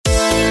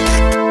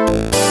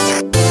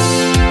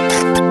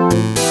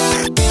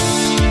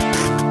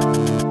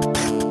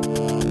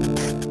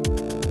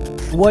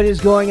What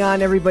is going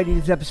on, everybody?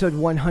 This is episode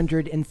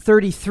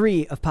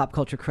 133 of Pop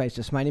Culture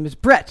Crisis. My name is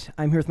Brett.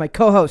 I'm here with my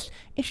co-host.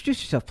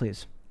 Introduce yourself,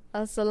 please.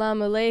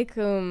 Assalamu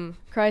alaikum,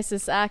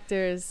 crisis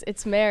actors.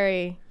 It's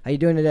Mary. How you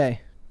doing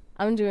today?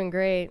 I'm doing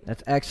great.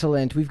 That's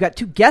excellent. We've got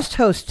two guest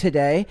hosts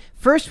today.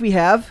 First, we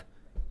have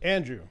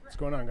Andrew. What's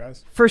going on,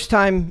 guys? first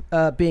time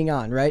being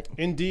on, right?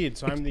 Indeed.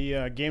 So I'm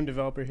the game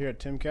developer here at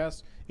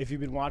Timcast. If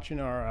you've been watching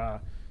our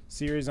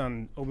series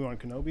on Obi-Wan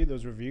Kenobi,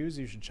 those reviews,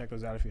 you should check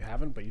those out if you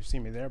haven't, but you've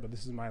seen me there. But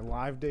this is my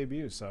live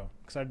debut, so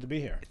excited to be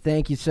here.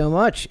 Thank you so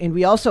much. And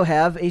we also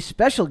have a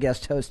special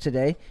guest host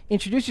today.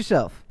 Introduce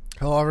yourself.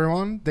 Hello,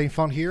 everyone. Dane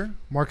Font here,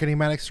 marketing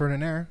man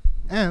extraordinaire,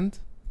 and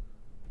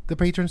the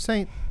patron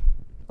saint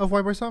of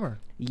White Boy Summer.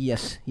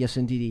 Yes,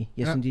 indeedy.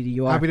 Yes, Yeah. indeedy,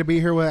 you are. Happy to be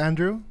here with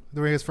Andrew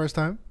during his first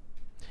time.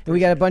 And we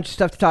got a bunch of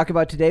stuff to talk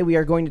about today. We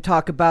are going to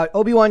talk about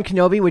Obi-Wan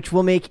Kenobi, which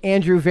will make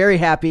Andrew very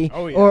happy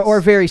or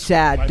very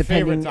sad, My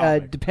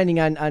favorite depending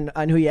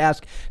on who you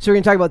ask. So we're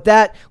going to talk about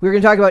that. We're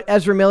going to talk about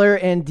Ezra Miller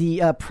and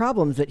the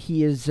problems that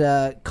he is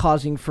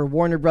causing for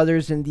Warner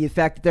Brothers and the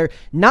fact that they're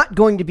not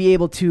going to be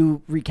able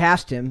to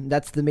recast him.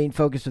 That's the main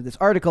focus of this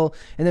article.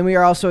 And then we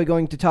are also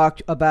going to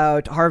talk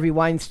about Harvey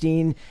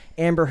Weinstein,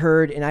 Amber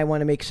Heard, and I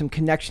want to make some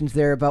connections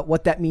there about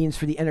what that means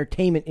for the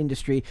entertainment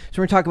industry.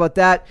 So we're going to talk about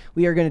that.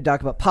 We are going to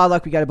talk about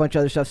Pollock. We got a bunch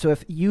of other stuff. So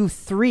if you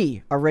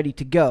three are ready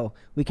to go,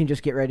 we can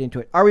just get right into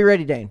it. Are we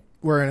ready, Dane?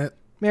 We're in it.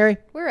 Mary?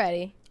 We're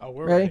ready. Oh,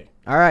 we're ready.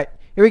 All right.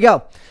 Here we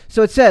go.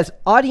 So it says,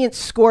 audience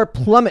score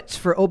plummets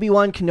for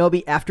Obi-Wan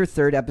Kenobi after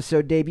third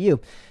episode debut.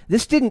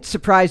 This didn't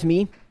surprise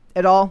me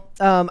at all.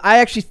 I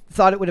actually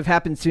thought it would have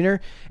happened sooner.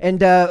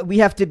 And we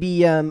have to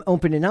be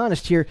open and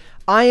honest here.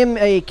 I am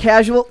a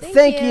casual...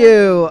 Thank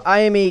you. I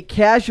am a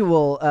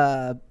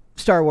casual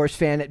Star Wars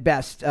fan at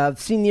best.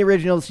 Seen the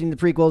originals, seen the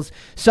prequels,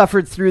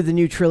 suffered through the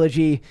new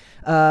trilogy.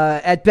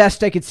 At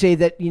best, I could say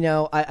that,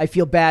 I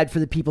feel bad for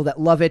the people that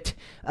love it,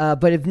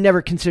 but have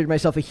never considered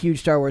myself a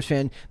huge Star Wars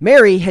fan.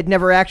 Mary had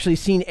never actually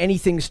seen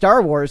anything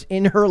Star Wars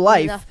in her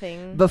life.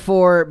 Nothing.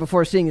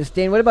 Before seeing this.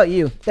 Dane, what about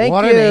you? Thank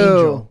what you. an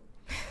angel.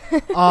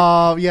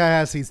 Yeah, I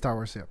have seen Star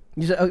Wars,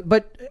 yeah.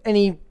 But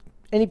any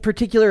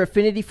particular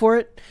affinity for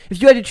it? If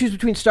you had to choose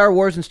between Star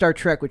Wars and Star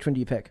Trek, which one do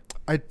you pick?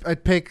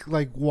 I'd pick,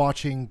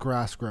 watching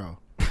grass grow.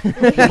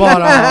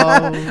 But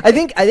I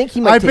think he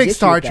might. I take pick issue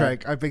Star with that.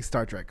 Trek. I pick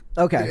Star Trek.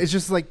 Okay. It's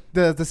just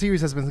the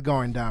series has been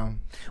going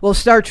down. Well,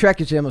 Star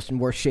Trek is almost in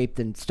worse shape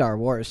than Star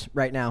Wars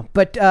right now.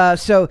 But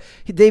so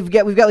we've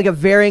got a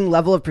varying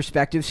level of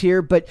perspectives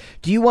here. But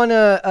do you want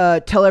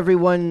to tell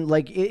everyone,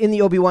 in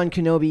the Obi-Wan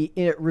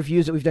Kenobi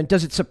reviews that we've done,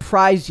 does it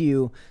surprise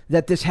you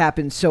that this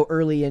happened so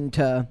early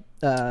into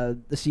the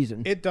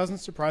season? It doesn't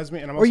surprise me.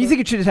 And or you think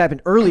it should have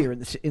happened earlier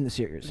in the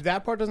series?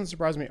 That part doesn't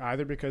surprise me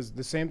either, because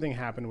the same thing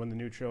happened when the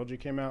new trilogy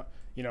came out.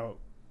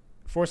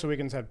 Force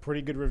Awakens had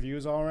pretty good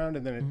reviews all around,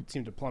 and then it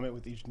seemed to plummet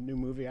with each new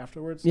movie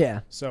afterwards.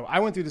 Yeah. So I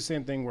went through the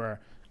same thing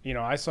where,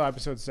 I saw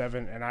episode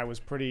 7 and I was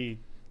pretty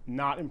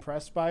not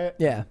impressed by it.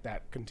 Yeah.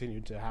 That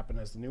continued to happen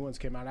as the new ones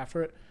came out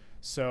after it.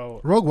 So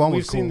Rogue One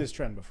we've was seen cool. this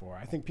trend before.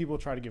 I think people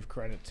try to give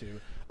credit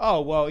to,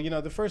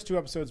 the first 2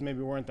 episodes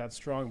maybe weren't that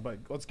strong, but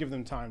let's give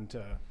them time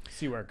to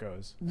see where it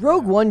goes.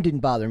 Rogue One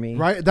didn't bother me.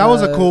 Right? That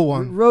was a cool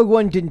one. Rogue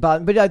One didn't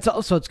bother, but it's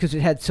because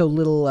it had so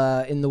little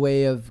in the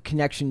way of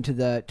connection to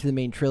the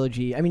main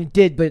trilogy. I mean, it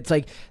did, but it's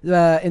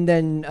and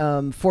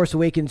then Force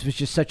Awakens was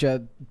just such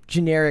a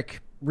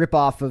generic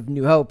ripoff of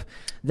New Hope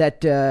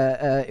that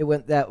it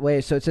went that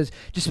way. So it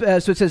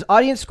says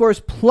audience scores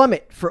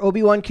plummet for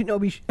Obi-Wan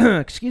Kenobi.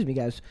 Excuse me,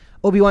 guys.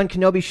 Obi-Wan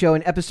Kenobi show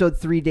in episode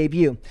 3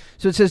 debut.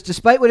 So it says,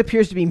 despite what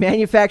appears to be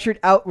manufactured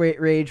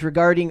outrage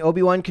regarding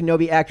Obi-Wan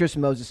Kenobi actress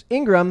Moses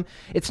Ingram,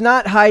 it's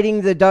not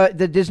hiding the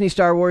Disney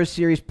Star Wars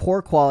series'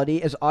 poor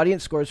quality, as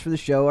audience scores for the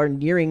show are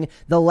nearing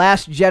The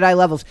Last Jedi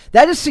levels.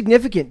 That is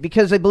significant,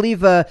 because I believe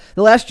The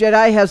Last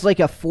Jedi has a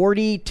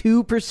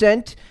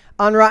 42%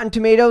 on Rotten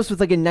Tomatoes with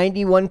a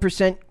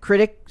 91%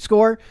 critic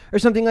score or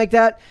something like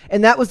that.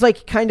 And that was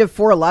kind of,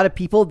 for a lot of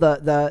people,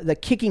 the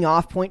kicking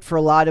off point for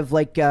a lot of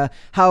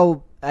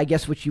how, I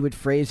guess what you would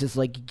phrase as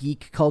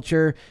geek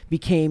culture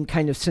became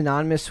kind of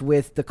synonymous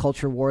with the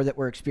culture war that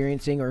we're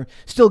experiencing or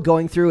still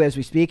going through as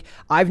we speak.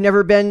 I've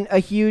never been a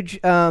huge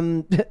Andrew's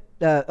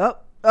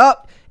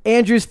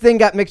thing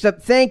got mixed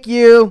up. Thank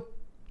you.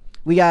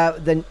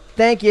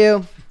 Thank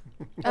you.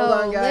 Hold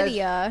on, guys.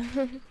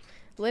 Lydia.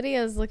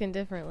 Lydia's looking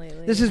different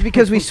lately. This is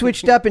because we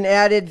switched up and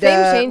added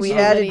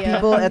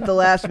people at the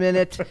last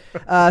minute.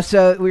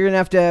 So we're gonna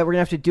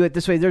have to do it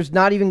this way. There's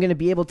not even gonna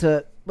be able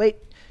to wait.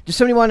 Does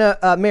somebody want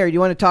to, Mary, do you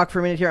want to talk for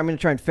a minute here? I'm going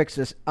to try and fix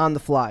this on the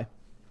fly.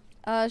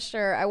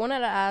 Sure. I wanted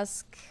to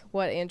ask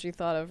what Andrew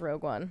thought of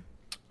Rogue One.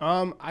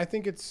 I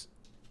think it's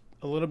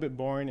a little bit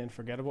boring and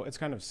forgettable. It's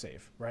kind of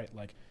safe, right?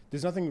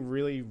 There's nothing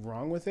really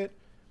wrong with it.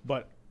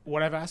 But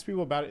what I've asked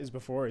people about it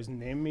is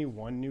name me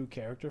one new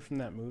character from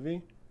that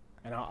movie.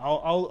 And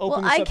I'll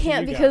open this up to you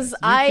guys. Because you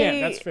can't.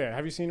 That's fair.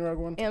 Have you seen Rogue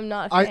One? I'm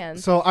not a fan.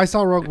 So I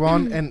saw Rogue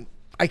One, and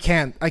I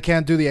can't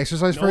do the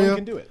exercise No for one you.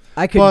 can do it.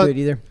 I couldn't do it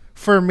either.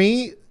 For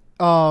me,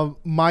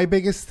 my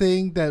biggest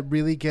thing that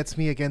really gets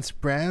me against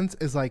brands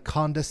is like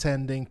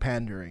condescending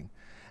pandering.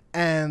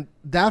 And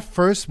that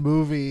first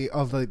movie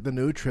of like the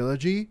new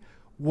trilogy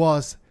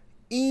was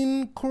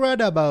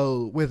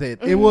incredible with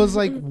it. It was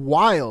like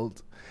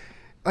wild.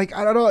 Like,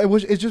 I don't know,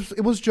 it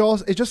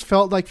just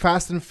felt like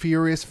Fast and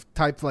Furious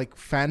type like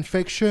fan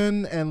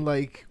fiction and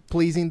like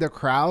pleasing the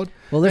crowd.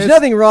 Well, there's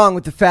nothing wrong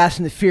with the Fast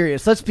and the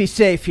Furious. Let's be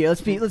safe here.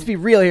 Let's be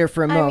real here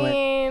for a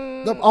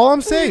moment. All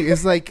I'm saying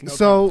is like,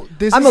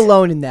 I'm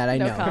alone in that. I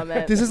know.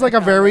 Comment. This is like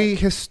a very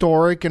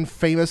historic and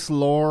famous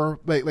lore.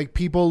 Like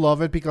people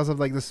love it because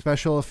of like the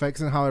special effects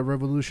and how it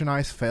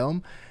revolutionized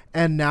film.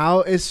 And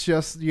now it's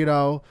just,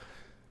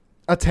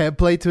 a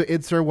template to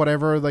insert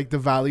whatever like the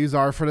values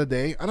are for the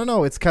day. I don't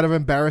know. It's kind of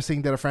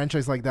embarrassing that a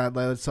franchise like that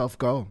let itself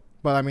go.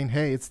 But I mean,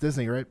 hey, it's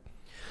Disney, right?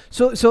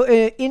 So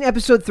in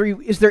episode 3,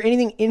 is there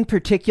anything in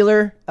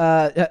particular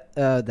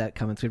that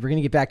comments good? We're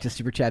gonna get back to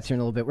super chats here in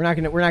a little bit. We're not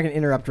gonna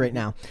interrupt right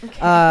now.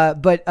 Okay.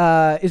 But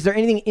is there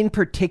anything in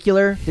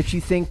particular that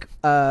you think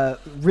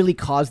really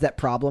caused that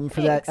problem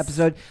for that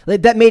episode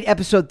that made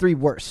episode 3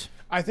 worse?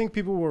 I think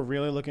people were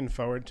really looking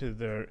forward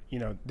to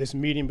this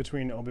meeting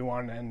between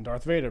Obi-Wan and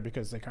Darth Vader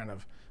because they kind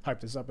of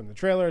hyped this up in the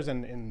trailers,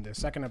 and in the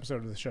second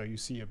episode of the show, you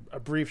see a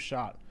brief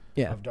shot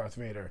of Darth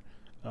Vader.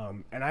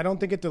 And I don't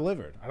think it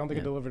delivered. I don't think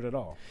it delivered at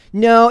all.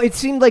 No, it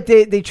seemed like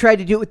they tried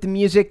to do it with the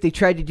music. They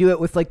tried to do it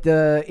with like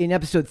in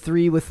episode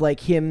 3 with like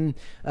him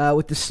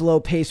with the slow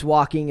pace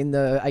walking and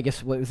I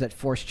guess what was that,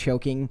 force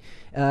choking,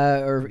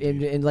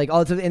 and like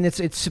all and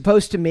it's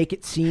supposed to make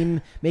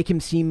him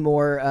seem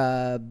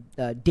more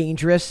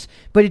dangerous,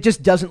 but it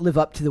just doesn't live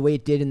up to the way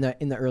it did in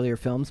the earlier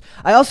films.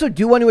 I also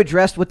do want to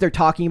address what they're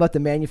talking about, the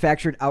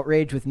manufactured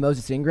outrage with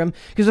Moses Ingram,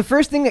 because the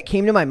first thing that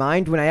came to my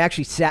mind when I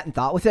actually sat and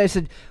thought with it, I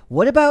said,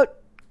 what about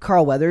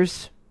Carl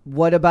Weathers?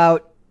 What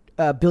about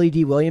Billy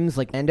D. Williams,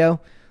 like Lando?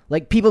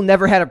 Like, people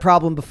never had a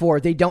problem before.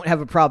 They don't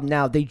have a problem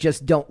now. They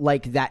just don't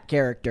like that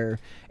character.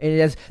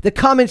 And the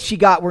comments she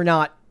got were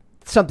not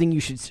something you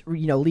should,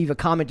 leave a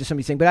comment to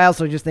somebody saying. But I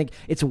also just think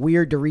it's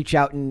weird to reach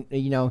out and,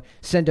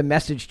 send a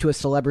message to a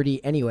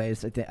celebrity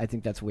anyways. I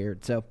think that's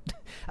weird. So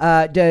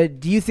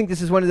do you think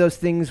this is one of those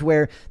things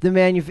where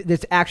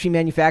that's actually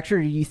manufactured,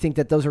 or do you think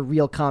that those are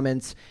real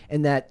comments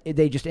and that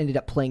they just ended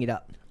up playing it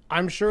up?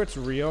 I'm sure it's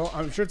real.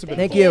 I'm sure it's a bit.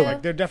 Thank you.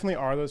 Like, there definitely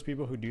are those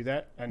people who do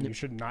that, and you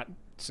should not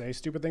say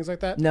stupid things like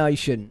that. No, you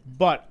shouldn't.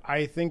 But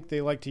I think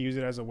they like to use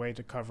it as a way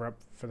to cover up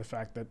for the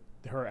fact that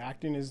her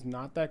acting is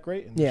not that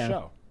great in the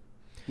show.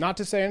 Not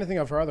to say anything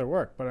of her other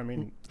work, but I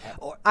mean,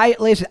 I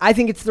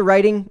think it's the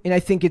writing, and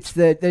I think it's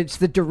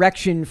the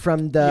direction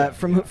from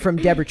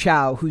Deborah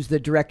Chow, who's the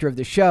director of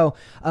the show.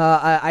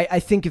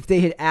 I think if they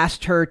had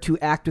asked her to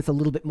act with a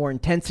little bit more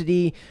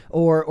intensity,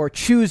 or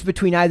choose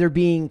between either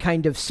being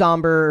kind of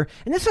somber,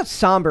 and it's not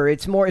somber,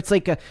 it's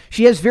like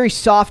she has very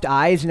soft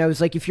eyes, and I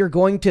was like, if you're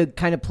going to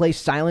kind of play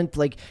silent,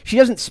 like, she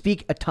doesn't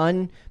speak a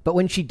ton, but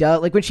when she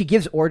does, like when she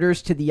gives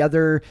orders to the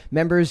other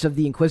members of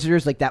the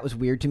Inquisitors, like, that was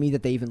weird to me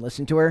that they even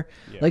listened to her.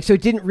 Yeah. Like, so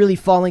it didn't really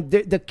fall in.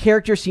 The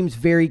character seems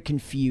very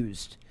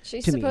confused.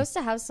 She's supposed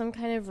to have some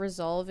kind of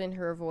resolve in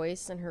her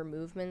voice and her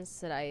movements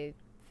that I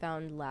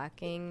found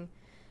lacking.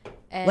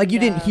 And, like, you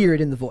didn't hear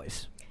it in the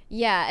voice.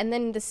 Yeah, and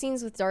then the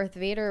scenes with Darth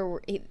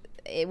Vader,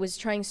 it was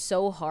trying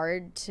so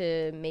hard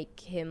to make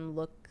him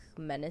look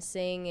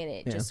menacing, and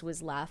it just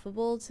was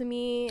laughable to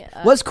me.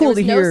 Was cool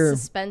to hear. No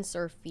suspense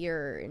or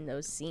fear in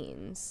those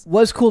scenes.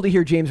 Was cool to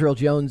hear James Earl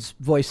Jones'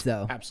 voice,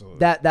 though. Absolutely.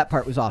 That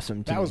part was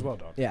awesome. That was well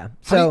done. Yeah.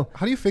 So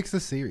how do you fix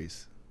this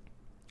series?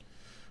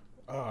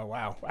 Oh,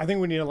 wow. I think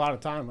we need a lot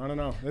of time. I don't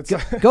know.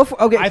 Go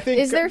for okay. I think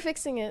is there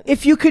fixing it?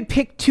 If you could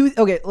pick two,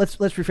 okay, let's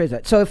rephrase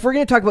that. So if we're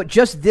going to talk about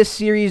just this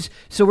series,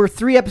 so we're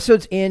 3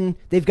 episodes in,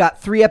 they've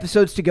got 3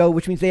 episodes to go,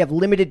 which means they have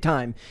limited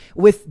time.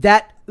 With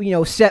that,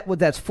 set with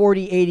that's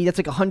 40, 80, that's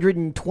like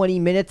 120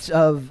 minutes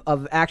of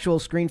actual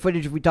screen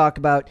footage. If we talk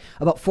about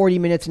 40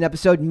 minutes an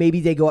episode, maybe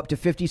they go up to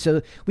 50.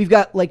 So we've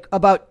got like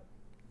about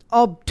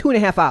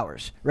 2.5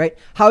 hours, right?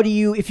 How do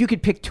you, if you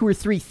could pick 2 or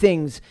 3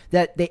 things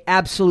that they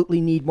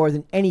absolutely need more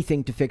than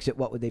anything to fix it,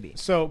 what would they be?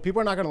 So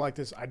people are not going to like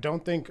this. I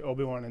don't think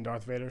Obi-Wan and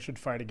Darth Vader should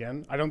fight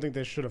again. I don't think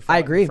they should have fought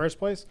in the first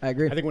place. I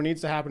agree. I think what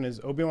needs to happen is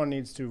Obi-Wan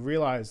needs to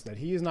realize that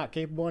he is not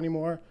capable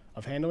anymore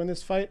of handling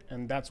this fight,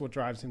 and that's what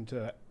drives him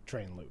to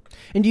train Luke.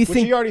 And do you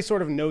think he already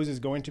sort of knows is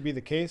going to be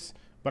the case,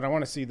 but I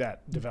want to see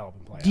that develop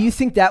and play out. Do you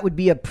think that would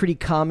be a pretty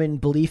common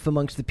belief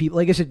amongst the people?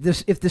 Like I said,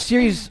 if the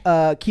series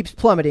keeps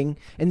plummeting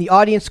and the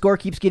audience score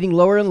keeps getting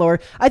lower and lower,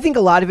 I think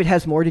a lot of it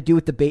has more to do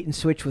with the bait and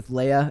switch with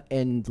Leia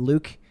and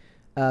Luke,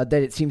 that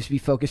it seems to be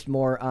focused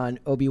more on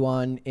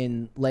Obi-Wan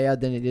and Leia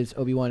than it is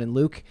Obi-Wan and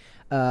Luke.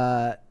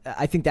 I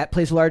think that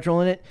plays a large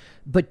role in it.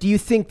 But do you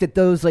think that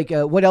those,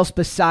 what else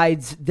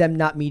besides them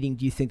not meeting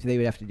do you think that they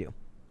would have to do?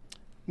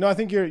 No, I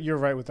think you're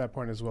right with that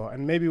point as well,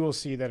 and maybe we'll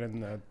see that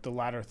in the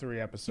latter 3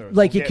 episodes.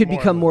 Like, it could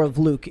become more of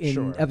Luke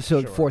in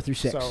episode 4 through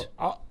 6. So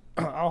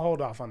I'll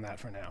hold off on that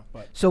for now.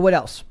 But so what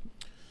else?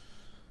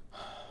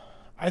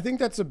 I think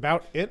that's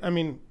about it. I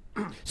mean,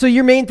 so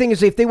your main thing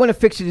is if they want to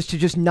fix it is to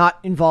just not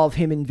involve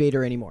him and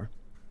Vader anymore.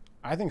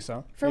 I think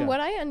so. From what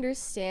I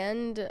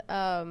understand,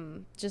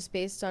 just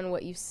based on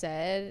what you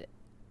said,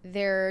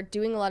 they're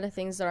doing a lot of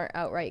things that aren't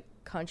outright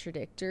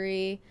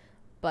contradictory,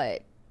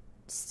 but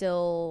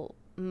still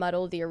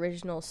muddle the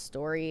original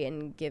story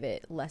and give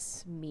it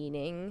less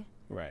meaning.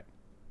 Right.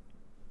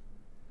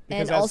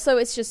 And also,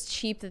 it's just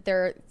cheap that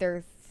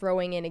they're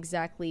throwing in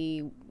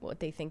exactly what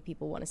they think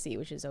people want to see,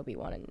 which is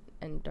Obi-Wan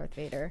and Darth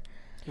Vader.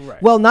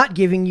 Right. Well, not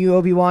giving you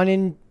Obi-Wan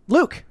and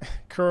Luke.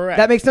 Correct.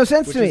 That makes no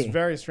sense to me. Which is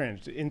very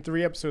strange. In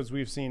 3 episodes,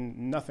 we've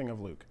seen nothing of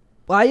Luke.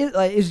 Why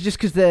is it just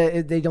because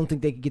they don't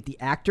think they could get the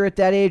actor at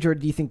that age, or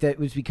do you think that it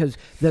was because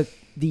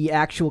the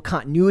actual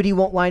continuity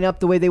won't line up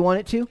the way they want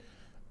it to?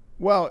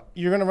 Well,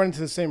 you're going to run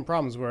into the same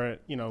problems where,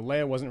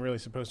 Leia wasn't really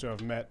supposed to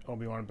have met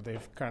Obi-Wan, but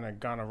they've kind of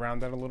gone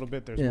around that a little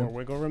bit. There's more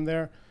wiggle room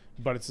there.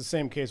 But it's the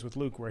same case with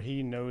Luke, where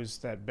he knows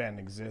that Ben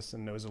exists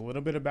and knows a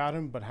little bit about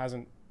him, but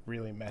hasn't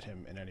really met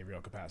him in any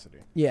real capacity.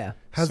 Yeah.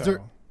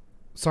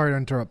 Sorry to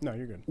interrupt. No,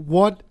 you're good.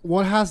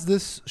 What has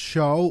this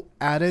show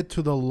added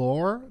to the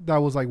lore that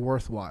was like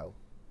worthwhile?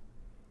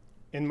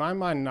 In my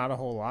mind, not a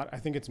whole lot. I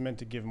think it's meant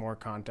to give more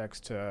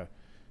context to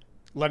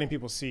letting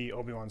people see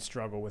Obi-Wan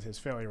struggle with his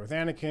failure with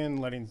Anakin,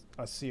 letting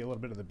us see a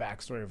little bit of the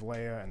backstory of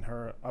Leia and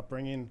her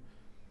upbringing.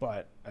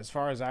 But as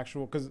far as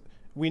actual, because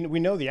we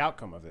know the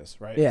outcome of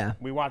this, right? Yeah.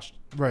 We watched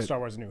Star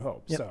Wars: A New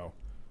Hope, so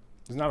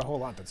there's not a whole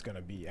lot that's going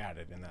to be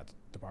added in that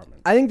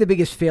department. I think the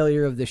biggest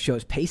failure of this show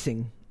is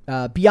pacing.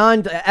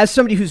 Beyond, as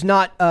somebody who's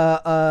not,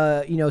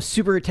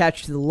 super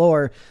attached to the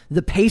lore,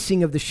 the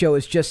pacing of the show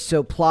is just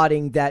so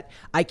plodding that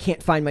I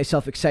can't find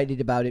myself excited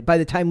about it. By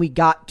the time we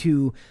got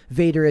to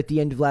Vader at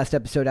the end of last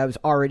episode, I was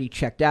already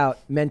checked out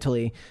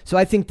mentally. So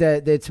I think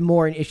that it's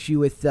more an issue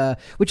with,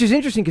 which is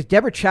interesting because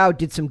Deborah Chow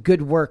did some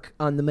good work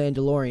on The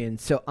Mandalorian.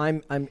 So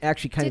I'm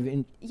actually kind of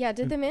in. Yeah,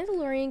 did The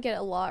Mandalorian get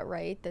a lot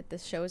right that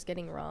this show is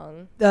getting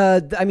wrong?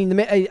 I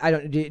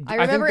don't. I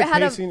remember it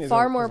had a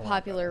far more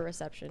popular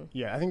reception.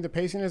 Yeah, I think the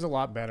pacing is a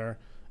lot better.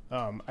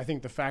 I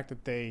think the fact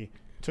that they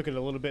took it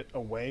a little bit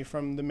away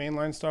from the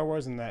mainline Star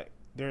Wars and that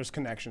there's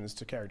connections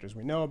to characters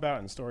we know about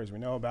and stories we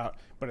know about,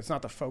 but it's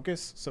not the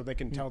focus, so they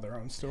can tell their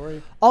own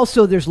story.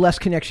 Also, there's less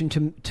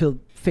connection to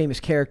famous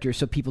characters,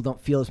 so people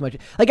don't feel as much.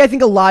 Like, I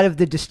think a lot of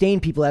the disdain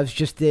people have is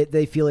just that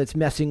they feel it's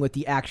messing with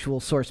the actual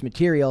source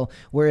material,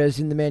 whereas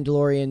in The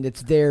Mandalorian,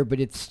 it's there, but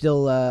it's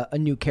still a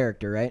new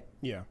character, right?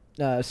 Yeah.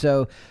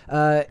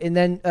 And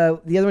then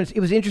the other one, it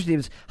was interesting. It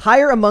was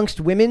higher amongst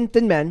women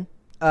than men.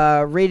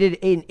 Rated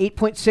an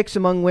 8.6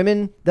 among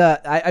women.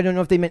 I don't know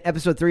if they meant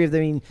episode 3 of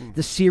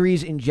the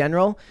series in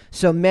general.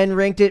 So men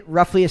ranked it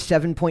roughly a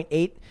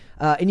 7.8,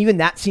 and even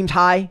that seems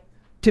high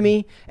to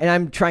me. And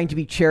I'm trying to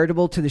be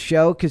charitable to the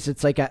show because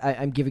it's like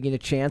I'm giving it a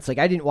chance. Like,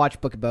 I didn't watch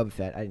Book of Boba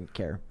Fett. I didn't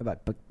care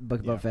about Book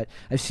of Boba Fett.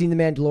 I've seen The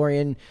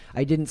Mandalorian.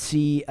 I didn't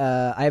see.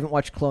 I haven't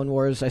watched Clone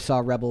Wars. I saw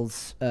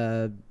Rebels.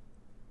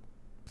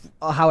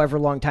 However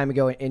long time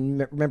ago,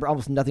 and remember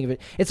almost nothing of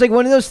it. It's like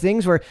one of those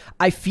things where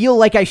I feel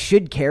like I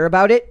should care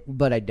about it,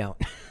 but I don't.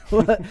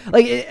 I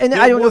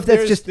don't know if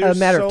that's just a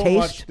matter of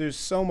taste. There's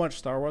so much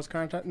Star Wars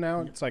content now.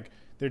 It's like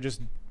they're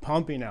just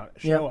pumping out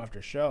show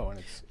after show,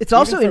 and it's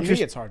also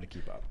interesting. It's hard to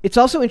keep up. It's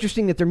also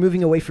interesting that they're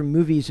moving away from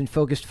movies and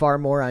focused far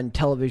more on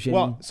television.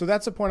 Well, so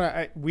that's the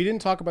point. We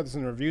didn't talk about this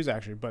in the reviews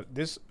actually, but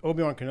this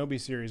Obi-Wan Kenobi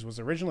series was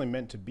originally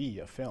meant to be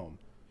a film,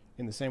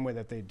 in the same way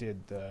that they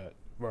did the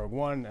Rogue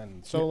One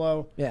and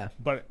Solo. Yeah.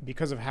 But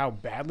because of how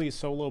badly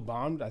Solo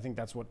bombed, I think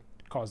that's what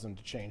caused them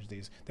to change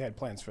these. They had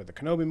plans for the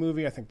Kenobi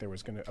movie. I think there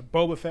was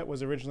Boba Fett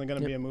was originally going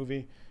to be a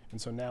movie.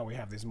 And so now we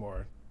have these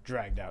more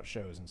dragged out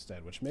shows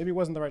instead, which maybe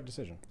wasn't the right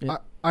decision. Yeah.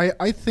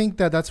 I think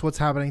that's what's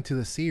happening to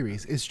the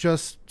series. It's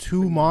just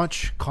too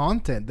much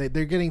content.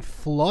 They're getting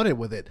flooded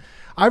with it.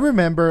 I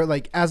remember,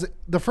 like, as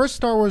the first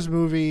Star Wars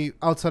movie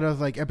outside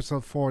of like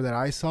episode 4 that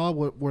I saw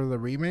were the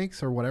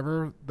remakes or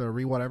whatever,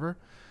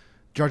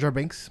 Jar Jar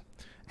Binks.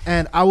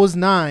 And I was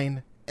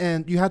 9,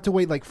 and you had to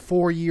wait like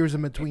 4 years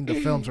in between the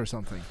films or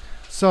something.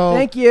 So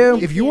thank you.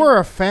 If you were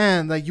a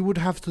fan, like, you would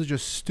have to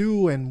just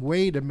stew and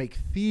wait and make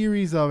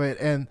theories of it,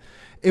 and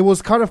it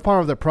was kind of part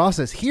of the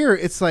process. Here,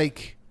 it's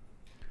like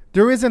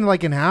there isn't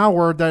like an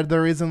hour that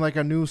there isn't like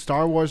a new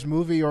Star Wars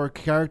movie or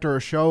character or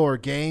show or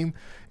game.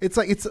 It's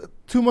like it's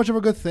too much of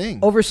a good thing.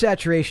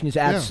 Oversaturation is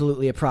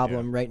absolutely a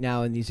problem right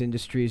now in these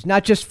industries.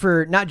 Not just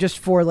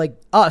for like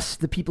us,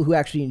 the people who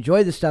actually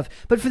enjoy the stuff,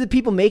 but for the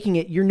people making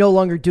it. You're no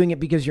longer doing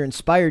it because you're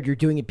inspired. You're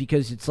doing it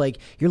because it's like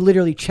you're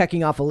literally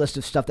checking off a list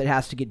of stuff that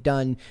has to get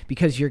done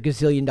because your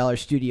gazillion-dollar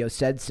studio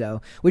said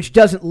so, which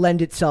doesn't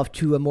lend itself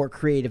to the more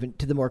creative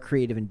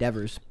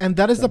endeavors. And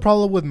that is the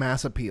problem with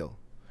mass appeal.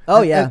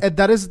 Oh, yeah. And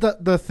that is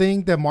the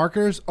thing that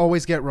marketers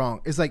always get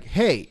wrong. It's like,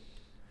 hey,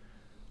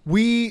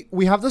 we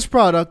have this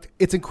product.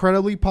 It's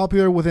incredibly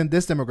popular within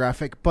this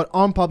demographic, but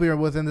unpopular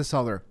within this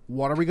other.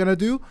 What are we going to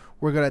do?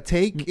 We're going to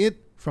take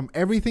it from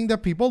everything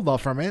that people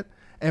love from it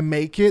and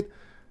make it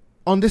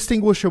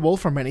undistinguishable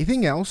from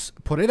anything else,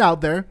 put it out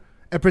there,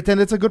 and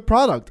pretend it's a good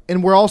product.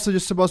 And we're also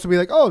just supposed to be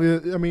like, oh,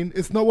 I mean,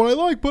 it's not what I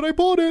like, but I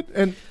bought it.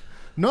 And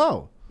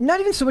no. Not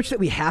even so much that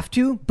we have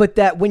to, but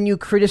that when you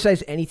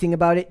criticize anything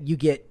about it, you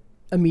get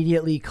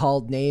immediately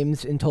called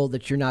names and told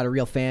that you're not a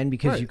real fan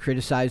because Right. you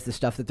criticize the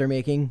stuff that they're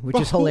making, which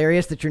is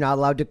hilarious that you're not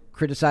allowed to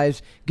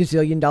criticize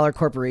gazillion-dollar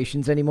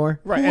corporations anymore.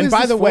 Right. Who And is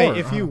by this the way, for?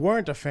 if you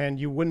weren't a fan,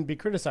 you wouldn't be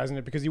criticizing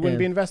it because you wouldn't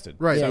Yeah. be invested.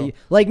 Right. Yeah, So,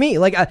 like me.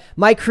 Like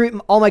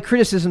all my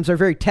criticisms are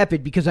very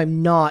tepid because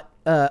I'm not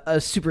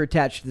super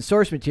attached to the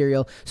source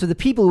material. So the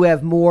people who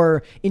have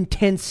more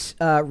intense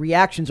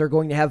reactions are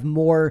going to have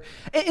more.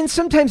 And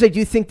sometimes I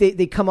do think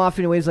they come off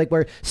in ways like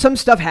where some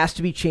stuff has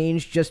to be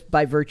changed just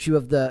by virtue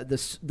of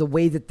the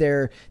way that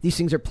these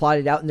things are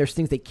plotted out, and there's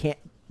things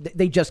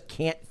they just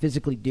can't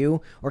physically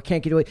do or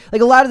can't get away.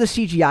 Like a lot of the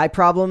CGI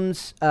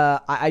problems,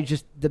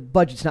 the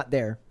budget's not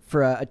there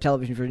for a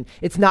television version.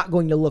 It's not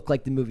going to look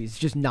like the movies. It's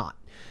just not.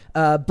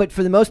 But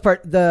for the most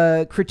part,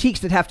 the critiques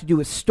that have to do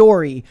with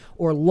story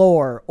or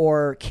lore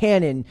or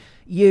canon,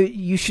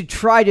 you should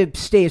try to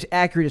stay as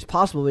accurate as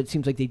possible, but it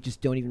seems like they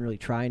just don't even really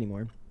try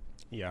anymore.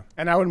 yeah.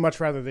 And I would much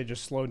rather they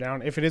just slow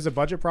down. If it is a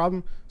budget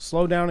problem,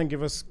 slow down and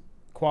give us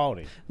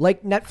quality.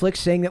 Like Netflix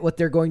saying that what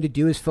they're going to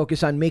do is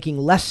focus on making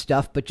less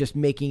stuff, but just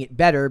making it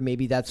better.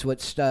 Maybe that's what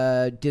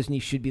Disney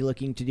should be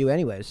looking to do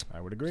anyways.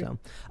 I would agree. So,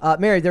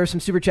 Mary, there were some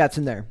super chats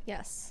in there.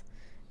 Yes.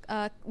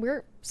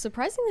 We're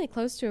surprisingly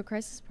close to a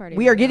crisis party.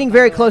 We are right now, getting by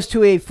very the way. close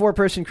to a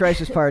 4-person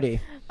crisis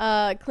party.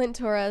 Clint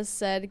Torres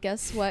said,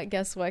 guess what,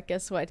 guess what,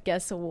 guess what,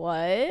 guess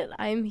what?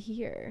 I'm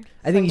here.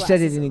 I think he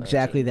said it Sunglasses in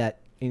emoji.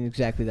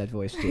 exactly that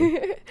voice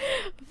too.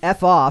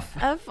 F off.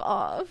 F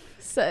off.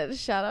 Said,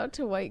 shout out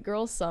to White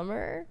Girl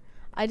Summer.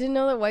 I didn't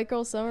know that White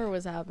Girl Summer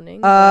was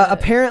happening. but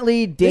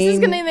Apparently, Dane. this is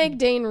going to make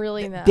Dane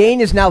really mad. Dane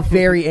is now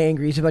very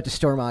angry. He's about to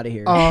storm out of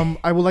here.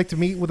 I would like to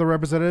meet with the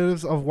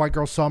representatives of White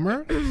Girl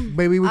Summer.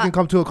 Maybe we can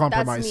come to a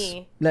compromise.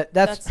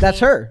 That's me.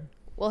 That's me. her.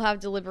 We'll have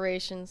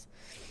deliberations.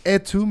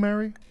 Ed too,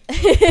 Mary.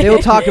 They will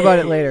talk about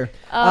it later.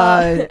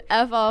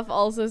 F off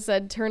also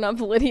said, turn up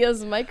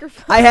Lydia's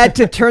microphone. I had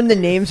to turn the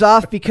names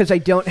off because I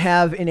don't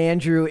have an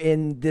Andrew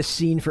in this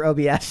scene for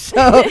OBS.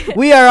 So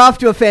we are off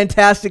to a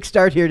fantastic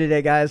start here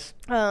today, guys.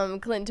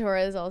 Clint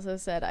Torres also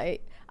said,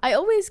 I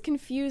always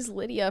confuse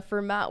Lydia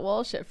for Matt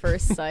Walsh at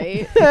first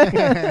sight.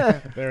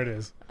 There it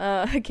is.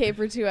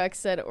 K42X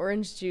said,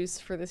 orange juice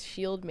for the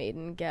Shield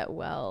Maiden, get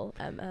well,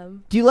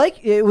 MM. Do you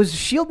like it? Was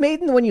Shield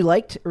Maiden the one you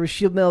liked, or was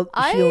Shield Maiden?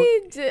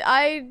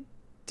 I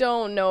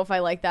don't know if I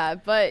like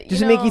that, but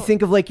Does it make you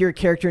think of like you're a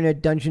character in a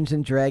Dungeons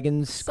and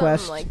Dragons something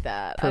quest? like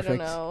that?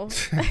 Perfect. I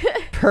don't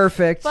know.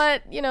 Perfect.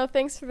 But,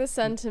 thanks for the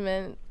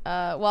sentiment.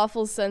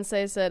 Waffles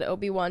Sensei said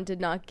Obi-Wan did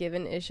not give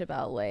an ish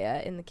about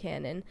Leia in the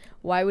canon.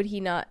 Why would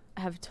he not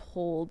have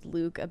told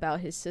Luke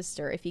about his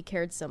sister if he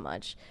cared so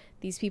much?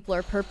 These people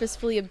are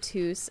purposefully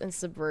obtuse and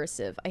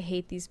subversive. I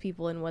hate these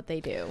people and what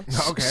they do.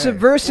 Okay.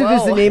 Subversive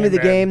is the Whoa. name of the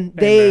Amen. game.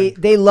 They Amen.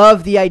 they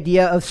love the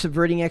idea of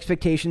subverting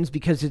expectations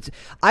because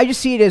I just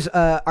see it as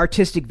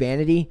artistic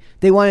vanity.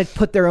 They want to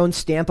put their own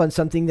stamp on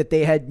something that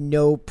they had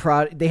no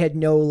part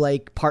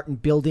in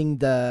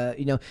building.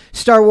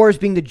 Star Wars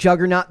being the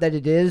juggernaut that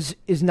it is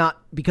not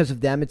because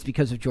of them. It's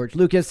because of George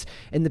Lucas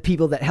and the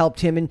people that helped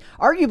him. And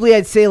arguably,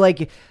 I'd say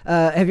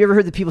have you ever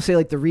heard the people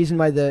say the reason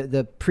why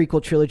the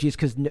prequel trilogy is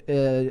because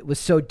was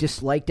so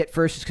disliked at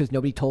first is because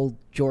nobody told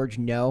George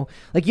no.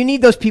 You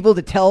need those people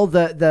to tell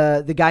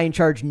the guy in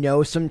charge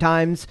no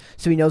sometimes,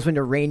 so he knows when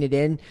to rein it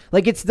in.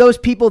 It's those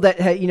people that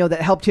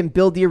that helped him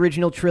build the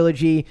original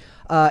trilogy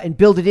and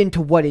build it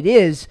into what it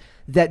is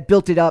that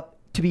built it up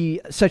to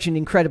be such an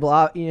incredible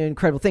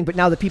thing. But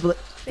now the people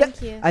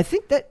Thank you. I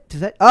think it's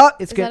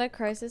Is good. that a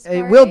crisis party?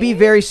 It will be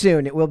very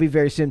soon. It will be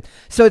very soon.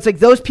 So it's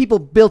those people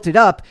built it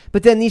up,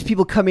 but then these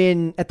people come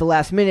in at the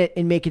last minute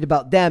and make it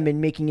about them and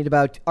making it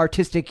about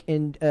artistic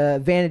and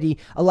vanity,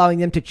 allowing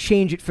them to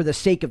change it for the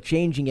sake of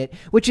changing it,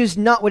 which is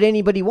not what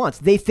anybody wants.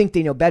 They think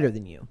they know better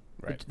than you.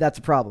 Right. That's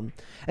a problem.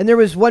 And there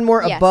was one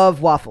more Yes.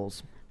 above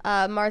Waffles.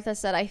 Martha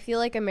said, I feel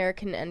like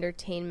American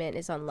entertainment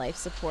is on life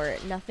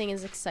support. Nothing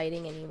is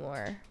exciting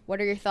anymore. What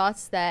are your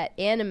thoughts that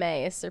anime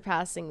is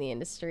surpassing the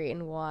industry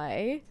and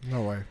why?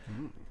 No way.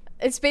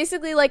 It's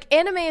basically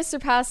anime is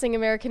surpassing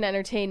American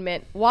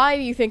entertainment. Why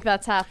do you think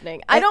that's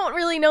happening? I don't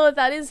really know if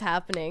that is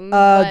happening.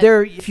 but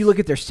If you look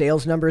at their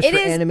sales numbers It for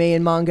is- anime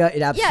and manga,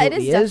 it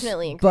absolutely is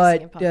definitely increasing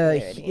But in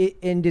popularity.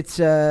 it's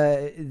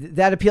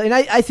that appeal, and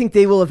I think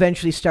they will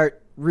eventually start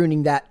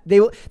ruining that. They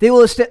will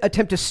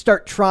attempt to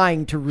start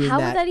trying to ruin How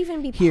that. would that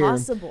even be here.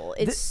 possible?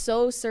 It's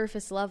so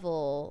surface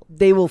level.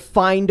 They will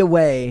find a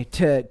way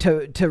to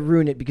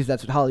ruin it because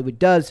that's what Hollywood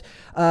does.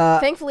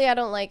 Thankfully, I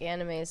don't like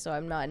anime, so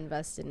I'm not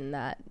invested in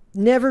that.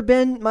 Never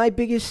been my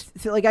biggest.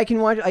 I can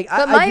watch.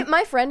 But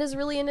my friend is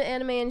really into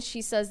anime, and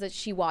she says that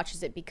she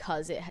watches it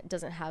because it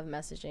doesn't have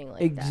messaging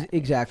like that.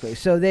 Exactly.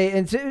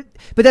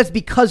 But that's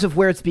because of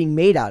where it's being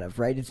made out of,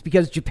 right? It's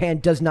because Japan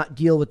does not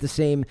deal with the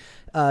same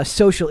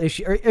social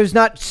issue, or is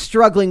not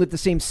struggling with the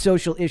same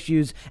social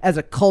issues as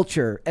a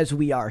culture as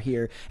we are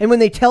here. And when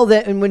they tell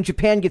that, and when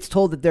Japan gets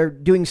told that they're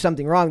doing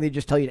something wrong, they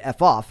just tell you to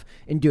F off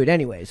and do it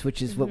anyways,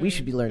 which is what we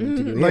should be learning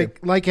to do here.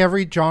 Like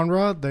every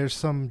genre, there's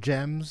some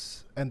gems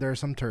and there are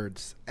some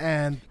turds.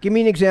 And Give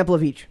me an example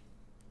of each.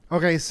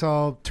 Okay,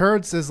 so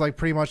Turds is like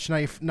pretty much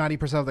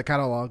 90% of the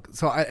catalog.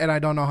 So I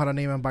don't know how to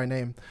name them by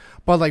name,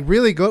 but like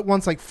really good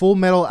ones like Full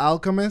Metal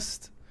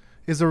Alchemist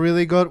is a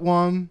really good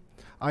one.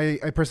 I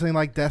personally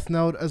like Death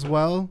Note as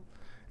well,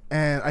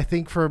 and I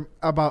think for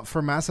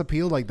mass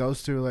appeal, like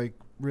those two like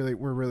really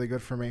were really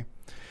good for me.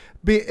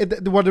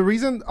 The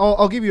reason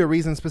I'll give you a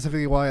reason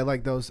specifically why I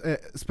like those,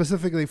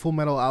 specifically Full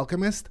Metal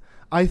Alchemist.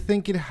 I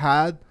think it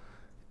had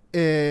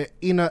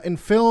in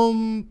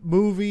film,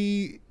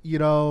 movie,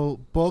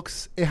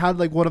 books, it had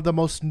like one of the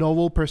most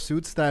noble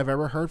pursuits that I've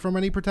ever heard from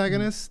any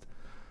protagonist.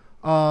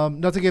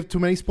 Not to give too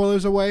many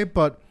spoilers away,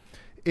 but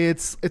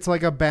it's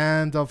like a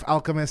band of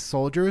alchemist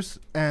soldiers,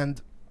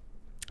 and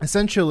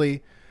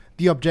essentially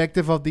the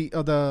objective of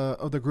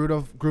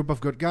the group of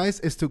good guys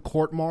is to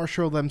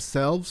court-martial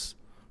themselves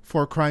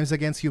for crimes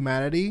against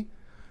humanity,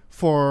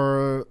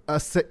 for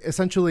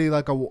essentially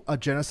like a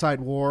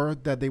genocide war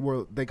that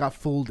they got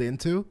fooled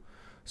into.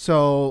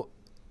 So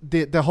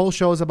the whole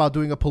show is about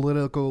doing a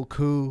political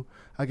coup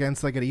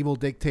against like an evil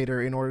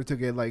dictator in order to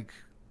get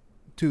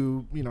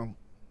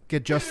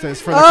get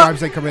justice for the crimes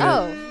they committed.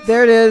 Oh,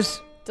 There it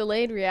is.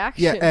 delayed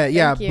reaction.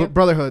 Yeah. Thank you.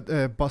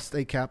 Brotherhood, bust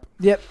a cap.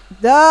 Yep.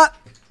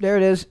 There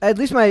it is. At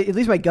least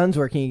my gun's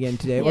working again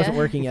today. It wasn't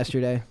working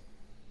yesterday.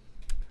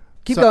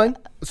 Keep going.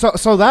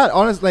 So that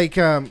honestly, like,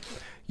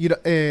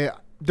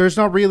 there's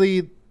not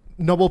really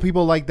noble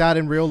people like that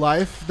in real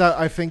life that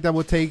I think that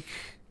would take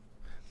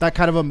that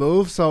kind of a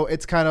move. So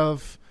it's kind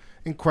of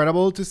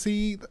incredible to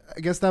see,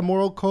 I guess, that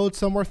moral code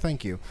somewhere.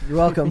 Thank you. You're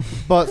welcome.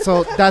 But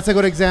so that's a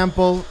good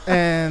example.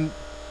 And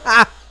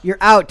You're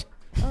out.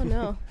 Oh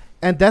no.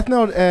 And Death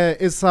Note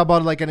is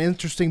about like an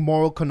interesting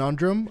moral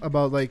conundrum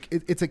about like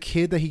it's a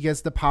kid that he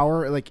gets the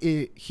power, like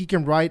he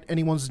can write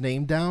anyone's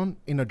name down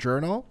in a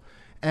journal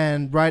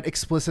and write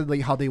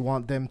explicitly how they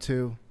want them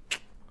to.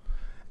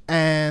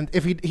 And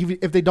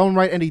if they don't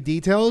write any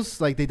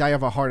details, like they die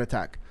of a heart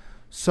attack.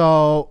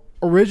 So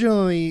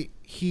originally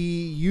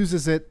he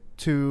uses it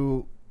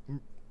to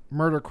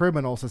murder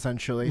criminals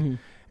essentially. Mm-hmm.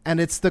 And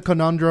it's the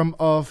conundrum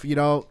of,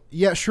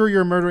 yeah, sure,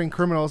 you're murdering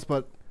criminals,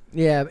 but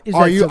yeah,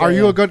 are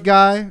you a good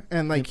guy?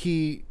 And like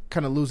he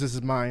kind of loses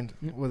his mind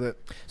with it.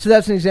 So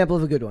that's an example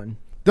of a good one.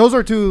 Those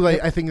are two,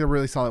 like, I think they're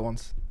really solid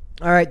ones.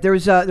 All right,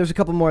 there's a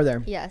couple more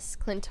there. Yes,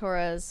 Clint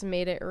Torres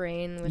made it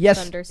rain with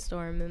Yes.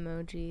 thunderstorm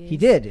emojis. He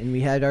did, and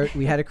we had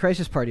a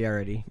crisis party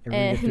already.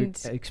 Everyone got And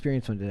to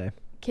experience one today.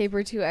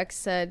 Caper2X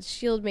said,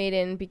 "Shield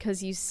Maiden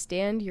because you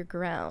stand your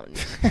ground."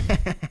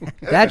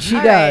 That she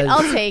All does. right,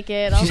 I'll take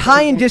it. She's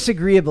high in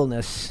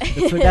disagreeableness.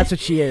 That's what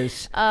she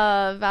is.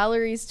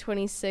 Valerie's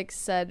 26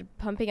 said,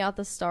 "Pumping out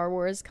the Star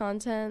Wars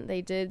content.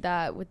 They did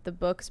that with the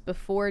books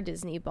before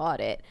Disney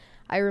bought it.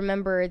 I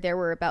remember there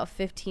were about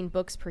 15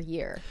 books per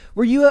year."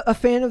 Were you a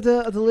fan of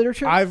the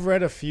literature? I've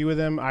read a few of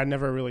them. I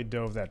never really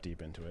dove that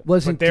deep into it.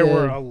 But there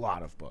were a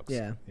lot of books.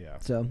 Yeah. Yeah.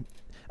 So,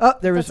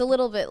 That's a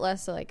little bit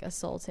less like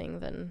assaulting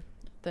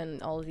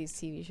than all of these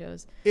TV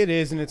shows. It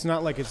is, and it's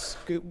not like it's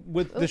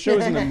with the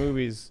shows and the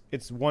movies.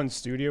 It's one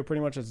studio pretty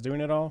much that's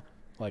doing it all.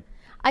 Like,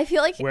 I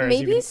feel like whereas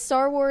maybe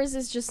Star Wars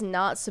is just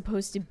not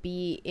supposed to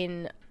be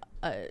in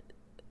a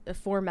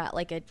format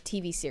like a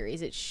TV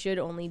series. It should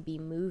only be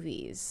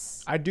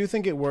movies. I do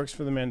think it works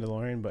for The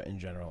Mandalorian, but in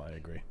general, I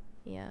agree.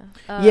 Yeah.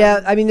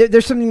 Yeah, I mean,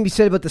 there's something to be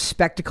said about the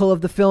spectacle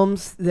of the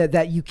films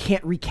that you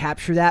can't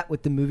recapture that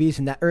with the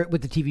movies or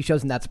with the TV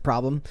shows, and that's a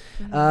problem.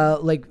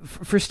 Mm-hmm. Like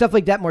for stuff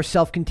like that, more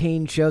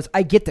self-contained shows,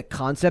 I get the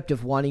concept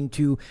of wanting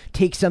to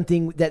take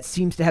something that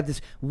seems to have this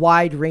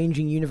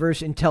wide-ranging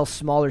universe and tell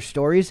smaller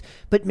stories,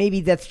 but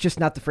maybe that's just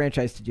not the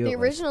franchise to do it. The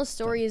original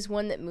story is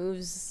one that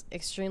moves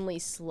extremely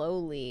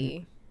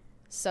slowly,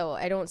 so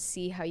I don't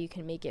see how you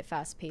can make it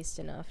fast-paced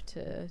enough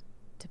to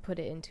put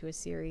it into a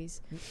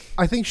series.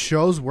 I think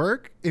shows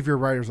work if your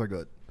writers are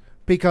good.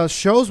 Because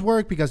shows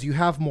work because you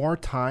have more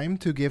time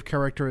to give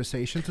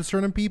characterization to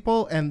certain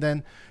people, and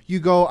then you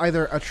go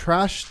either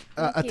attached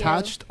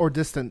or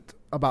distant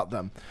about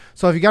them.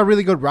 So if you got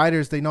really good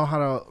writers, they know how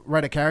to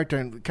write a character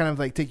and kind of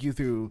like take you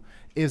through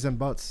ifs and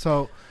buts.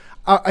 So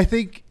I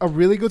think a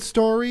really good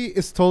story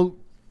is told.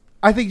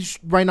 I think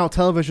right now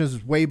television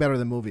is way better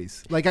than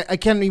movies. Like I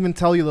can't even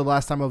tell you the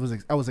last time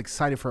I was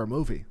excited for a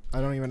movie. I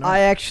don't even know.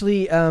 I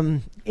actually,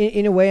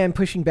 in a way, I'm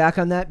pushing back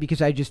on that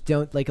because I just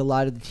don't like a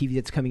lot of the TV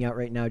that's coming out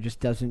right now. Just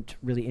doesn't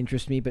really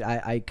interest me. But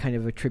I kind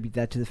of attribute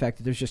that to the fact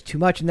that there's just too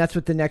much, and that's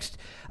what the next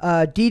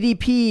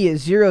DDP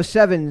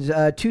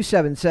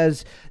 0727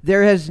 says.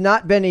 There has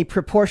not been a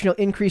proportional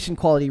increase in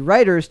quality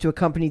writers to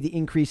accompany the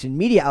increase in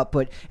media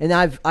output, and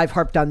I've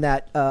harped on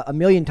that a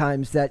million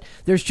times. That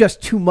there's just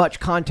too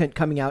much content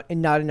coming out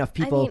and not enough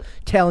people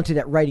talented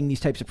at writing these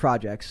types of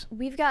projects.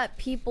 We've got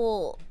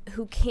people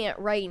who can't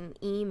write an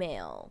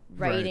email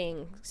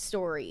writing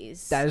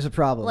stories. That is a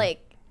problem.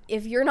 Like,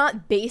 if you're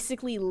not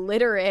basically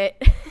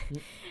literate,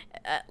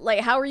 like,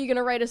 how are you going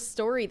to write a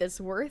story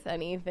that's worth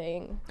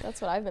anything?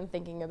 That's what I've been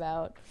thinking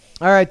about.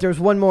 All right, there's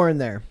one more in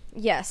there.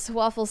 Yes,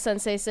 Waffle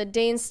Sensei said,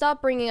 Dane,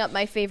 stop bringing up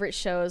my favorite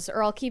shows,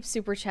 or I'll keep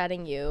super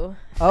chatting you.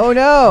 Oh,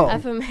 no.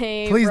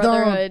 FMA Please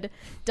Brotherhood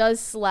does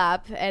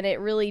slap, and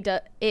it really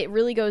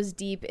goes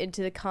deep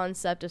into the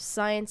concept of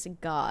science and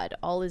God.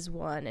 All is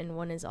one, and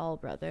one is all,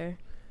 brother.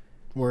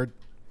 Word.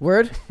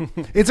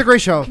 It's a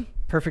great show.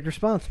 Perfect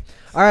response.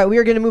 All right, we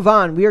are going to move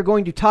on. We are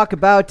going to talk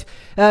about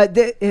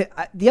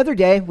the other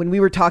day when we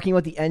were talking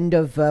about the end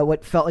of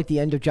what felt like the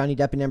end of Johnny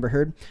Depp and Amber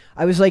Heard.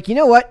 I was like, you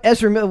know what,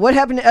 what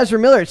happened to Ezra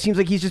Miller? It seems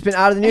like he's just been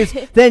out of the news.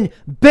 Then,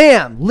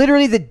 bam!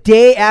 Literally the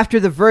day after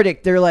the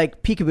verdict, they're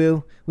like,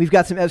 peekaboo. We've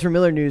got some Ezra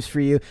Miller news for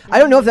you. I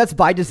don't know if that's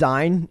by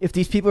design. If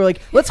these people are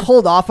like, let's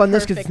hold off on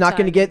this because it's not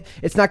going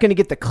to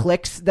get the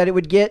clicks that it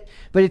would get.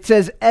 But it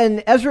says,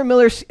 and Ezra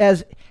Miller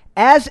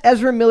As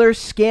Ezra Miller's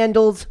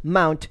scandals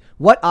mount,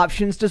 what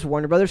options does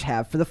Warner Brothers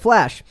have for The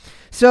Flash?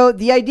 So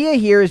the idea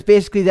here is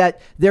basically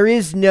that there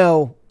is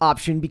no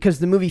option because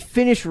the movie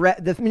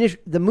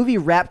the movie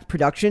wrapped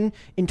production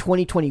in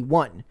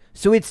 2021.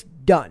 So it's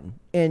done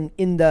and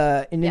in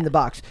the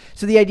box.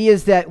 So the idea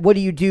is that what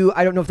do you do?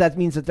 I don't know if that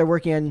means that they're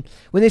working on,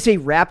 when they say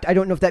wrapped, I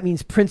don't know if that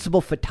means principal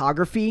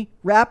photography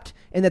wrapped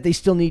and that they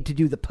still need to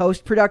do the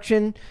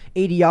post-production,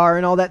 ADR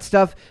and all that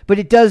stuff. But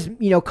it does,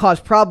 cause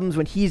problems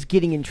when he's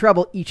getting in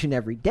trouble each and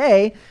every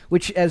day,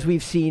 which as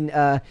we've seen,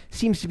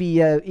 seems to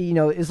be,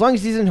 as long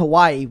as he's in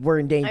Hawaii, we're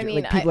in danger. I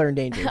mean, people are in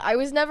danger. I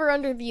was never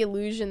under the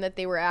illusion that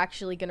they were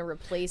actually going to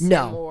replace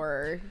him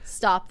or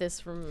stop this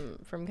from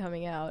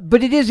coming out.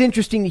 But it is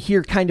interesting to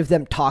hear kind of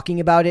them talking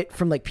about it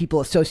from like people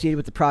associated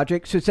with the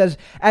project. So it says,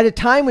 at a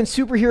time when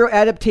superhero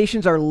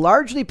adaptations are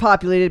largely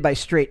populated by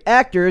straight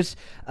actors,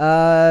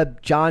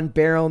 John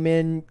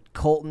Barrowman,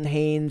 Colton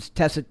Haynes,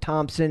 Tessa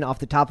Thompson, off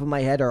the top of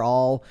my head, are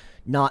all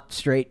not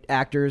straight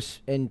actors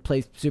and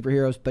play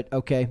superheroes. But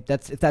okay,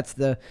 that's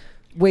the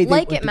way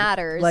they, it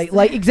matters.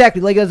 Like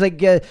exactly. Like I was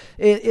like,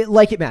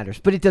 it matters,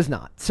 but it does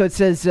not. So it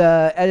says,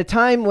 at a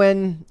time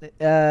when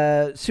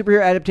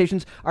superhero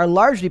adaptations are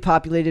largely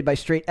populated by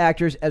straight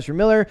actors, Ezra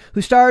Miller,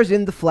 who stars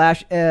in The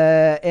Flash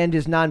and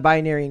is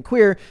non-binary and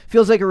queer,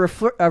 feels like a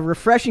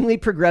refreshingly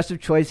progressive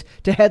choice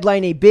to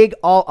headline a big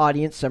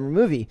all-audience summer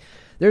movie.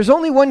 There's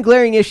only one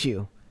glaring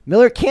issue.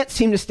 Miller can't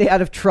seem to stay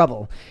out of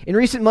trouble. In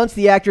recent months,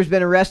 the actor has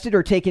been arrested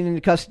or taken into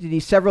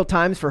custody several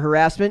times for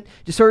harassment,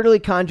 disorderly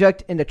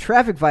conduct, and a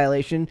traffic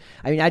violation.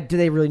 I mean, do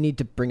they really need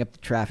to bring up the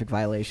traffic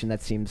violation?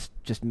 That seems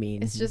just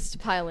mean. It's just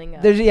piling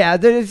up.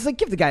 There's like,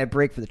 give the guy a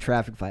break for the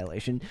traffic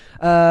violation.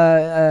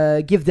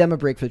 Give them a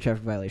break for the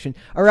traffic violation.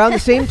 Around the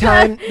same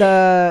time,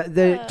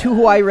 the two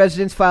Hawaii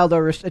residents filed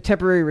a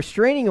temporary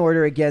restraining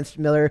order against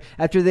Miller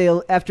after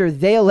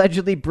they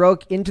allegedly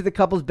broke into the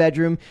couple's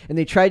bedroom and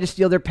they tried to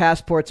steal their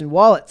passports and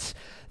wallets.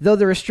 Though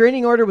the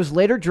restraining order was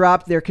later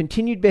dropped, their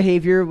continued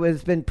behavior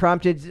has been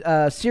prompted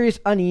serious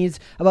unease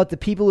about the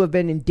people who have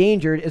been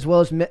endangered, as well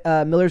as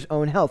Miller's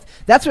own health.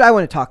 That's what I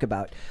want to talk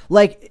about.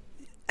 Like,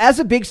 as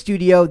a big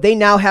studio, they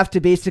now have to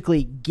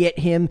basically get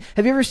him.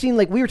 Have you ever seen,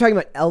 like, we were talking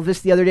about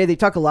Elvis the other day. They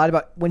talk a lot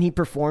about when he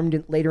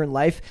performed later in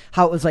life,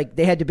 how it was like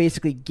they had to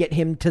basically get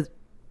him to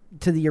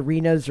the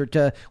arenas or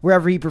to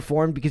wherever he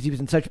performed because he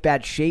was in such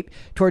bad shape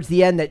towards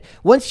the end, that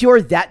once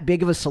you're that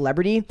big of a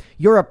celebrity,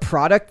 you're a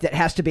product that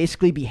has to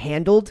basically be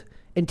handled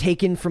and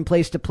taken from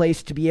place to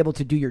place to be able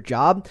to do your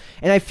job.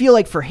 And I feel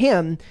like for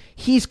him,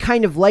 he's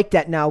kind of like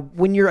that now.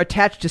 When you're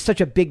attached to such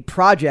a big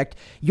project,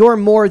 you're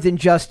more than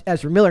just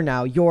Ezra Miller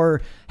now.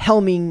 You're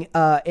helming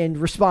and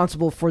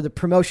responsible for the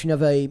promotion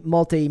of a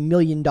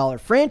multi-million-dollar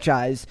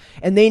franchise,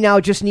 and they now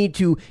just need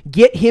to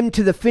get him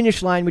to the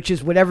finish line, which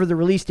is whatever the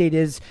release date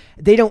is.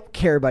 They don't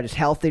care about his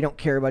health. They don't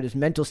care about his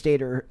mental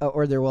state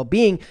or their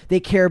well-being. They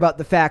care about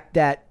the fact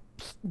that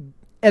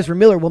Ezra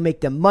Miller will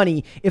make them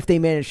money if they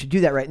manage to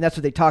do that right. And that's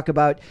what they talk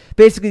about.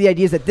 Basically, the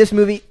idea is that this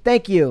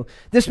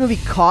movie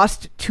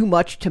cost too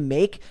much to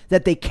make,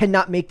 that they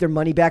cannot make their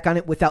money back on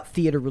it without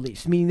theater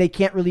release. Meaning they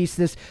can't release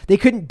this. They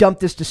couldn't dump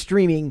this to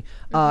streaming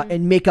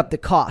and make up the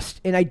cost.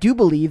 And I do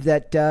believe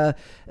that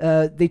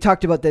they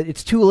talked about that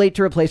it's too late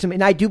to replace him.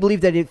 And I do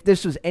believe that if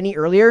this was any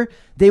earlier,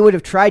 they would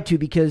have tried to,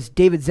 because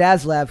David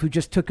Zaslav, who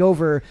just took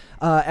over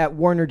at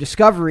Warner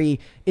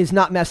Discovery, is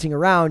not messing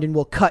around and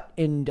will cut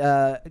and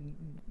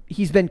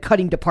he's been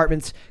cutting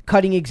departments,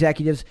 cutting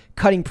executives,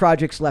 cutting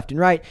projects left and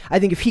right. I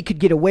think if he could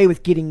get away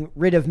with getting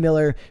rid of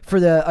Miller for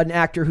an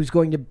actor who's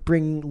going to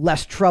bring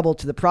less trouble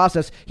to the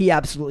process, he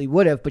absolutely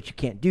would have, but you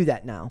can't do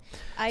that now.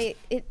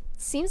 It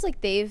seems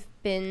like they've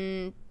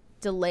been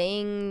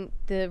delaying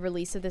the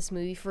release of this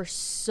movie for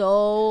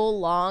so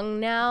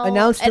long now.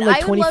 Announced in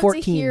like 2014. I would love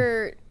to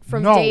hear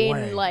from Dane,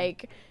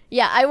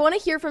 I want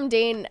to hear from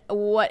Dane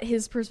what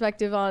his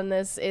perspective on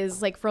this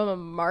is, like, from a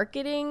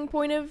marketing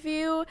point of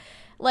view.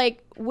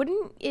 Like,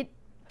 wouldn't it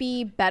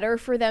be better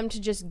for them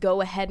to just go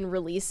ahead and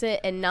release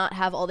it and not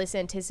have all this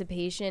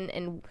anticipation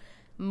and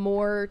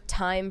more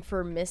time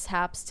for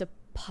mishaps to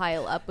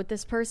pile up with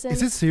this person.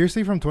 Is it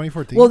seriously from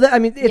 2014? Well, I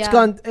mean, it's Yeah.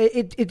 gone.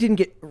 It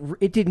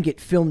didn't get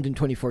filmed in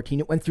 2014.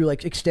 It went through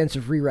like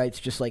extensive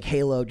rewrites, just like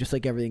Halo, just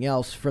like everything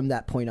else from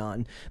that point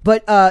on.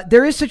 But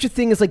there is such a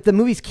thing as like the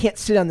movies can't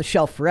sit on the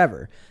shelf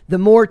forever. The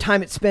more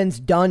time it spends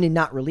done and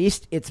not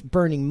released, it's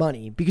burning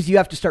money because you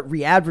have to start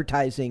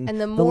re-advertising. And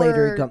the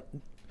later it more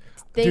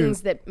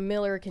things that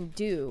Miller can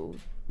do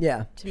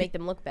to make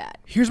them look bad.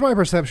 Here's my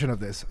perception of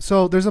this.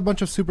 So there's a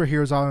bunch of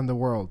superheroes out in the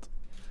world.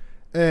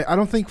 I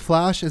don't think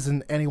Flash is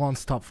in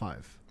anyone's top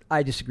 5.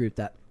 I disagree with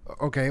that.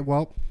 Okay,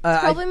 well,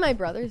 It's probably my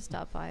brother's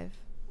top 5.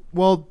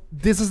 well,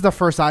 this is the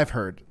first I've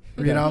heard,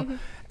 you know,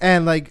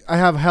 and like I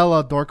have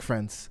hella dork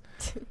friends,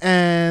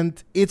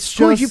 and it's just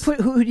Who would you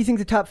put? Who do you think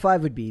the top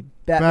 5 would be?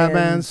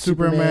 Batman,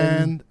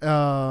 Superman,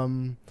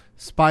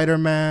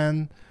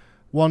 Spider-Man,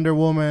 Wonder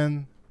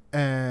Woman,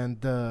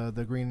 and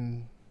the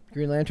Green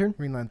Lantern.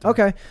 Green Lantern.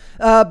 Okay,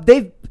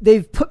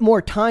 they've put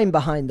more time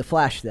behind the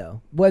Flash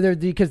though, whether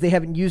because they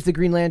haven't used the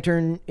Green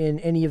Lantern in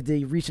any of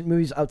the recent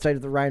movies outside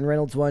of the Ryan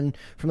Reynolds one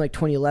from like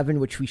 2011,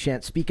 which we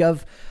shan't speak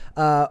of,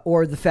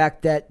 or the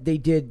fact that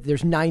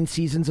there's 9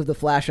 seasons of the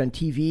Flash on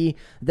TV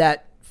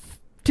that.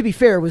 To be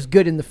fair, was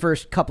good in the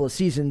first couple of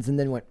seasons and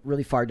then went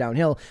really far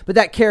downhill. But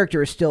that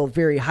character is still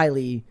very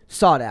highly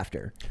sought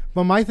after.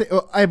 But my thing,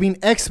 I mean,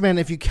 X-Men,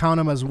 if you count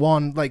them as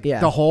one, like Yeah.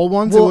 the whole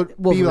ones, it would be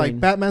Wolverine. like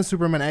Batman,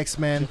 Superman,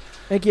 X-Men,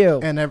 Thank you.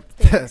 and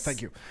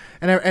thank you,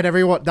 and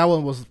everyone. That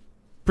one was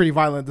pretty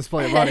violent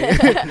display of money,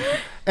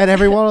 and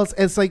everyone else.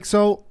 It's like,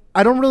 so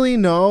I don't really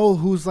know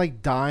who's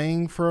like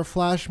dying for a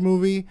Flash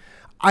movie.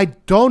 I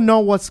don't know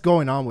what's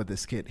going on with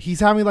this kid.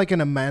 He's having like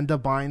an Amanda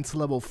Bynes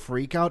level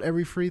freak out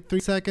every 3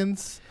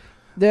 seconds.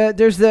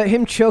 There's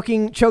him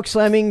choke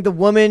slamming the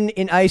woman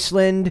in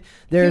Iceland.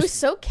 He was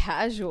so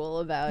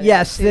casual about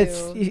yes, it.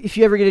 that's Too. if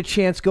you ever get a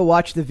chance, go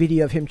watch the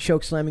video of him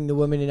choke slamming the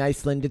woman in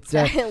Iceland. It's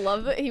I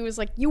love it. He was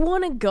like, "You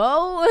want to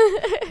go?"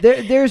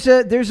 there's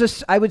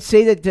a I would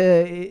say that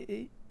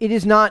it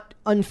is not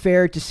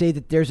unfair to say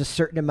that there's a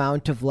certain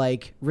amount of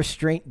like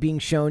restraint being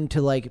shown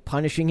to like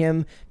punishing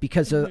him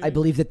because of I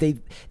believe that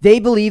they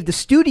believe the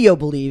studio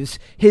believes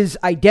his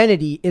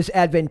identity is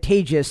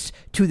advantageous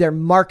to their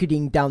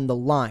marketing down the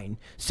line,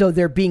 so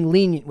they're being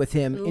lenient with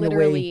him in a way.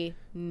 Literally,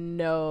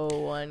 no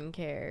one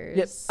cares.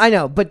 Yep, I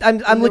know, but I'm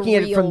looking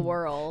at it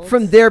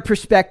from their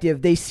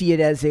perspective. They see it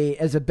as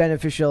a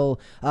beneficial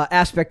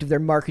aspect of their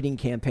marketing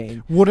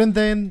campaign. Wouldn't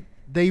then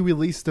they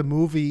release the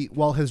movie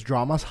while his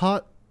drama's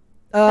hot?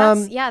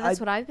 That's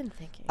what I've been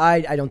thinking.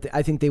 I don't.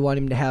 I think they want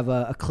him to have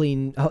a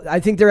clean. I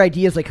think their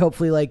idea is like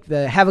hopefully like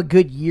have a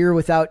good year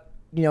without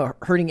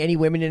hurting any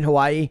women in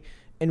Hawaii,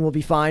 and we'll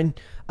be fine.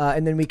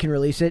 And then we can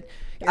release it.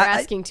 You're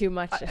asking too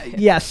much.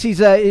 Yes,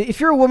 he's if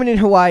you're a woman in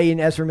Hawaii and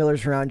Ezra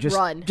Miller's around,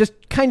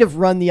 just kind of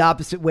run the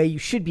opposite way. You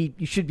should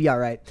be all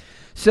right.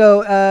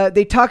 So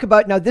they talk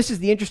about now. This is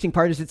the interesting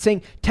part: is it's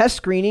saying test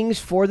screenings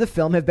for the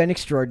film have been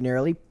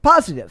extraordinarily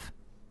positive.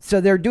 So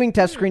they're doing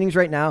test screenings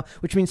right now,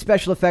 which means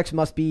special effects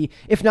must be,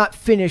 if not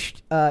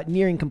finished,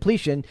 nearing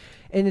completion.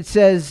 And it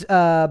says,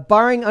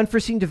 barring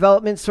unforeseen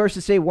developments,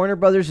 sources say Warner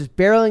Brothers is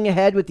barreling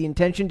ahead with the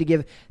intention to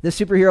give the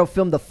superhero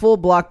film the full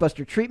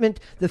blockbuster treatment.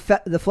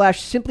 The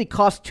Flash simply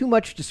costs too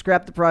much to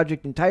scrap the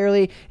project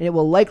entirely, and it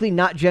will likely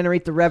not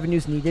generate the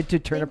revenues needed to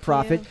turn a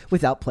profit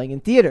without playing in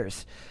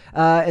theaters.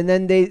 And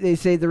then they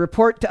say the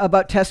report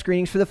about test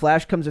screenings for The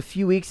Flash comes a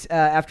few weeks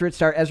after its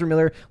star Ezra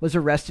Miller was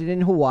arrested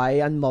in Hawaii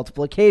on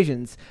multiple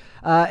occasions.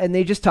 And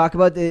they just talk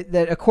about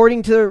that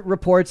according to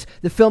reports,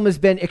 the film has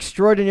been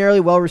extraordinarily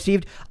well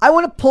received. I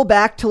want to pull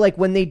back to like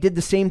when they did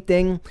the same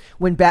thing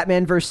when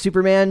Batman vs.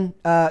 Superman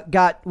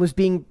was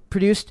being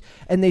produced,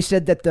 and they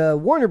said that the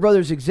Warner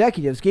Brothers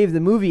executives gave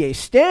the movie a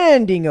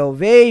standing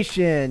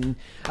ovation.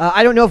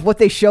 I don't know if what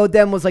they showed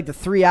them was like the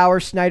 3-hour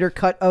Snyder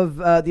cut of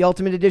the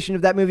Ultimate Edition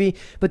of that movie,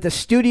 but the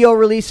studio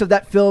release of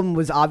that film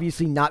was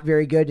obviously not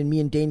very good, and me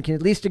and Dane can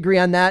at least agree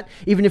on that,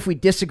 even if we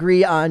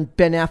disagree on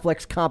Ben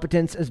Affleck's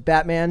competence as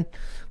Batman,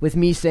 with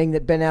me saying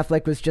that Ben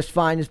Affleck was just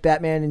fine as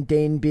Batman and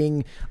Dane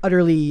being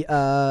utterly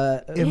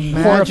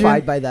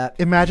horrified by that.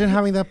 Imagine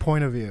having that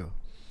point of view.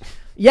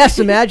 Yes,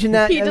 imagine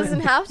that. He doesn't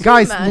have to.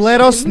 Guys, imagine.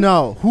 let us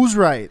know who's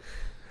right.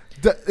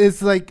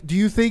 It's like, do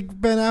you think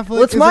Ben Affleck?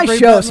 Well, it's my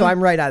show, so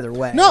I'm right either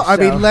way. No, I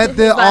mean, let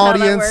the Is that how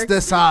that audience works?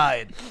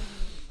 decide.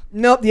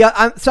 Nope.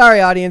 I'm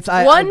sorry, audience.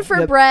 One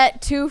for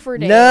Brett, 2 for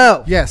Dave.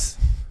 No. Yes.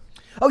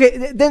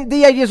 Okay, then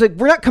the idea is like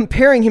we're not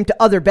comparing him to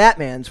other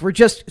Batmans. We're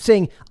just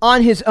saying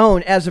on his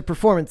own as a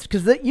performance.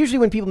 Because usually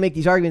when people make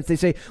these arguments, they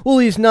say, well,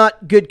 he's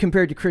not good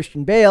compared to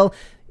Christian Bale.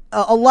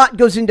 A lot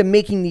goes into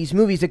making these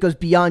movies that goes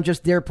beyond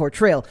just their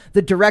portrayal.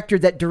 The director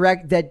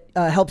that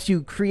helps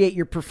you create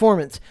your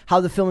performance,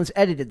 how the film is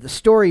edited, the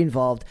story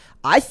involved.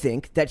 I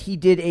think that he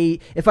did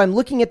if I'm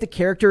looking at the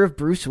character of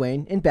Bruce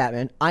Wayne in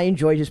Batman, I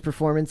enjoyed his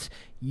performance.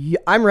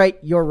 I'm right,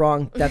 you're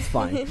wrong. That's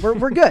fine.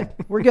 We're good.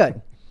 We're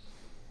good.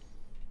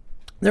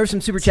 There were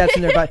some super chats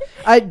in there, but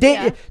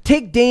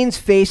take Dane's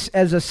face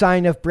as a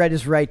sign of Brett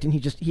is right, and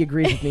he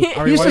agrees with me.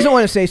 He just doesn't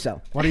want to say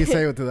so. What do you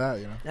say to that?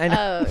 You know? I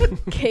know.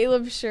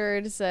 Caleb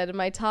Sherd said,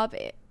 my top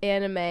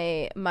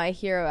anime, My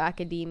Hero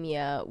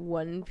Academia,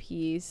 One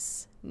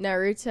Piece,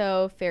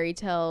 Naruto, Fairy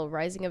Tail,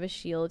 Rising of a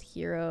Shield,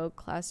 Hero,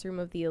 Classroom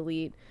of the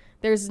Elite.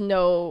 There's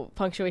no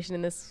punctuation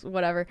in this,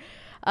 whatever.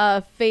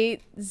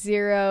 Fate,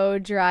 Zero,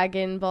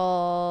 Dragon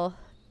Ball,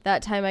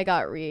 That Time I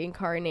Got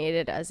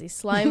Reincarnated as a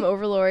Slime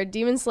Overlord,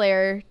 Demon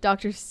Slayer,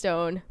 Dr.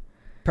 Stone.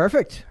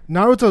 Perfect.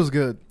 Naruto's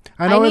good.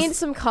 I need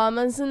some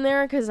commas in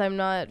there because I'm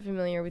not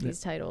familiar with these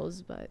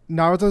titles, but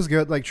Naruto's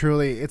good. Like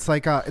truly, it's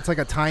like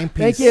a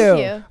timepiece. Thank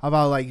you.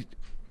 About like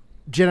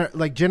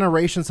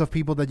generations of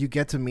people that you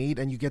get to meet,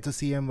 and you get to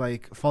see them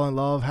like fall in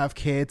love, have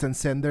kids, and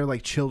send their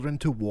like children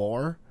to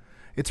war.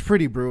 It's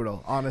pretty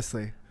brutal,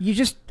 honestly. You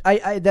just,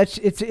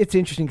 it's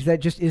interesting because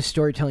that just is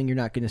storytelling you're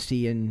not going to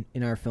see in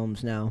our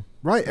films now.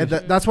 Right, and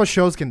that's what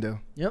shows can do.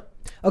 Yep.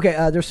 Okay,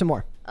 there's some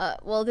more.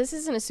 Well, this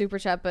isn't a super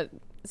chat, but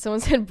someone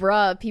said,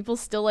 bruh, people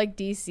still like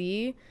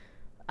DC.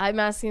 I'm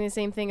asking the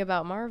same thing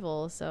about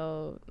Marvel,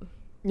 so...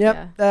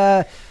 Yep.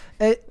 Yeah.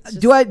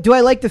 Do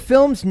I like the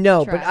films?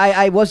 No, Trash. but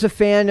I was a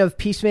fan of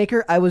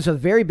Peacemaker. I was a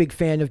very big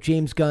fan of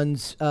James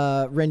Gunn's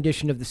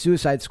rendition of the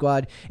Suicide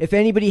Squad. If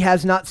anybody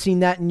has not seen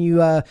that and you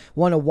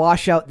want to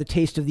wash out the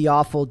taste of the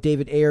awful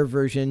David Ayer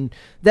version,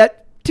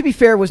 that, to be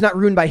fair, was not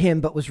ruined by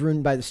him, but was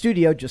ruined by the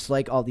studio, just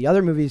like all the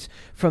other movies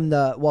from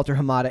the Walter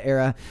Hamada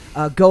era.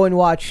 Go and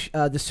watch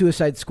the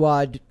Suicide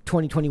Squad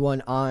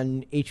 2021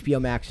 on HBO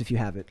Max if you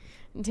have it.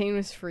 Dane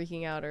was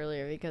freaking out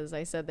earlier because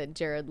I said that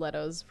Jared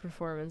Leto's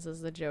performance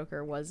as the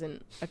Joker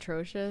wasn't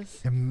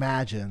atrocious.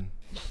 Imagine.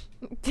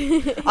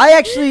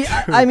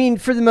 I mean,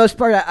 for the most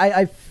part,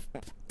 I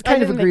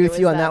kind of didn't agree think with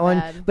it you was on that that one.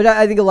 bad. But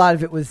I think a lot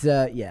of it was,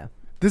 yeah.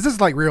 This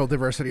is like real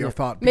diversity of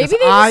thought. Maybe because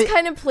they just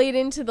kind of played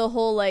into the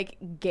whole like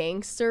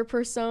gangster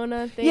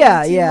persona thing.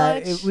 Yeah, too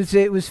yeah. much.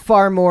 It was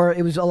far more.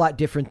 It was a lot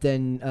different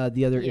than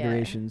the other Yeah.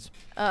 iterations.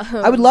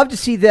 I would love to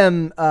see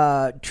them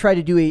try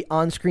to do a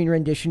on-screen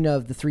rendition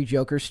of the Three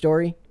Jokers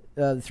story,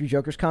 the Three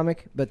Jokers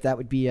comic, but that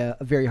would be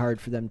very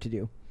hard for them to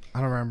do. I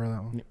don't remember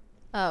that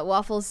one.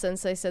 Waffles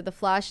Sensei said the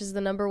Flash is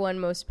the #1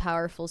 most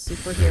powerful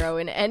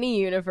superhero in any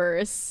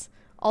universe.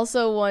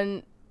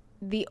 Also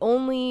the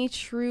only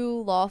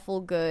true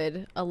lawful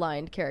good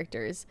aligned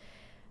characters.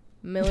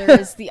 Miller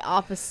is the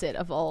opposite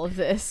of all of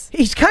this.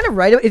 He's kind of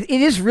right. It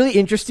is really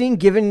interesting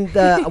given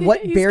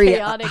what He's Barry,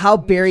 chaotic, how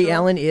Barry neutral.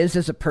 Allen is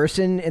as a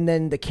person, and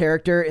then the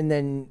character, and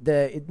then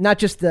not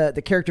just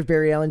the character of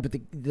Barry Allen, but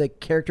the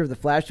character of the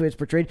Flash, the way it's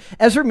portrayed.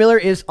 Ezra Miller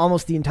is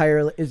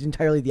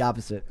entirely the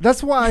opposite.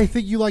 That's why I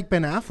think you like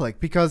Ben Affleck,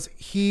 because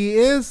he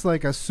is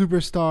like a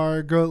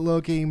superstar,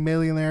 good-looking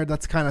millionaire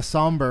that's kind of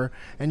somber,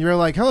 and you're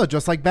like, oh,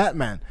 just like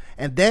Batman.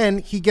 And then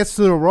he gets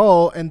to the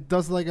role and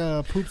does like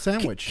a poop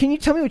sandwich. Can you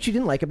tell me what you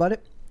didn't like about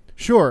it?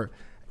 Sure.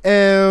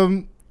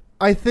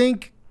 I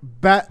think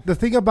the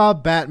thing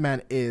about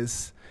Batman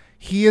is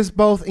he is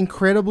both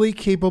incredibly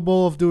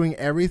capable of doing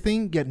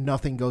everything, yet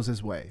nothing goes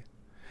his way.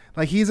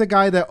 Like, he's a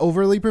guy that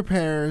overly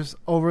prepares,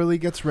 overly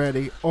gets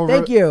ready,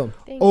 Thank you.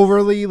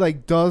 overly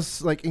like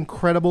does like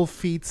incredible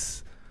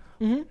feats,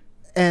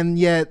 and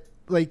yet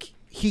like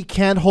he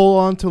can't hold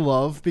on to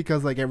love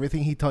because like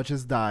everything he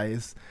touches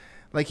dies.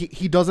 Like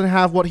he doesn't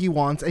have what he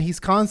wants, and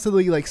he's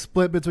constantly like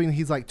split between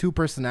his like two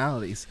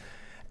personalities.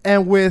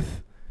 And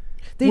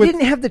They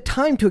didn't have the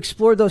time to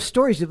explore those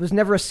stories. It was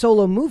never a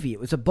solo movie.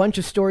 It was a bunch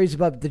of stories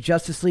about the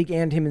Justice League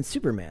and him and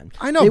Superman.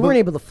 I know, they but- weren't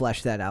able to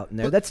flesh that out in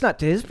there. That's not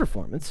to his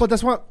performance. But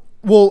that's what.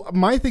 Well,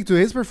 my thing to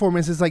his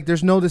performance is like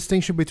there's no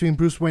distinction between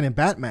Bruce Wayne and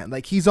Batman.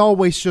 Like he's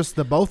always just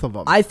the both of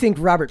them. I think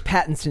Robert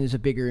Pattinson is a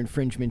bigger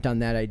infringement on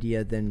that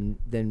idea than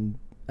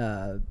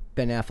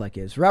Ben Affleck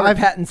is. Robert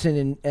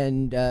Pattinson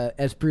and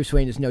as Bruce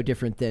Wayne is no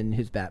different than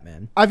his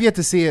Batman. I've yet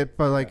to see it,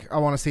 but like I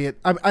want to see it.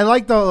 I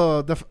like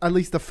the at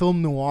least the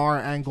film noir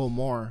angle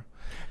more,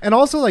 and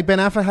also like Ben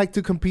Affleck had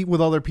to compete with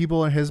other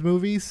people in his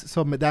movies,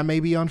 so that may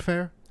be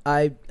unfair.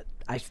 I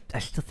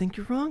still think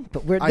you're wrong,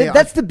 but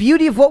that's the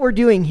beauty of what we're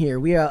doing here.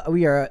 We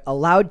are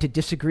allowed to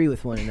disagree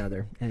with one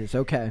another, and it's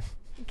okay.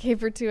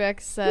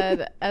 Caper2X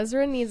said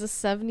Ezra needs a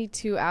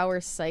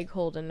 72-hour psych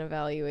hold and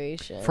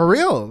evaluation. For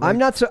real,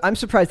 like, I'm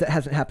surprised that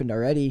hasn't happened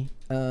already.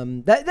 I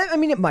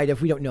mean, it might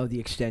have. We don't know the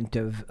extent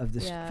of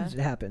this as it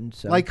happened.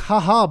 So. like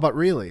haha, but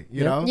really,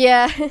 you know.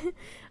 Yeah.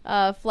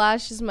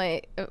 Flash is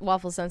my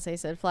Waffle Sensei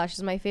said Flash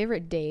is my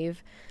favorite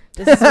Dave.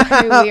 This is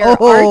why we are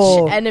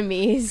arch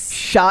enemies.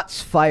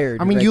 Shots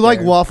fired. I mean, right you like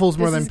there. waffles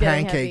more This than is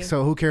getting pancakes, heavy.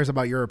 so who cares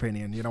about your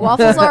opinion? You know.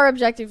 Waffles are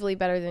objectively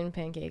better than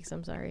pancakes.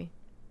 I'm sorry.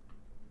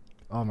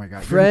 Oh my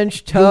god,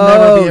 French You'll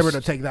never be toast. able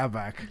to take that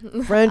back.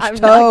 French I'm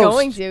toast. not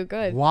going to.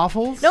 Good.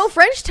 Waffles? No,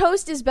 French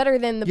toast is better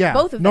than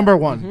both of them. number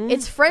one. Mm-hmm.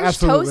 It's French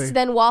Absolutely. toast,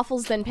 then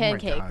waffles, then my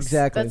pancakes. God.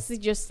 Exactly. That's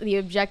just the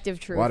objective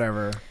truth.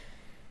 Whatever.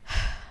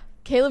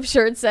 Caleb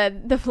Sherd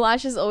said, The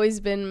Flash has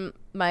always been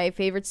my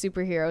favorite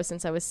superhero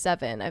since I was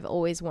 7. I've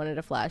always wanted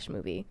a Flash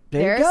movie.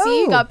 There you go.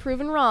 See, you got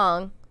proven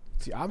wrong.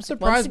 See, I'm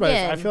surprised by this.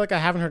 I again. feel like I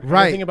haven't heard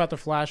Right. anything about the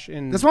Flash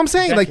in. That's what I'm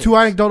saying. Like decades. two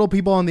anecdotal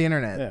people on the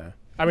internet. Yeah.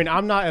 I mean,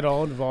 I'm not at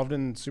all involved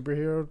in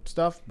superhero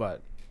stuff,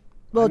 but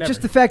Well, I never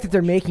just the fact that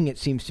they're making it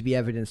seems to be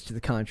evidence to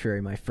the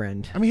contrary, my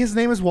friend. I mean, his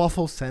name is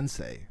Waffle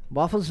Sensei.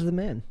 Waffles is the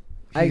man.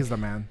 He's the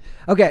man.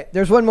 Okay,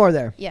 there's one more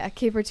there. Yeah,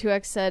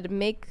 Caper2X said,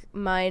 "Make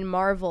mine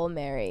Marvel,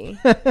 Mary."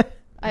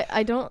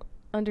 I don't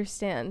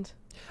understand.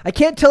 I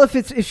can't tell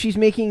if she's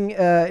making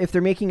if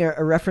they're making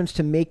a reference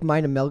to make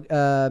mine a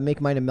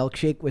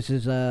milkshake, which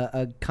is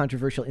a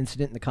controversial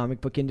incident in the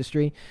comic book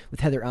industry with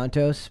Heather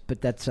Antos, but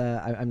that's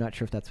I'm not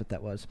sure if that's what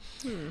that was.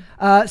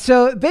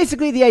 So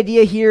basically, the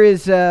idea here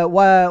is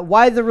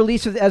why the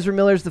release of Ezra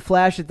Miller's The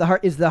Flash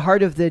is the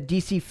heart of the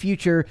DC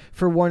future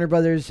for Warner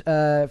Brothers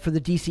for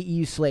the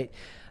DCEU slate.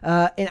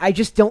 And I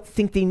just don't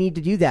think they need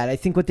to do that. I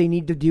think what they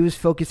need to do is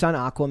focus on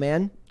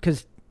Aquaman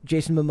because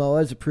Jason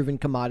Momoa is a proven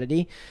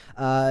commodity.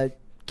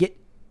 Get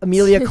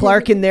Emilia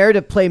Clarke in there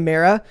to play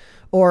Mera,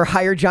 or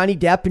hire Johnny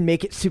Depp and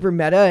make it super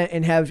meta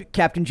and have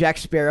Captain Jack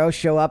Sparrow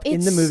show up in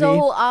the movie. It's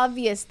so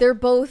obvious. They're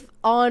both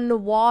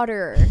on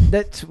water.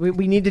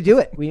 We need to do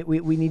it.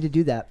 We need to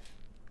do that.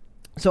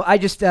 So I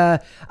just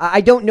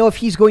I don't know if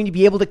he's going to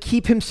be able to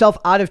keep himself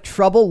out of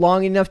trouble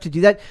long enough to do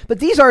that. But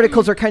these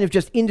articles are kind of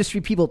just industry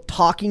people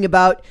talking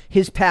about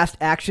his past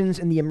actions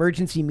in the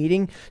emergency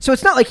meeting. So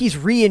it's not like he's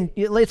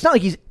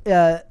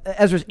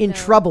Ezra's in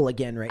trouble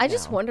again right now. I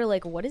just wonder,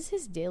 like, what is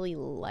his daily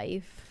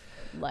life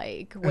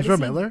like? What Ezra is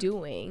Miller? he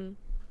doing?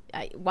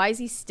 Why is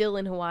he still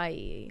in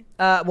Hawaii?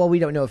 Well, we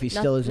don't know if he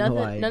still is in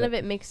Hawaii. None of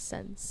it makes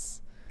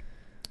sense.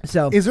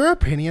 So Is there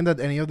opinion that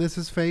any of this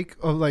is fake?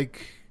 Or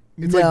like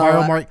it's no, like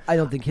viral mark? I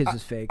don't think his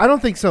is fake. I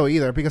don't think so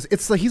either because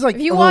it's like he's like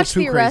If you a watch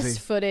little the too arrest crazy.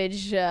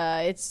 footage,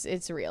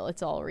 it's real.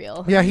 It's all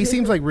real. Yeah, he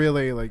seems like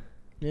really like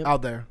Yep.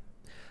 out there.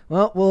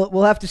 Well,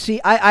 we'll have to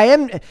see.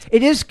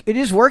 It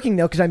is working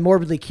though because I'm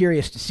morbidly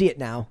curious to see it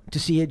now,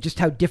 to see just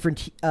how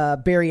different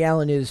Barry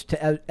Allen is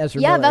to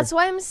Ezra Yeah, Miller. that's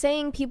why I'm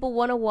saying people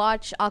want to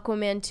watch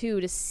Aquaman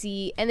 2 to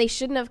see, and they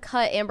shouldn't have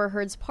cut Amber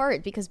Heard's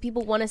part because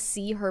people want to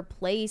see her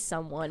play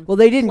someone. Well,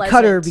 they didn't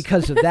cut her pleasant.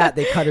 because of that.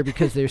 They cut her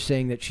because they're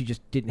saying that she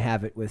just didn't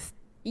have it with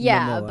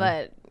Yeah, Momoa.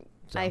 but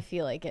So. I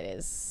feel like it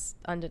is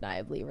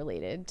undeniably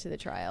related to the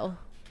trial.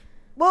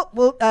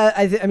 Well,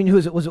 I mean, who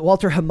was it? Was it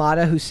Walter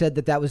Hamada who said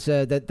that was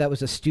that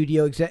was a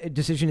studio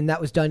decision, and that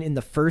was done in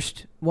the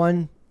first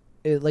one?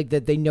 Like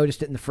that, they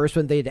noticed it in the first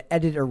one. They had to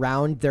edit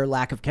around their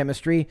lack of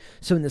chemistry.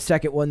 So in the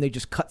second one, they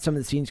just cut some of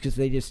the scenes because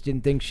they just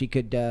didn't think she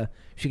could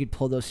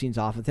pull those scenes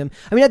off with him.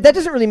 I mean, that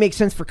doesn't really make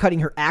sense for cutting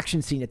her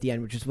action scene at the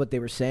end, which is what they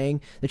were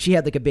saying, that she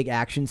had like a big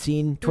action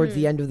scene towards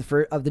the end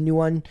of the new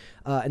one,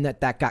 and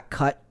that got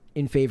cut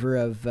in favor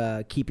of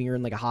keeping her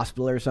in like a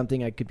hospital or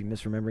something. I could be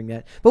misremembering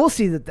that, but we'll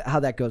see how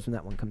that goes when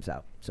that one comes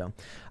out. So,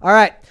 all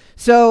right.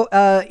 So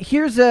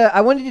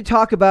I wanted to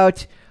talk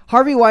about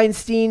Harvey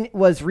Weinstein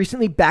was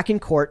recently back in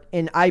court,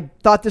 and I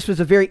thought this was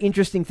a very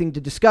interesting thing to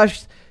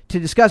discuss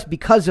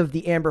because of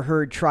the Amber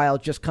Heard trial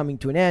just coming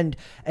to an end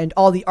and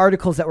all the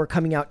articles that were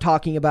coming out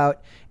talking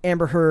about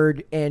Amber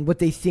Heard and what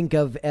they think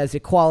of as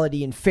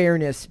equality and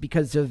fairness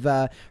because of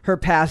her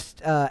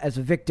past as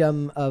a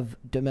victim of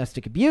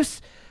domestic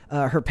abuse,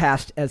 her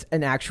past as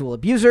an actual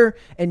abuser,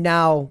 and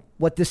now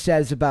what this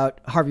says about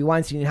Harvey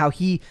Weinstein and how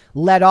he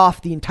led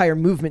off the entire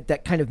movement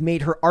that kind of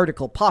made her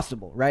article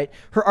possible, right?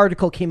 Her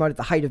article came out at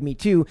the height of Me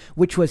Too,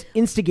 which was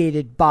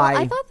instigated by...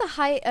 Well, I thought the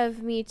height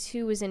of Me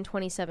Too was in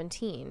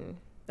 2017.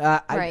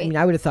 I mean,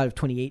 I would have thought of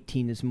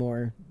 2018 as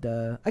more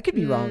the... I could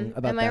be wrong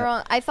about that. Am I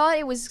wrong? I thought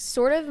it was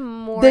sort of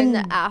more in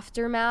the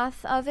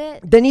aftermath of it.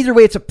 Then either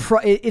way,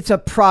 it's a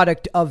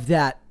product of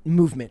that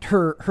movement.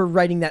 Her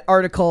writing that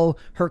article,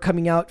 her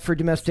coming out for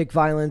domestic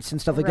violence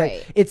and stuff like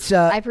Right. that. It's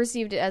I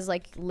perceived it as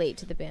like late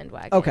to the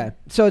bandwagon. okay.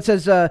 So it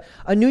says a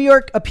New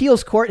York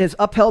appeals court has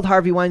upheld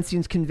Harvey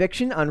Weinstein's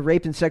conviction on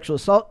rape and sexual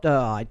assault. Oh,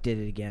 I did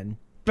it again.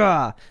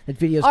 That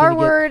video's R gonna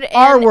word get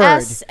and word.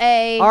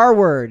 S-A. R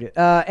word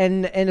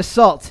and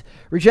assault,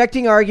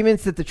 rejecting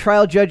arguments that the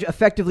trial judge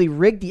effectively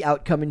rigged the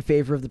outcome in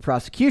favor of the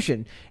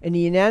prosecution. In a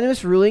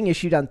unanimous ruling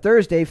issued on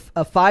Thursday,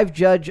 a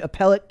 5-judge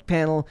appellate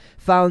panel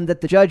found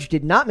that the judge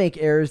did not make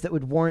errors that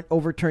would warrant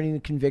overturning the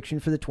conviction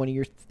for the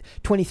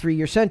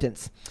 23-year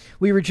sentence.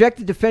 We reject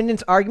the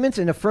defendant's arguments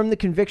and affirm the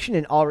conviction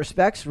in all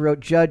respects, wrote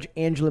Judge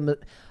Angela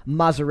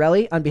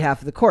Mazzarelli on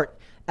behalf of the court.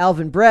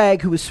 Alvin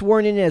Bragg, who was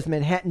sworn in as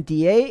Manhattan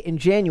DA in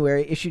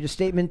January, issued a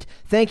statement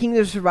thanking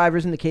the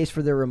survivors in the case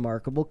for their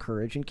remarkable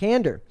courage and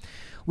candor.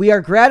 We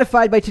are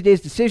gratified by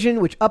today's decision,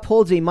 which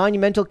upholds a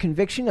monumental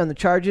conviction on the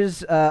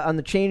charges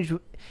change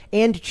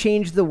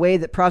the way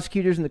that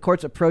prosecutors and the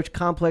courts approach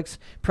complex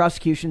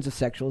prosecutions of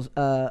sexual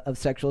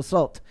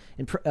assault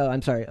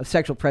of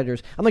sexual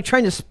predators. I'm like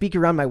trying to speak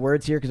around my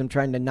words here because I'm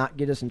trying to not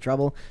get us in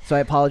trouble. So I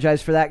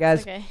apologize for that,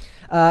 guys. Okay.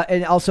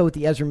 And also with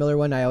the Ezra Miller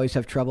one, I always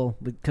have trouble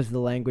because of the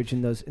language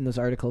in those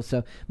articles.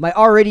 So my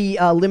already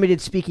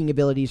limited speaking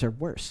abilities are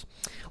worse.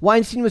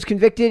 Weinstein was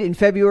convicted in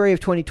February of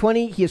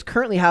 2020. He is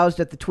currently housed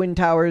at the Twin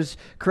Towers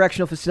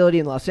Correctional Facility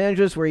in Los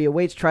Angeles, where he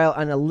awaits trial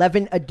on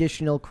 11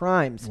 additional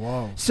crimes.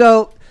 Whoa.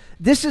 So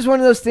this is one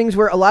of those things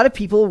where a lot of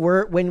people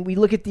were, when we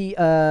look at the,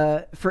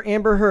 for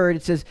Amber Heard,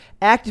 it says,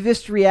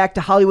 activists react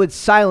to Hollywood's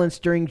silence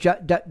during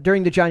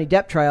the Johnny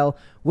Depp trial.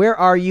 Where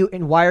are you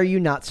and why are you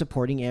not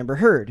supporting Amber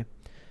Heard?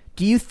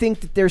 Do you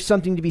think that there's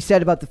something to be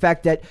said about the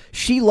fact that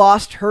she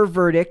lost her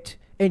verdict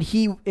and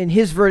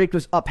his verdict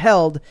was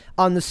upheld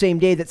on the same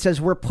day, that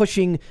says we're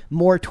pushing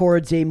more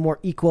towards a more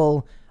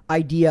equal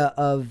idea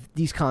of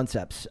these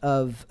concepts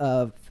of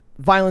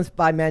violence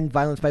by men,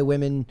 violence by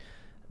women,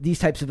 these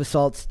types of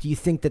assaults? Do you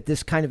think that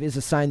this kind of is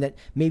a sign that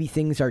maybe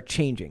things are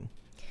changing?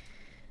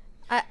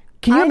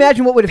 Can you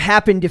imagine what would have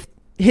happened if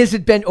his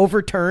had been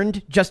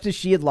overturned just as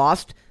she had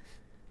lost?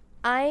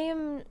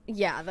 People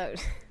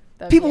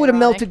would have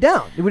melted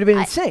down. It would have been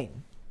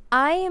insane.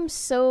 I am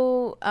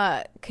so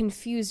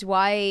confused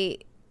why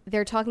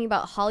they're talking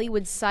about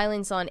Hollywood's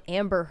silence on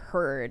Amber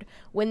Heard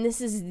when this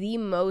is the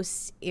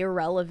most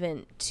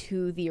irrelevant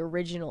to the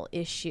original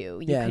issue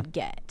you could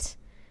get.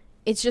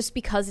 It's just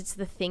because it's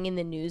the thing in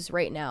the news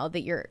right now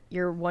that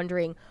you're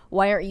wondering,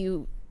 why aren't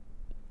you,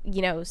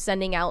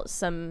 sending out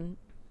some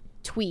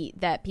tweet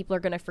that people are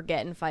going to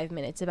forget in 5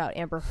 minutes about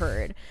Amber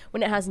Heard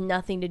when it has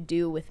nothing to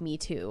do with Me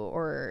Too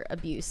or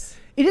abuse.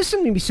 It is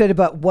something to be said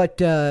about what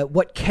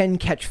can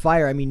catch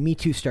fire. I mean, Me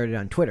Too started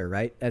on Twitter,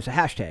 right, as a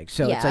hashtag.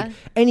 So it's like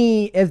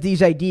any of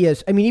these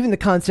ideas. I mean, even the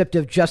concept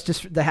of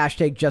justice, the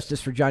hashtag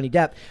justice for Johnny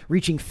Depp,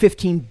 reaching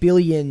 15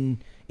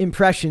 billion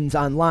impressions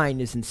online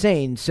is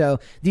insane. So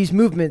these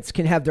movements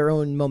can have their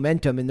own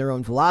momentum and their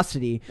own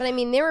velocity. But I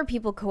mean, there were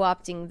people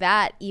co-opting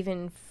that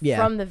even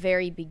from the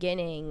very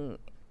beginning.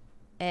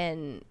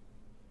 And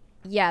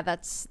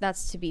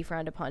that's to be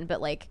frowned upon. But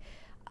like,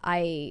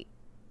 I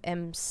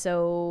am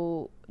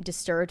so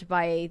disturbed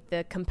by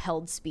the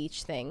compelled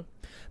speech thing.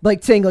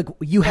 Like saying like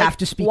you have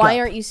to speak why up.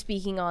 aren't you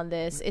speaking on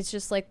this? It's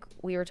just like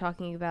we were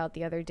talking about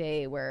the other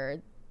day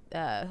where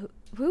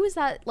who was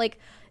that? Like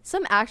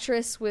some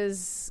actress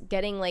was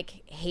getting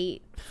like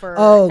hate for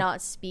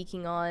not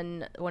speaking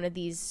on one of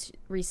these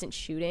recent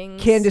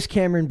shootings. Candace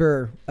Cameron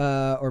Bure,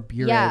 or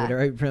Bure,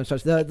 whatever I pronounce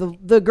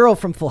it. The girl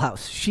from Full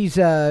House. She's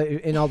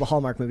in all the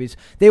Hallmark movies.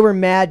 They were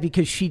mad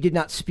because she did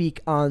not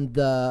speak on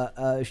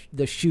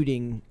the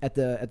shooting at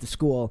the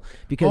school.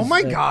 Because oh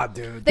my god,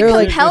 dude! The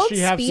compelled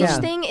speech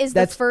thing is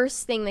the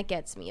first thing that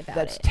gets me about it.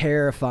 That's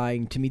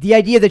terrifying to me. The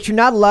idea that you're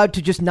not allowed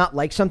to just not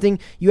like something.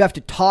 You have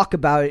to talk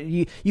about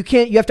it. You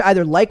can't. You have to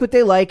either like what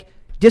they like,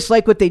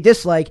 dislike what they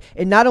dislike,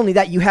 and not only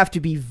that, you have to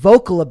be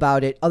vocal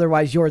about it,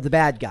 otherwise you're the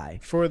bad guy.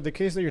 For the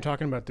case that you're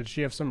talking about, did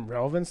she have some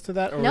relevance to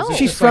that? Or no.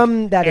 She's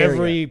from that area.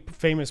 Every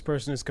famous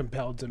person is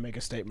compelled to make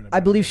a statement about it.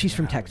 I believe she's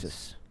from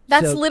Texas.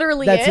 That's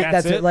literally it.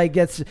 That's it. Like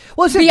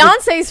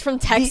Beyonce's from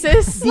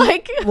Texas.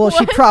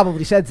 She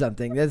probably said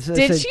something.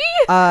 Did she?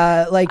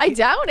 I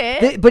doubt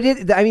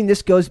it.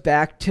 This goes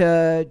back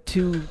to.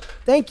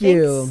 Thank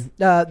you.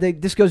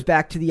 This goes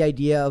back to the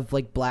idea of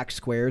like black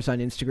squares on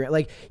Instagram.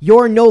 Like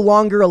you're no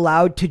longer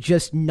allowed to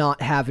just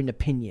not have an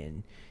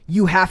opinion.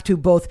 You have to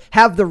both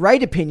have the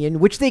right opinion,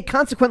 which they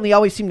consequently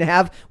always seem to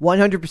have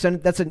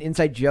 100%. That's an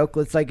inside joke.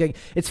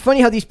 It's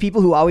funny how these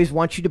people who always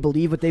want you to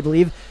believe what they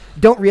believe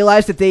don't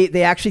realize that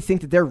they actually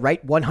think that they're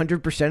right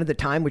 100% of the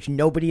time, which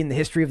nobody in the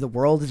history of the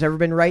world has ever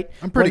been right.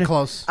 I'm pretty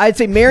close. I'd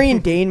say Mary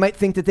and Dane might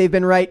think that they've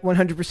been right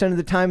 100% of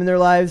the time in their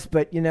lives,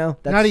 but that's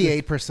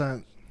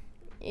 98%.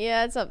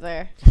 Yeah, it's up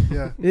there.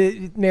 Yeah.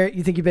 Mary,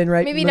 you think you've been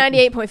right? Maybe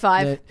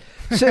 98.5.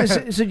 So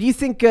do you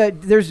think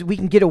we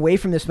can get away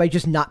from this by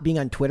just not being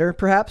on Twitter,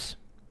 perhaps?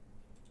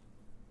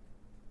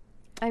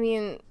 I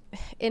mean,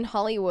 in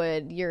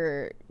Hollywood,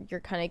 you're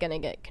kind of going to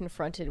get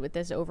confronted with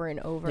this over and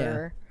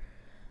over.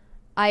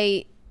 Yeah.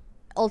 I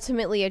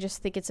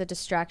just think it's a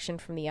distraction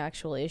from the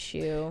actual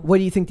issue. What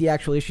do you think the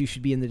actual issue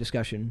should be in the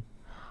discussion?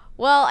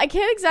 Well, I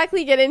can't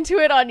exactly get into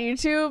it on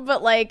YouTube,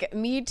 but like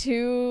Me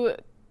Too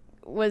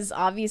was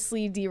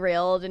obviously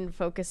derailed and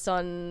focused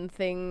on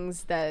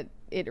things that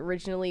it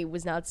originally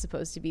was not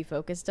supposed to be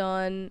focused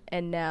on,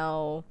 and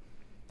now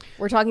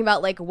we're talking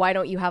about like, why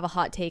don't you have a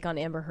hot take on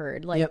Amber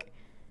Heard? Like,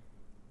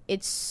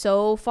 It's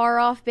so far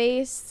off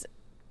base,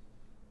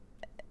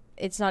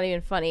 it's not even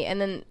funny. And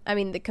then, I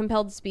mean, the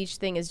compelled speech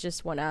thing is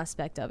just one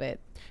aspect of it.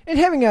 And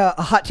having a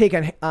hot take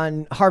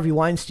on Harvey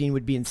Weinstein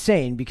would be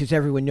insane because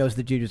everyone knows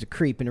the dude is a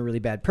creep and a really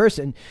bad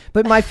person.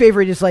 But my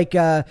favorite is like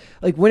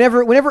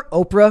whenever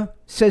Oprah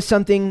says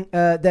something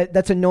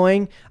that's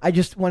annoying, I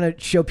just want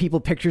to show people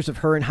pictures of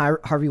her and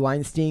Harvey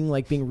Weinstein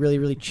like being really,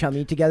 really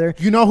chummy together.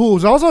 You know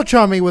who's also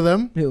chummy with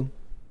him? Who?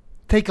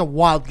 Take a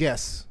wild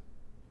guess.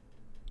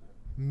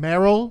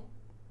 Meryl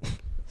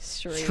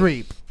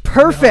Streep.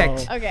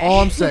 Perfect. No. Okay.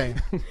 All I'm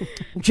saying.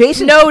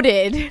 Jason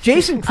noted.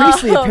 Jason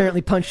Priestley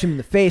apparently punched him in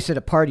the face at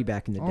a party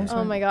back in the day.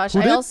 Oh my gosh!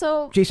 Who did?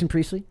 Jason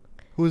Priestley.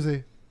 Who is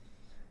he?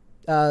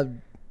 You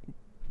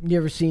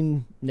ever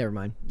seen? Never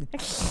mind.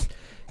 It's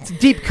a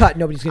deep cut.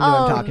 Nobody's gonna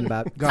know what I'm talking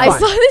about. I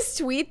saw this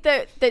tweet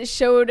that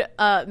showed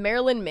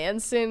Marilyn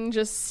Manson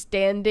just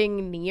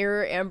standing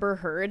near Amber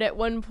Heard at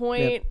one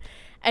point. Yep.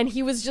 And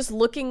he was just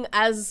looking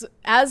as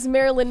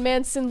Marilyn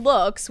Manson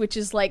looks, which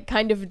is like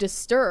kind of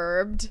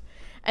disturbed.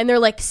 And they're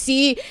like,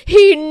 see,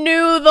 he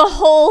knew the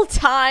whole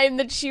time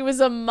that she was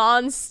a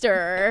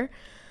monster.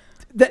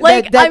 That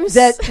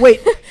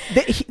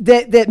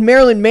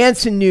Marilyn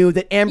Manson knew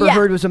that Amber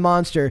Heard was a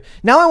monster.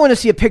 Now I want to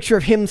see a picture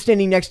of him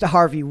standing next to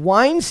Harvey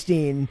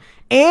Weinstein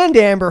and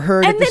Amber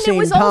Heard at the same time. And then it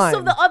was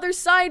also the other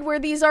side where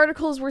these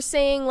articles were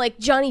saying, like,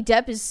 Johnny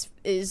Depp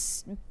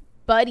is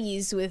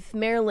buddies with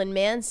Marilyn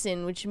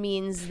Manson, which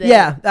means that...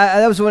 Yeah,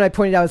 that was when I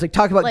pointed out. I was like,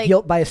 talk about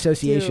guilt by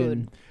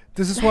association. Dude.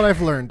 This is what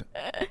I've learned.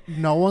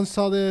 No one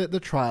saw the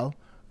trial.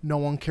 No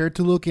one cared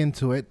to look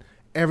into it.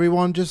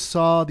 Everyone just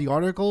saw the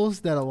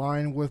articles that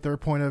align with their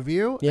point of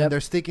view, and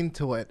they're sticking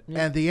to it.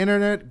 And the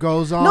internet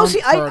goes on. No,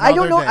 see, I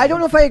don't know. Day. I don't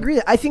know if I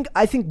agree. I think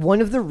one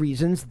of the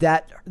reasons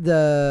that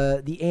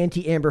the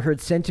anti Amber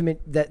Heard sentiment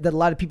that a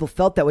lot of people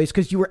felt that way is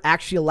because you were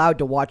actually allowed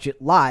to watch it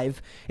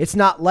live. It's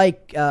not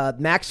like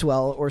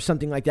Maxwell or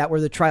something like that where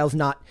the trial's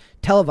not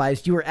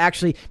televised. You were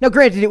actually, now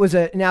granted, it was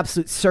an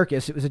absolute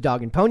circus. It was a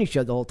dog and pony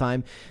show the whole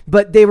time,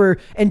 but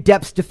and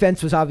Depp's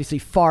defense was obviously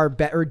far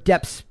better.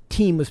 Depp's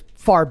team was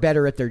far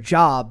better at their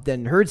job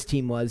than Heard's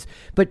team was,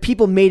 but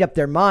people made up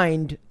their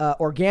mind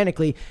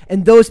organically,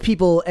 and those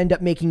people end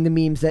up making the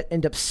memes that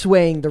end up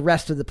swaying the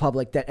rest of the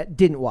public that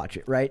didn't watch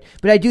it, right?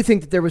 But I do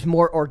think that there was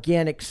more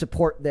organic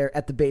support there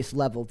at the base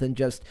level than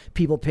just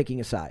people picking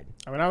a side.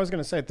 I mean, I was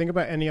going to say, think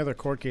about any other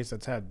court case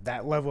that's had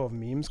that level of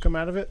memes come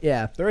out of it.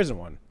 Yeah. There isn't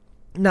one.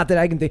 Not that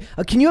I can think.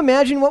 Can you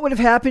imagine what would have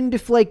happened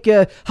if, like,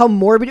 how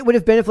morbid it would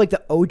have been if, like,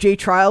 the OJ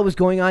trial was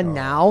going on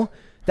now?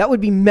 That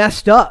would be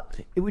messed up.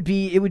 It would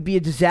be a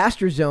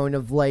disaster zone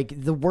of,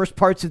 like, the worst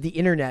parts of the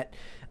internet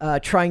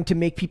trying to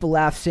make people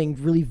laugh, saying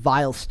really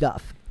vile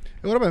stuff.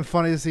 It would have been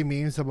funny to see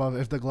memes about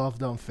if the glove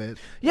don't fit.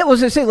 Yeah, well, I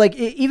was gonna say, like,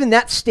 even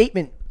that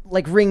statement,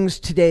 like, rings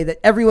today that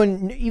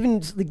everyone,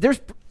 even,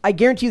 like, I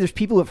guarantee you there's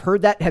people who have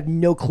heard that have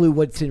no clue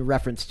what it's in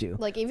reference to.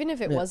 Like, even if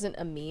it wasn't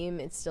a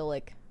meme, it's still,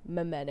 like,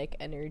 mimetic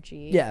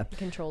energy. Yeah. It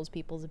controls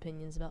people's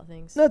opinions about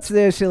things. That's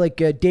they say, like,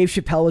 Dave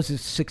Chappelle was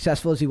as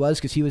successful as he was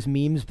because he was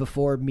memes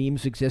before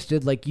memes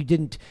existed. Like,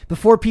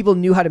 before people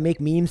knew how to make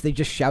memes, they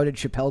just shouted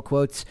Chappelle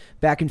quotes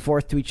back and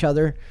forth to each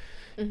other.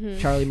 Mm-hmm.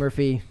 Charlie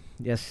Murphy.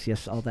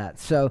 Yes, all that.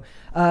 So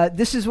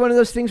this is one of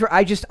those things where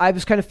I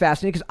was kind of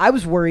fascinated because I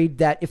was worried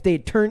that if they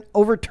had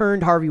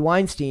overturned Harvey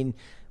Weinstein,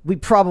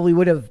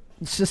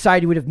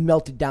 society would have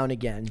melted down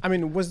again. I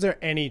mean, was there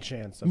any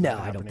chance of No, that I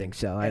don't happening? think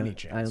so. Any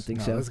chance? I don't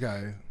think so. This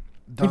guy,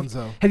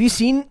 Dunzo. Have you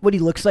seen what he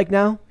looks like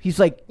now? He's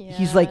like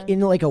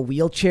in like a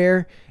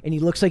wheelchair, and he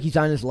looks like he's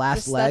on his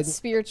last leg. That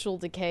spiritual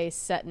decay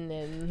setting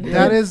in.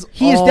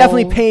 He is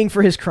definitely paying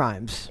for his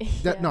crimes.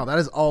 That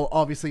is all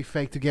obviously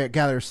fake to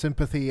gather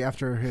sympathy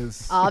after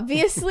his.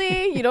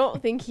 Obviously, you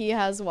don't think he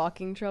has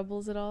walking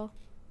troubles at all?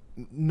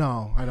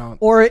 No, I don't.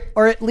 Or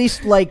at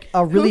least like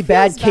a really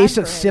bad case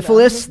of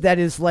syphilis that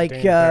is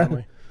like.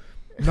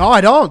 No,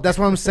 I don't. That's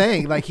what I'm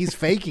saying. Like, he's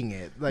faking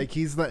it. Like,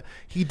 he doesn't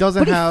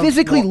have. But he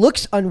physically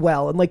looks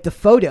unwell in, like, the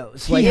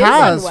photos. He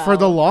has for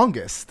the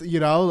longest,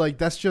 like,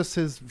 that's just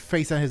his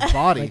face and his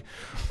body.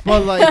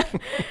 But, like,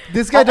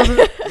 this guy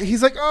doesn't.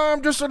 He's like, oh,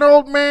 I'm just an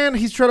old man.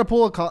 He's trying to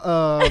pull a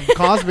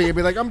Cosby and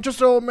be like, I'm just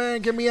an old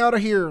man. Get me out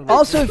of here. Like,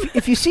 also,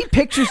 if you see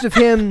pictures of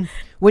him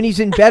when he's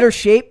in better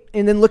shape,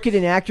 and then look at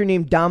an actor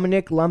named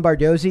Dominic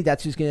Lombardozzi,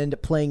 that's who's going to end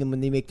up playing him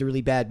when they make the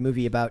really bad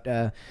movie about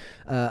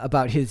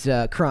his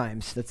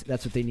crimes. That's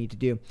what they need to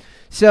do.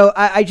 So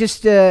I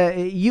just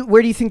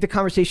where do you think the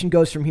conversation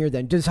goes from here?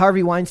 Then does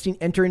Harvey Weinstein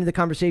enter into the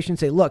conversation and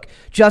say, "Look,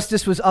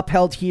 justice was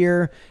upheld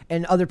here,"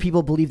 and other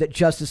people believe that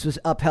justice was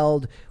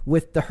upheld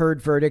with the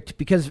Heard verdict?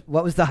 Because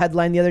what was the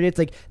headline the other day? It's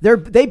like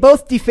they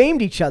both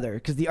defamed each other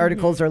because the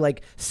articles are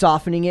like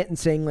softening it and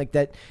saying like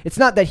that it's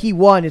not that he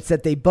won, it's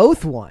that they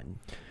both won.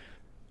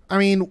 I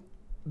mean,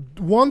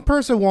 one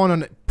person won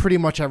on pretty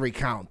much every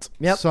count.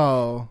 Yep.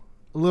 So,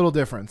 a little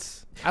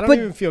difference. I don't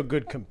even feel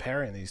good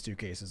comparing these two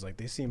cases. Like,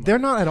 they seem They're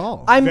not at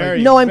all. I'm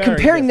very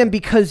comparing them different.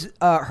 because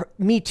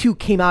Me Too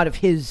came out of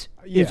his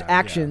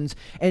actions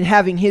and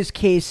having his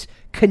case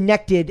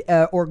connected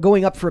or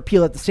going up for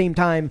appeal at the same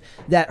time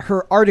that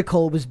her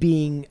article was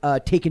being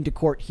taken to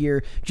court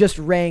here just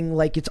rang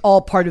like it's all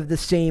part of the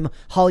same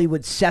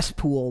Hollywood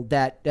cesspool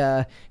that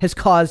has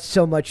caused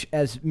so much,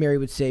 as Mary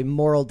would say,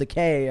 moral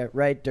decay,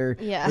 right?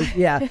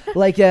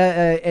 Like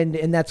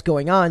and that's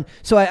going on.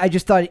 So I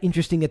just thought it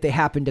interesting that they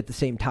happened at the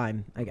same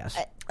time, I guess.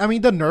 I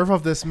mean, the nerve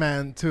of this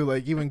man to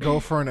like even go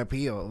for an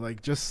appeal,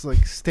 like just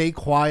like stay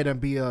quiet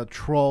and be a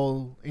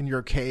troll in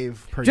your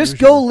cave. Just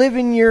go live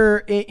in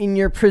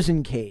your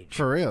prison cage.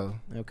 For real.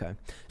 Okay.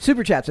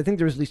 Super chats. I think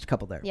there was at least a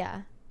couple there.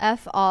 Yeah.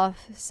 F off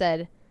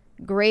said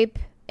grape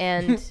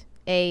and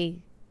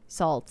a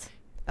salt.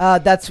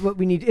 That's what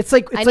we need. It's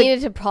like I needed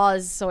to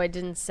pause so I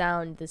didn't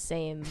sound the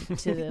same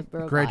to the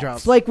robots. Great job.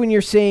 It's like when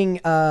you're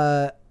saying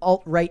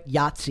alt-right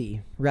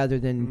Yahtzee rather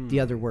than the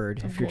other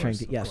word. If you're trying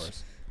to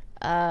yes.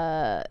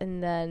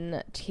 And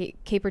then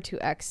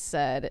Caper2X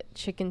said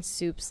chicken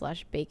soup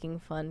 / baking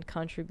fund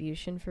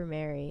contribution for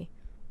Mary.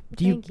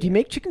 Do you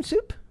make chicken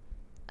soup?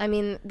 I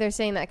mean, they're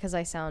saying that because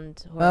I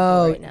sound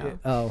horrible right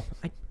now.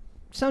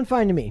 sound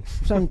fine to me.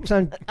 Sound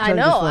I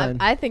know. just fine.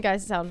 I think I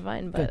sound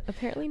fine, but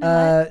apparently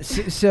not.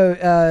 So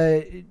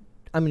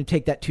I'm going to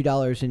take that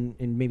 $2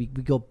 and maybe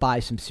we go buy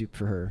some soup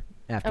for her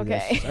after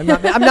this. I'm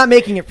not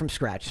making it from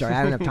scratch. Sorry,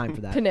 I don't have time for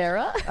that.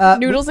 Panera?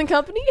 Noodles and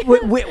Company?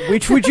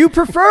 Which would you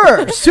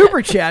prefer?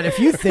 Super chat if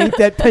you think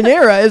that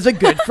Panera is a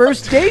good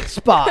first date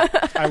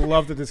spot. I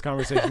love that this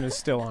conversation is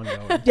still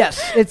ongoing.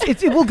 Yes,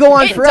 it will go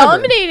on It forever.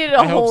 dominated a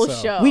I hope whole so.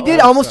 show. We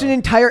did almost an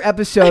entire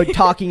episode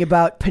talking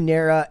about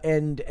Panera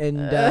and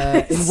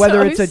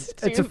whether So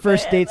it's a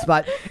first date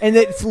spot, and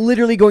it's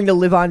literally going to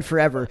live on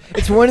forever.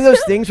 It's one of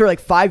those things where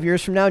like 5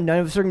 years from now, none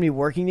of us are going to be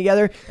working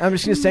together. I'm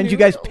just going to send you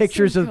guys Noodles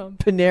pictures and of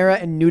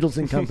Panera and Noodles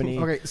and Company.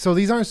 Okay, so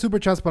these aren't super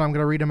chats, but I'm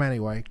gonna read them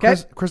anyway. 'Kay.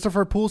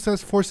 Christopher Poole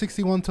says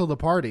 461 till the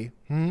party.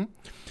 And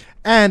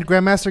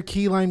Grandmaster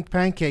Keyline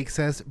Pancake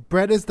says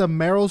Brett is the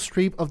Meryl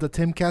Streep of the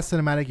Timcast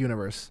cinematic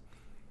universe.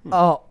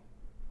 Oh,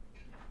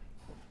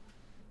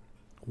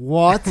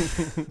 What?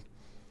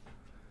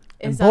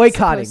 Is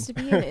boycotting. that supposed to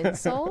be an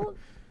insult?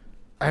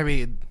 I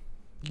mean,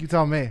 you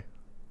tell me.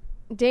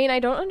 Dane, I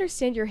don't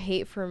understand your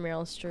hate for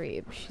Meryl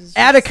Streep. She's just,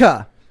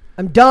 Attica,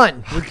 I'm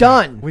done. We're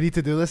done. We need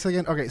to do this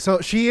again. Okay,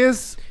 so she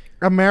is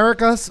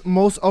America's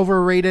most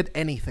overrated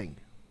anything.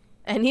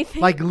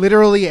 anything. Like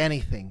literally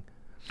anything.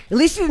 At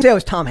least you didn't say it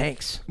was Tom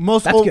Hanks.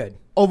 That's good.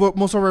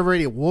 Most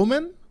overrated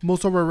woman,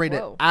 most overrated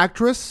Whoa.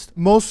 actress,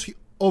 most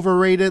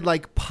overrated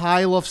like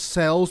pile of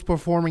cells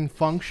performing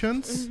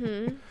functions.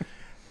 Mm-hmm.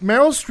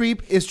 Meryl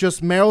Streep is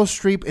just Meryl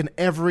Streep in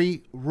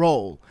every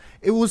role.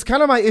 It was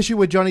kind of my issue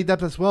with Johnny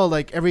Depp as well.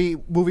 Like every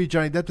movie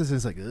Johnny Depp is,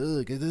 it's like,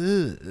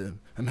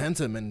 I'm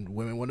handsome and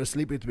women want to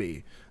sleep with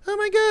me. Oh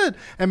my god!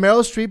 And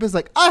Meryl Streep is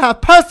like, I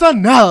have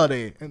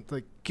personality, and it's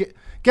like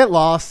get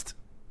lost.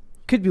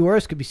 Could be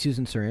worse. Could be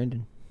Susan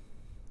Sarandon.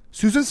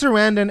 Susan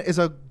Sarandon is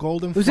a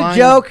golden. It was a flying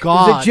joke. It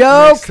god was a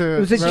joke. next to It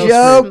was a Meryl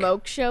joke.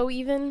 Smoke show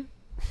even.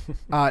 Streep.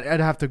 I'd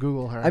have to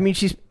Google her. I mean,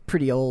 she's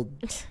pretty old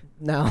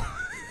now.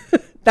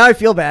 Now I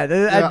feel bad.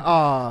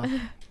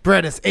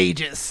 Brett is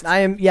ageist. I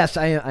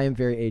am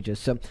very ageist.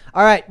 So,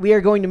 all right, we are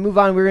going to move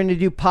on. We're going to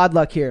do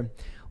Podluck here.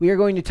 We are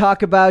going to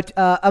talk about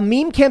a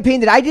meme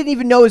campaign that I didn't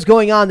even know was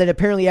going on that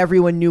apparently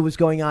everyone knew was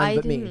going on I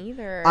but didn't me.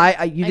 either.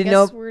 You didn't I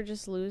know? guess we're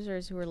just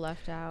losers who were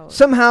left out.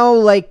 Somehow,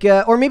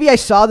 or maybe I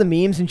saw the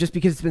memes and just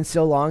because it's been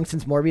so long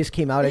since Morbius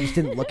came out, I just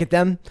didn't look at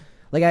them.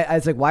 Like, I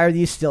was like, why are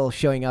these still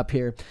showing up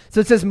here? So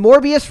it says,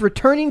 Morbius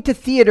returning to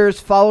theaters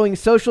following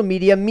social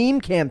media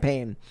meme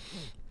campaign.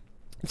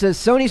 It says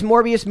Sony's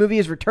Morbius movie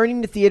is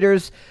returning to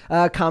theaters.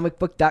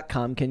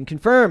 Comicbook.com can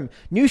confirm.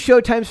 New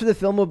showtimes for the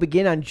film will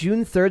begin on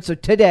June 3rd, so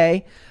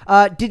today.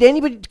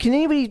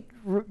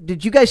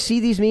 Did you guys see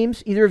these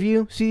memes? Either of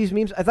you see these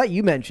memes? I thought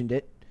you mentioned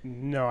it.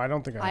 No, I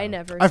don't think I have.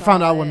 never. I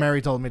found out it. when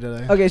Mary told me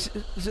today. Okay,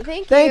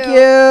 Thank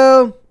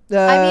you.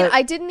 I mean,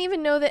 I didn't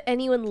even know that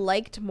anyone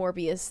liked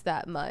Morbius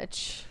that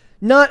much.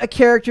 Not a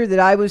character that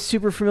I was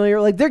super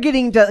familiar. Like they're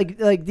getting to,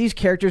 like these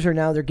characters are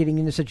now they're getting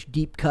into such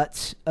deep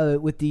cuts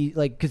with the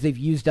because they've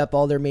used up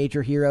all their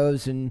major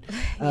heroes and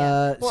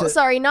Yeah. Well,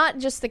 sorry, not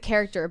just the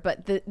character,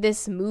 but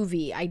this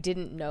movie. I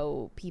didn't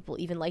know people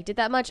even liked it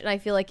that much, and I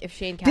feel like if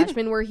Shane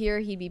Cashman were here,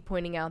 he'd be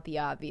pointing out the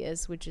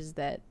obvious, which is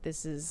that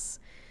this is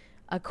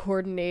a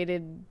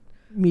coordinated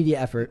media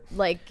effort,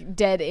 like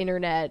dead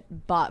internet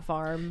bot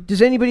farm. Does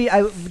anybody?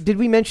 Did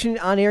we mention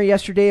on air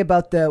yesterday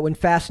about when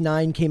Fast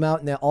 9 came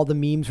out and all the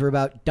memes were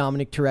about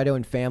Dominic Toretto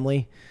and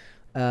family?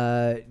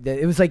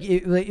 It was like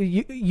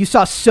you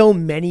saw so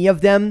many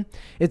of them.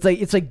 It's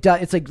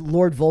like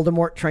Lord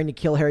Voldemort trying to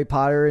kill Harry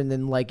Potter, and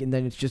then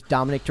it's just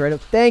Dominic Toretto.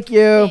 Thank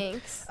you.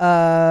 Thanks.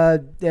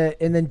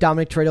 And then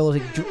Dominic Toretto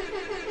was like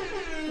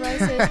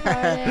Crisis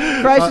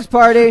Party. Crisis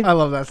Party. I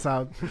love that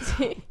sound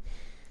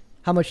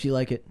How much do you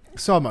like it?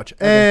 so much.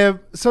 Okay.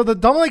 So the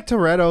Dominic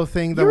Toretto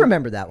thing. You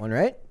remember that one,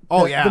 right?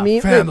 Oh, The yeah.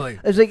 meme? Family.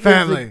 It was like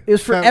Family. It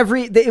was for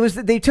every.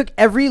 They took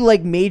every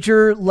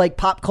major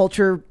pop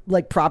culture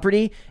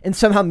property and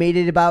somehow made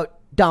it about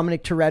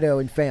Dominic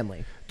Toretto and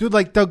family. Dude,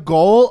 the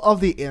goal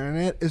of the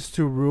internet is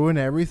to ruin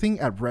everything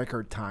at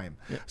record time.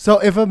 Yeah. So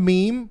if a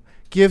meme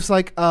gives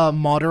a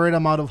moderate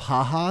amount of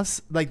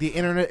ha-has, the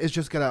internet is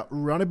just gonna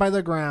run it by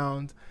the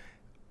ground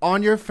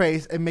on your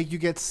face and make you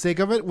get sick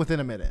of it within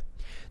a minute.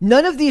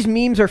 None of these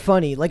memes are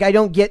funny. I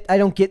don't get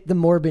the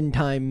Morbin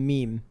time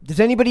meme. Does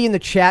anybody in the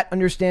chat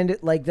understand it?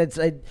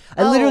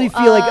 I literally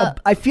feel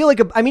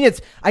I mean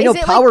I know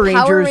Power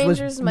Rangers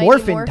was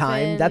Morphin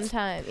time. That's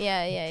time.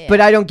 Yeah.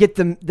 But I don't get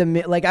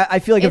I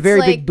feel like a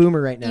very big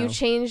boomer right now. You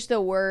change the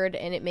word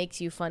and it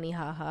makes you funny,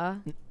 haha.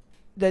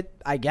 That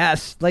I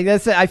guess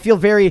that's I feel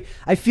very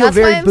That's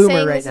very why I'm boomer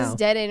saying right this now. is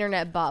dead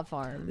internet bot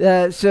farm.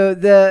 So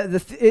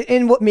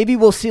maybe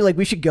we'll see.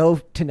 We should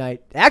go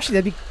tonight. Actually,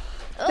 that'd be.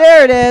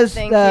 There it is.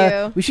 Thank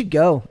you. We should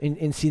go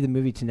and see the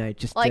movie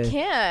tonight. I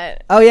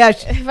can't. Oh yeah.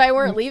 If I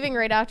weren't leaving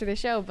right after the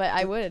show, but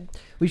I would.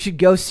 We should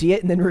go see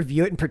it and then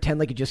review it and pretend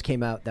like it just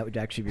came out. That would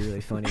actually be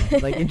really funny.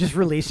 And just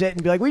release it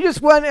and be like, we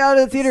just went out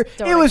of the theater.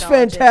 It was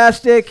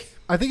fantastic.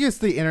 I think it's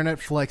the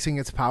internet flexing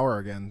its power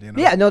again.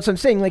 Yeah, no, that's what I'm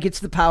saying. It's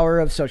the power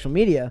of social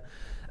media.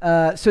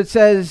 So it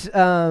says,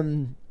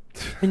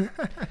 And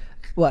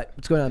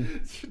what's going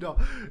on? No,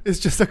 it's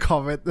just a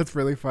comment that's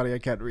really funny. I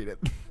can't read it.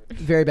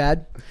 Very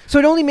bad. So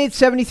it only made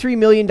 $73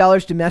 million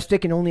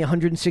domestic and only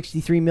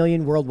 $163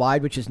 million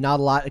worldwide, which is not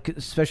a lot,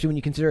 especially when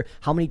you consider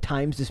how many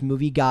times this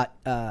movie got.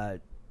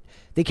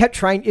 They kept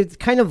trying. It's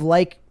kind of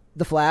like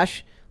The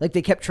Flash. Like,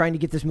 they kept trying to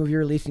get this movie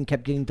released and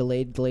kept getting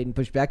delayed and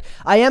pushed back.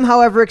 I am,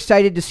 however,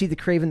 excited to see the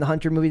Kraven the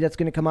Hunter movie that's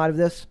going to come out of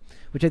this,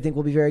 which I think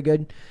will be very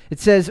good. It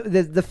says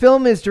the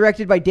film is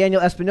directed by Daniel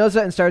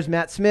Espinosa and stars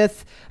Matt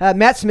Smith.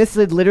 Matt Smith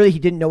said literally he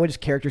didn't know what his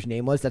character's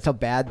name was. That's how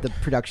bad the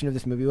production of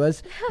this movie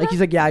was. Like,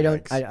 he's like, yeah, I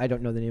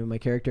don't know the name of my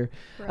character.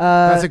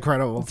 That's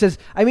incredible. It says,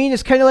 I mean,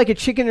 it's kind of like a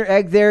chicken or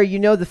egg there. You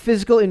know, the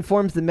physical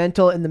informs the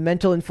mental and the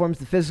mental informs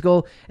the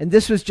physical. And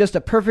this was just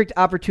a perfect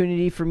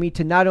opportunity for me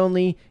to not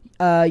only...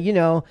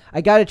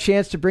 I got a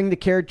chance to bring the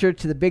character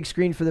to the big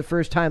screen for the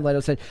first time, Leto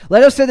said.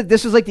 Leto said that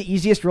this was like the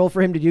easiest role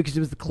for him to do because it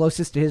was the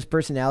closest to his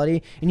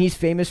personality. And he's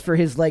famous for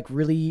his like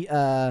really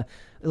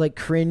like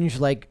cringe,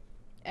 like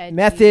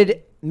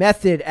Edgy.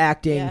 method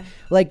acting. Yeah.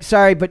 Like,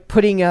 sorry, but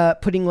putting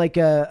like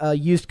a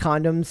used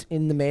condoms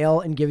in the mail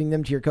and giving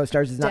them to your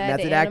co-stars is not Dead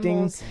method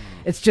animals. acting.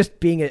 It's just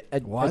being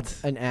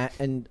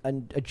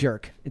a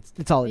jerk.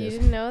 It's all it You is.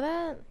 didn't know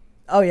that?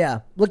 Oh yeah,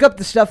 look up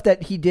the stuff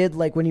that he did,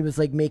 like when he was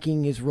like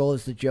making his role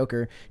as the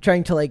Joker,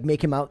 trying to like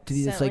make him out to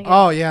be this Sound like,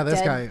 Oh yeah, this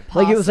Dead guy.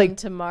 Like, it was possum like-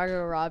 to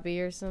Margot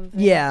Robbie or something.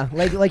 yeah,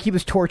 like he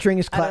was torturing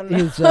his I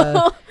don't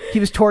know.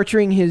 he was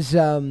torturing his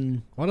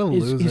What a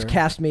his loser.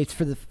 castmates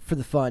for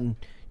the fun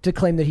to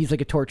claim that he's like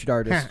a tortured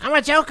artist. I'm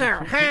a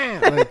Joker.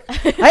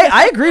 Like,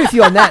 I agree with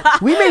you on that.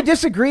 We may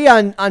disagree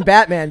on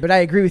Batman, but I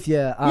agree with you.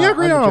 we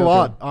agree the on a Joker.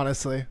 lot,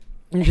 honestly.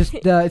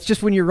 It's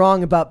just when you're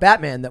wrong about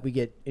Batman that we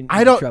get in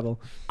trouble.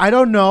 I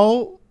don't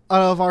know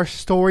of our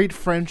storied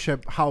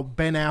friendship how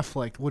Ben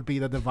Affleck would be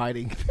the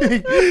dividing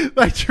thing.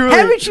 Like, truly.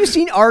 Haven't you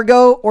seen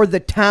Argo or The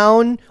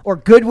Town or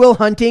Good Will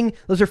Hunting?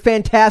 Those are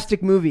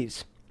fantastic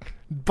movies.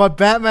 But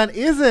Batman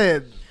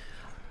isn't.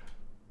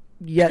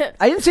 Yeah,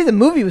 I didn't say the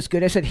movie was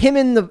good. I said him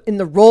in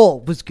the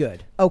role was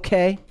good.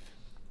 Okay.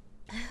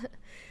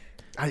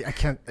 I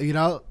can't, you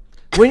know.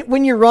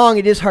 When you're wrong,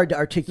 it is hard to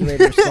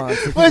articulate a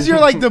response. Unless you're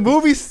like, the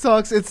movie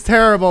sucks, it's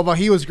terrible, but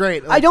he was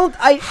great. Like,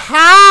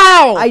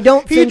 How? I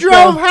don't He think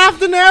drove half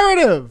the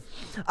narrative.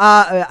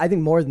 I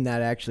think more than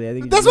that, actually. I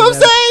think That's what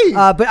I'm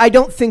saying. But I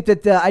don't think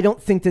that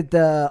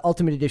the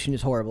Ultimate Edition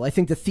is horrible. I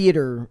think the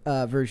theater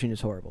version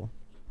is horrible.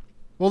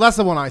 Well, that's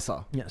the one I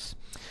saw. Yes.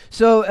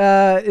 So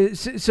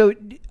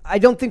I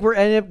don't think we're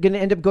going to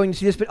end up going to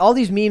see this, but all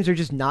these memes are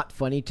just not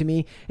funny to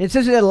me. And it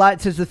says it a lot.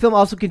 It says the film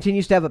also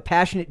continues to have a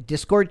passionate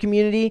Discord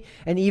community,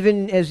 and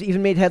even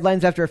made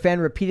headlines after a fan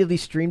repeatedly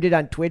streamed it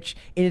on Twitch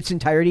in its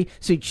entirety,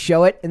 so he'd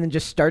show it and then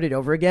just start it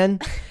over again.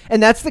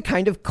 And that's the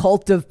kind of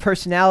cult of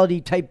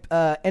personality type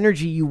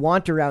energy you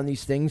want around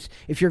these things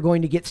if you're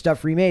going to get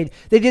stuff remade.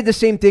 They did the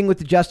same thing with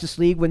the Justice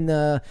League when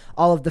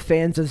all of the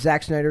fans of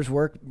Zack Snyder's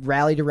work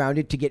rallied around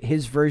it to get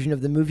his version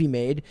of the movie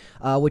made,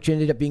 which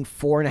ended up being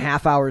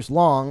 4.5 hours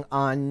long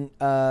on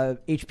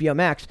HBO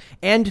Max,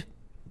 and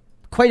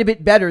quite a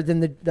bit better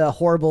than the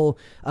horrible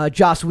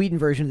Joss Whedon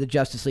version of the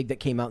Justice League that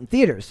came out in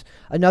theaters.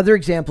 Another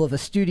example of a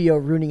studio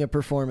ruining a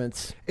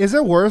performance. Is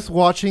it worth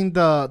watching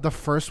the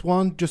first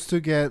one just to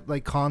get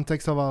like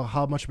context about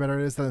how much better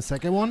it is than the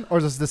second one, or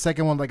is the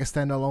second one like a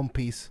standalone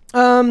piece?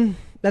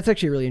 That's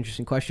actually a really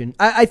interesting question.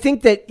 I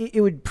think that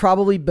it would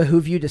probably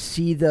behoove you to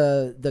see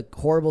the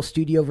horrible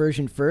studio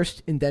version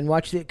first and then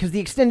watch it, because the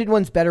extended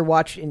one's better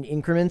watched in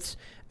increments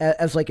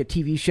as like a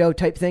TV show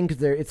type thing,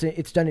 because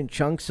it's done in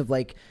chunks of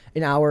like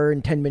an hour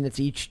and 10 minutes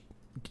each,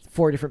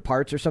 4 different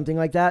parts or something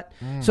like that.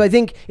 So I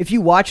think if you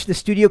watch the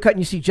studio cut and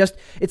you see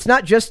it's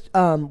not just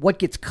what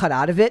gets cut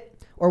out of it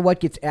or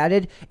what gets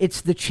added, it's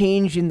the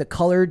change in the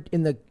color,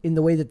 in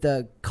the way that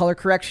the color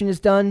correction is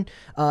done.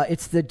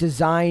 It's the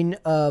design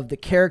of the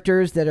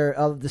characters that are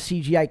of the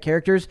CGI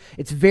characters.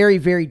 It's very,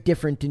 very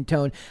different in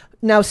tone.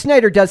 Now,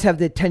 Snyder does have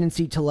the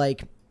tendency to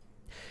like,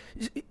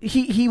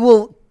 he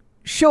will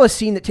show a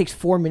scene that takes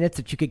 4 minutes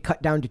that you could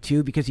cut down to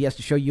 2 because he has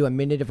to show you a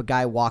minute of a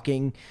guy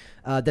walking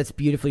that's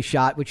beautifully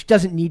shot, which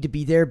doesn't need to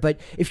be there.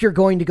 But if you're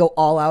going to go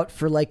all out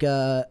for like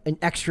an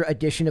extra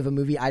edition of a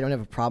movie, I don't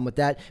have a problem with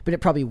that. But it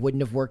probably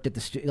wouldn't have worked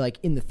at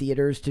in the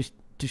theaters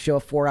to show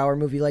a 4-hour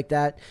movie like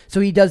that. So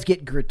he does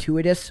get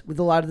gratuitous with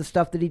a lot of the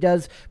stuff that he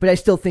does. But I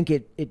still think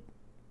it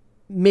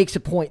makes a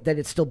point that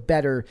it's still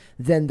better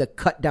than the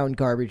cut down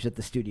garbage that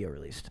the studio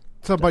released.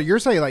 So, but you're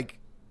saying like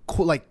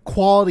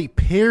quality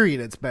period,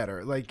 it's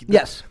better. Like,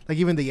 yes, like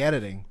even the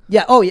editing.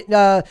 Yeah. Oh,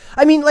 yeah.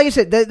 I mean, like I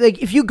said,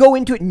 like if you go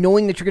into it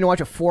knowing that you're going to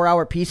watch a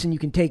 4-hour piece and you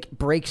can take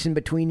breaks in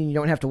between and you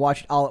don't have to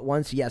watch it all at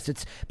once. Yes,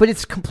 but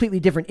it's completely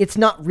different. It's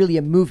not really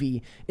a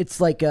movie. It's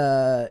like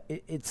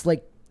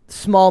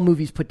small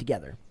movies put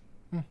together.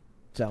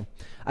 So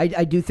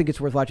I do think it's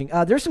worth watching.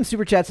 There's some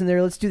super chats in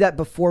there. Let's do that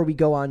before we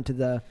go on to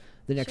the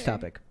next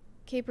topic.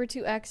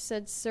 Caper2X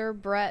said, Sir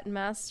Brett,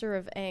 master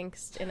of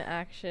angst in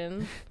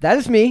action. That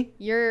is me.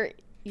 You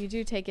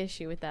do take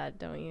issue with that,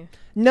 don't you?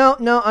 No,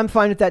 I'm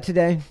fine with that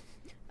today.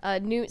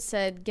 Newt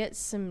said, get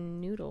some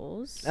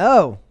noodles.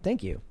 Oh,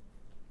 thank you.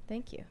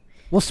 Thank you.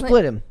 We'll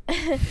split him.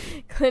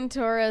 Clint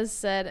Torres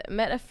said,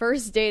 met a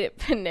first date at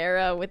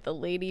Panera with the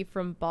lady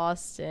from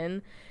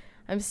Boston.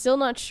 I'm still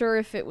not sure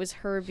if it was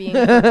her being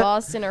from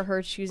Boston or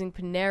her choosing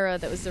Panera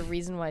that was the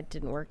reason why it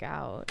didn't work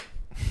out.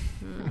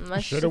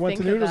 Should have went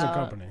to Noodles and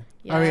Company.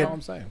 Yeah. I mean, That's all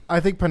I'm saying.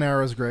 I think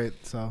Panera is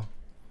great, so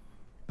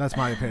that's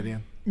my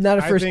opinion. Not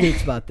a I first think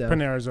date spot, though.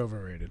 Panera's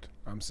overrated.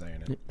 I'm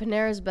saying it.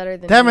 Panera's better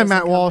than Damn it,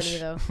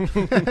 Noodles Matt and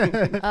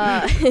Company,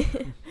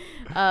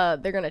 though.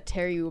 They're going to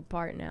tear you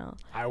apart now.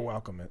 I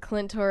welcome it.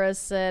 Clint Torres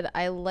said,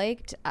 I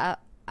liked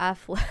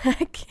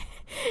Affleck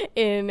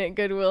in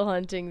Good Will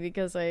Hunting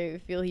because I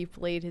feel he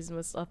played his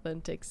most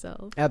authentic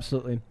self.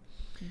 Absolutely.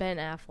 Ben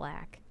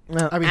Affleck.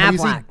 I mean, have you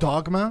seen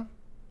Dogma?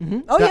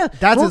 Mm-hmm. Oh, yeah.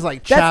 That's his,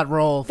 like, chat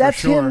role for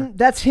sure.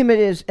 That's him at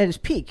his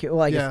peak.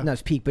 Well, I guess not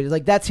his peak, but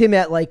like that's him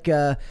at like.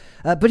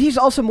 But he's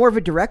also more of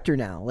a director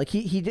now. Like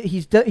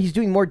he's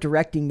doing more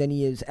directing than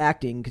he is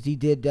acting because he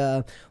did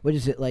what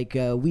is it like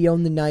We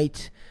Own the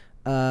Night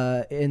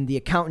and The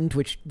Accountant,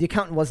 which The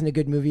Accountant wasn't a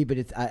good movie, but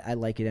I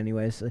like it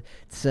anyways.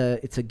 It's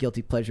a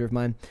guilty pleasure of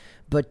mine.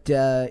 But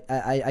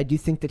I do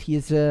think that he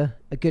is a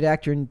good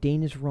actor, and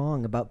Dane is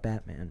wrong about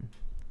Batman.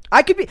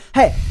 I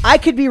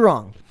could be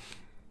wrong,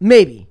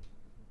 maybe.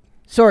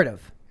 Sort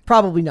of.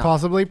 Probably not.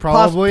 Possibly.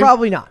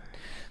 Probably not.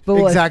 But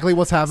exactly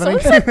what's happening.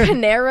 Someone said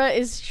Panera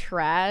is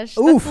trash.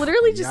 Oof. That's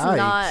literally just Yikes.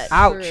 not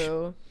Ouch.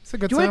 true. It's a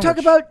good do you want to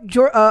sandwich.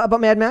 talk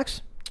about Mad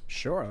Max?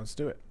 Sure, let's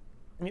do it.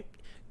 Do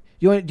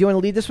you want to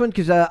lead this one?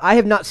 Because I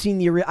have not seen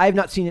I have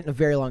not seen it in a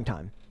very long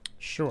time.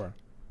 Sure.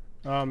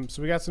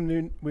 So we got some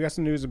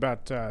news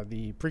about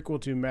the prequel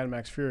to Mad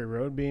Max Fury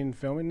Road being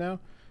filming now.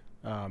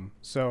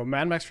 So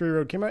Mad Max Fury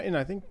Road came out in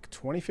I think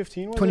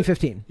 2015.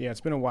 2015. Yeah,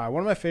 it's been a while.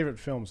 One of my favorite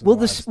films. Will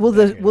the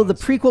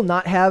prequel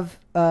not have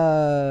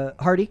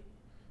Hardy?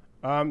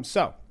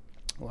 So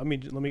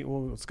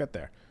let's get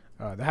there.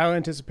 The highly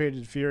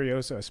anticipated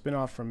Furiosa, a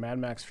spin-off from Mad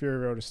Max Fury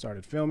Road, has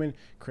started filming.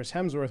 Chris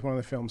Hemsworth, one of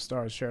the film's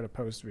stars, shared a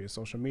post via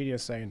social media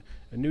saying,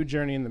 "A new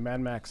journey in the Mad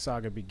Max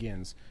saga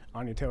begins."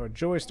 Anya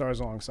Taylor-Joy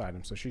stars alongside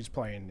him, so she's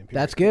playing.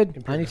 That's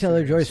good. Anya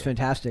Taylor-Joy is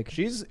fantastic.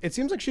 It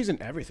seems like she's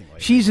in everything.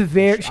 She's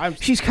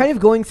she's kind of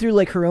going through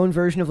like her own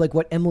version of like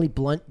what Emily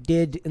Blunt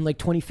did in like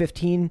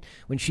 2015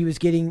 when she was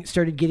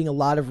started getting a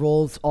lot of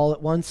roles all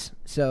at once.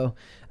 So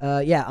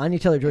yeah, Anya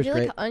Taylor-Joy's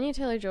great. Like Anya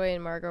Taylor-Joy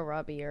and Margot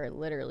Robbie are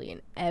literally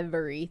in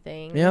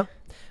everything. Yeah,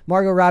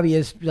 Margot Robbie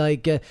is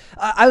like.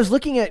 I was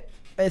looking at,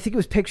 I think it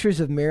was pictures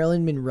of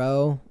Marilyn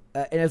Monroe,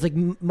 and I was like,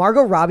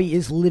 Margot Robbie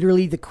is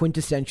literally the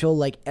quintessential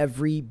like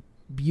every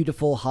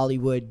beautiful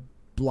Hollywood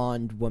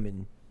blonde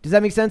woman. Does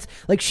that make sense?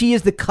 Like she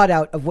is the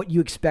cutout of what you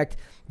expect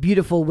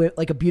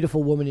like a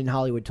beautiful woman in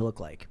Hollywood to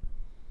look like.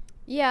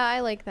 Yeah,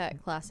 I like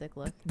that classic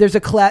look. There's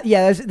a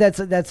Yeah, that's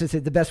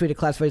the best way to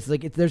classify it. Is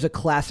like there's a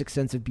classic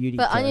sense of beauty.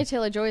 But Anya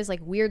Taylor-Joy is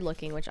like weird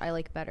looking, which I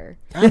like better.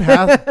 Anne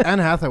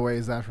Hathaway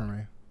is that for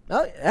me.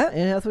 Oh yeah,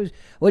 Anne Hathaway.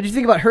 What did you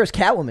think about her as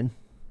Catwoman?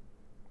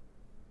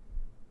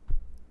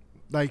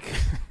 Like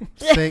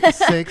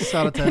 6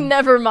 out of 10.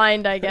 Never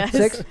mind, I guess.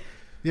 6.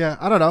 Yeah,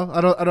 I don't know. I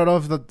don't know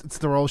if it's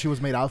the role she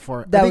was made out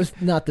for. That was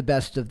not the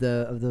best of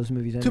those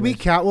movies. Anyways. To be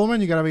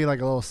Catwoman, you gotta be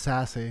like a little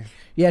sassy.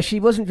 Yeah,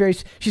 she wasn't very.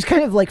 She's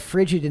kind of like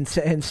frigid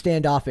and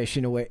standoffish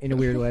in a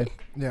weird way.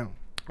 Yeah. All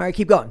right,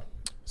 keep going.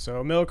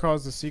 So Miller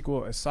calls the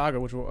sequel a saga,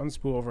 which will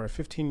unspool over a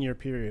 15-year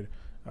period.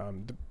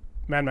 The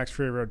Mad Max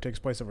Fury Road takes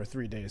place over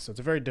 3 days, so it's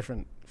a very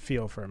different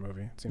feel for a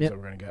movie. It seems that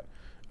we're gonna get.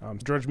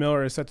 George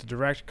Miller is set to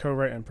direct,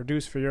 co-write, and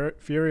produce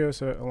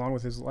Furiosa, along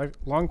with his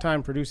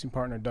longtime producing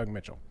partner Doug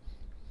Mitchell.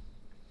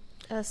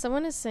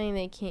 Someone is saying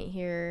they can't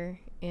hear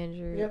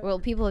Andrew. Yep. Well,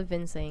 people have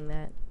been saying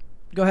that.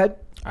 Go ahead.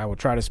 I will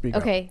try to speak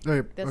up. Okay,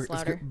 Okay, that's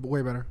louder.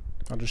 way better.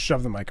 I'll just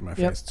shove the mic in my Yep.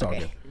 face. It's all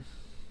Okay.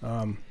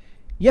 good.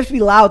 You have to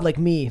be loud like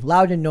me,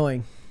 loud and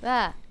annoying.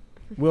 Ah,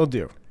 Will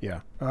do. Yeah.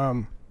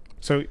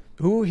 So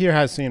who here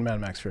has seen Mad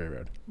Max Fury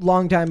Road?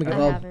 Long time ago, I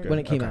well, haven't. when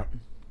it came Okay.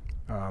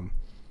 out.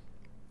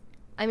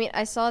 I mean,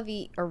 I saw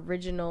the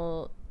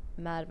original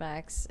Mad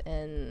Max,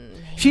 and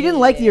She didn't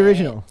like the hated it.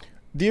 original.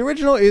 The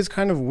original is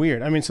kind of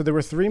weird. I mean, so there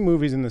were 3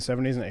 movies in the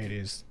 70s and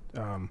 80s.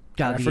 God,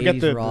 I the forget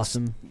 80s were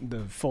awesome.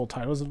 the full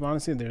titles of them,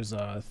 honestly. There's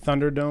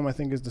Thunderdome, I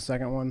think, is the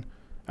second one.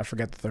 I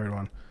forget the third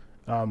one.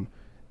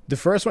 The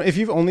first one, if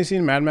you've only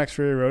seen Mad Max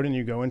Fury Road and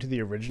you go into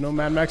the original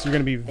Mad Max, you're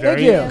going to be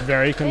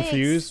very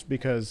confused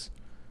because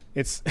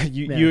it's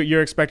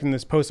you're expecting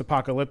this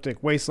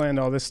post-apocalyptic wasteland,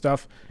 all this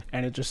stuff,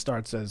 and it just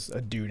starts as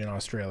a dude in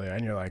Australia,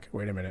 and you're like,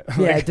 wait a minute.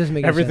 Yeah, Like, it doesn't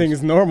make any everything sense.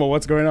 is normal.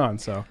 What's going on?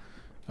 So,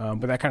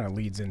 but that kind of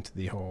leads into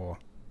the whole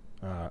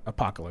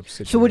apocalypse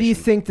situation. So what do you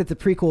think that the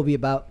prequel will be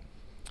about?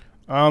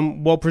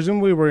 Well,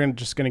 presumably we're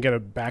just going to get a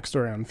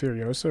backstory on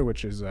Furiosa,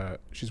 which is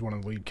she's one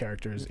of the lead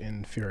characters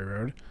in Fury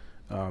Road.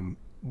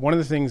 One of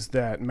the things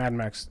that Mad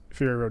Max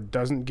Fury Road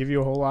doesn't give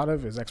you a whole lot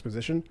of is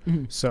exposition.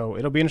 Mm-hmm. So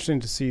it'll be interesting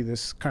to see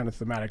this kind of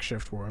thematic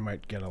shift where we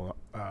might get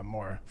a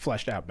more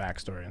fleshed out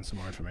backstory and some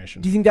more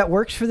information. Do you think that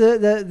works for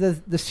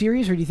the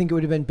series, or do you think it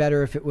would have been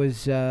better if it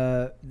was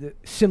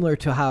similar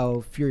to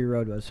how Fury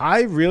Road was?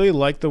 I really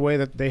like the way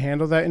that they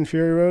handle that in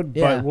Fury Road,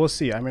 Yeah. but we'll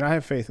see. I mean, I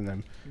have faith in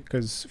them.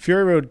 because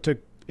Fury Road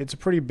it's a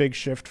pretty big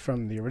shift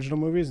from the original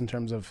movies in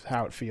terms of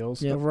how it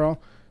feels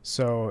overall.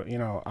 So,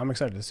 I'm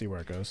excited to see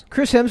where it goes.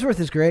 Chris Hemsworth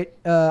is great.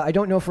 I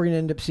don't know if we're going to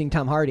end up seeing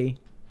Tom Hardy.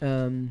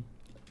 I'm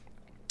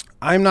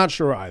not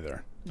sure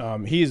either.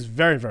 He is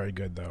very, very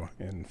good, though,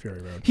 in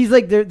Fury Road. He's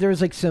like,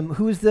 there's like some,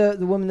 who was the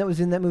woman that was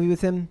in that movie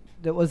with him?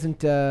 That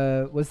wasn't,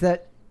 was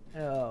that,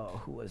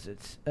 who was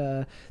it?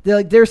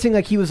 They were saying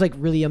like he was like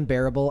really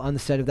unbearable on the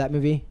set of that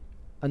movie.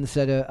 On the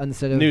set of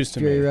News to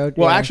Fury me. Road.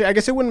 Well, actually, I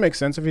guess it wouldn't make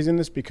sense if he's in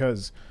this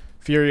because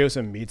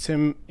Furiosa meets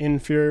him in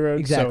Fury Road.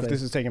 Exactly. So if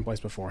this is taking place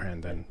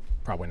beforehand, then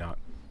probably not.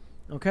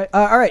 Okay.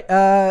 All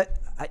right.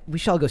 We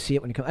shall go see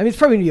it when it comes. I mean, it's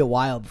probably gonna be a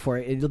while before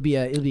it'll be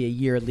a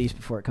year at least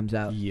before it comes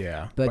out.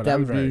 Yeah, but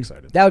I'm very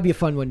excited. That would be a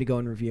fun one to go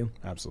and review.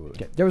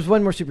 Absolutely. Okay. There was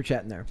one more super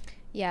chat in there.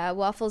 Yeah,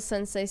 Waffles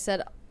Sensei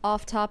said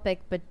off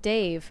topic, but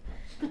Dave,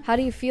 how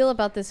do you feel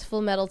about this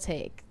Full Metal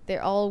take?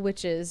 They're all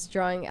witches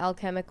drawing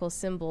alchemical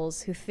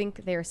symbols who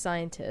think they're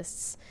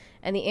scientists.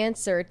 And the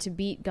answer to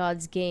beat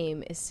God's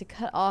game is to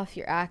cut off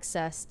your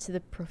access to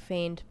the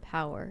profaned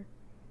power.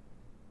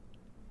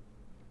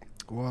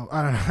 Well,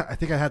 I don't know. I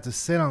think I had to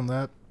sit on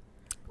that.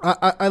 I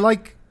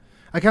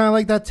kind of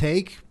like that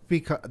take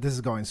because this is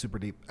going super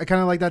deep. I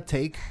kind of like that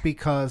take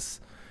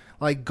because,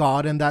 like,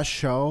 God in that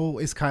show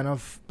is kind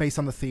of based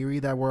on the theory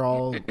that we're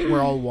all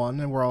one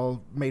and we're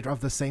all made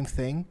of the same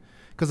thing.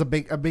 Because a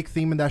big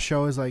theme in that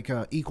show is like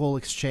equal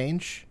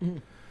exchange. Mm-hmm.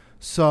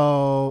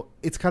 So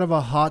it's kind of a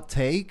hot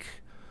take,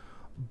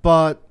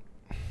 but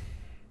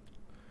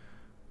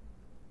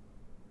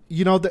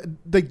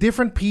the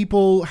different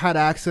people had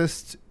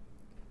access.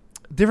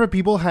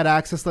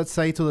 Let's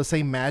say, to the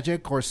same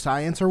magic or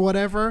science or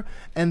whatever,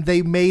 and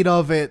they made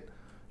of it,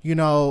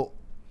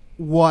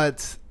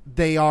 what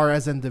they are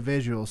as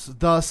individuals.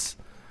 Thus,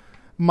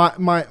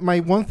 my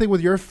one thing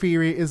with your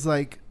theory is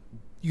like,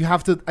 you'd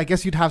have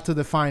to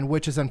define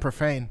witches and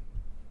profane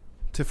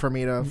for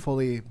me to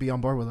fully be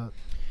on board with it.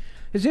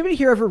 Has anybody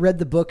here ever read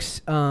the books,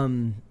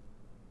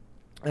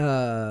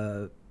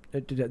 the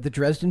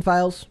Dresden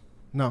Files?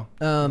 No.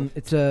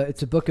 It's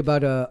a book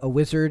about a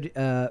wizard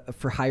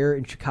for hire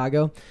in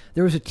Chicago.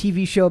 There was a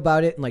TV show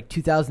about it in like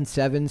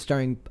 2007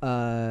 starring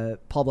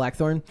Paul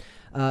Blackthorne.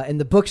 And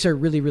the books are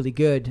really, really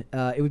good.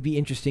 It would be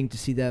interesting to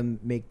see them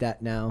make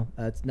that now.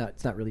 It's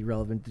not really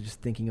relevant to just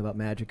thinking about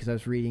magic because I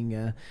was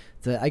reading.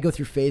 I go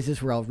through phases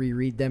where I'll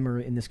reread them, or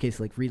in this case,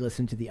 like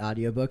re-listen to the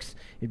audiobooks.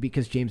 It'd be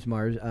because James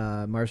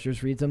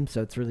Marsters reads them,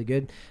 so it's really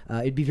good.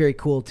 It'd be very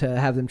cool to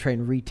have them try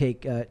and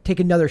take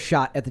another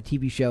shot at the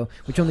TV show,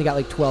 which only got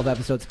like 12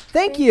 episodes.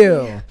 Thank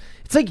you.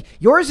 It's like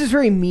yours is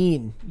very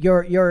mean.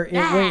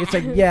 It's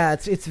like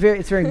it's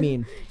very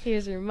mean.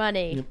 Here's your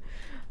money.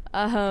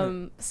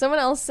 Someone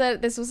else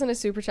said, this wasn't a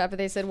super chat, but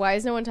they said, why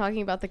is no one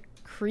talking about the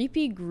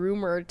creepy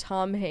groomer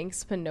Tom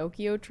Hanks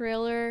Pinocchio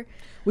trailer?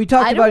 We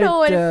talked about it. I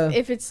don't know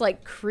if it's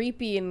like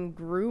creepy and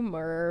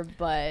groomer,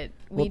 but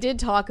we did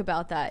talk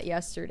about that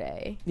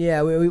yesterday.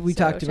 Yeah, we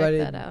talked about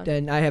it, out.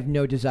 And I have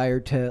no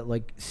desire to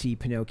like see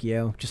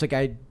Pinocchio. Just like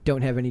I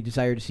don't have any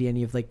desire to see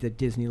any of like the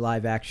Disney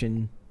live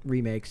action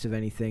remakes of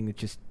anything. It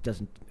just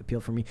doesn't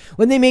appeal for me.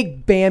 When they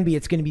make Bambi,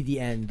 it's going to be the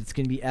end. It's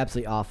going to be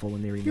absolutely awful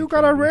when they remake You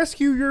gotta Bambi.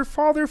 rescue your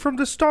father from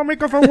the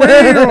stomach of a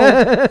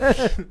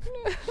whale.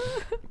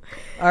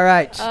 All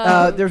right.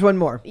 There's one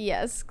more.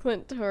 Yes,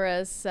 Clint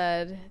Torres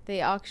said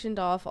they auctioned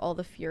off all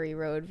the Fury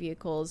Road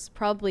vehicles.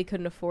 Probably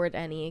couldn't afford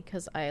any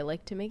because I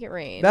like to make it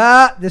rain.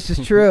 This is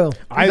true.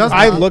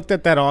 I looked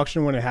at that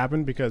auction when it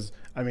happened because,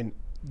 I mean,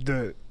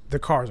 the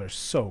cars are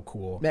so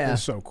cool. Yeah. They're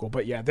so cool.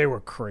 But yeah, they were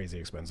crazy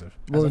expensive.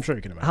 Well, as I'm sure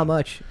you can imagine. How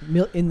much?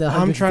 In the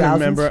hundreds I'm trying to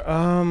thousands?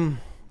 remember.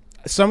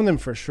 Some of them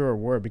for sure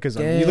were because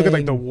you look at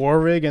like the War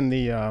Rig and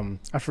the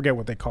I forget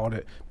what they called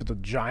it, but the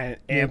giant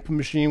amp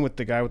machine with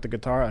the guy with the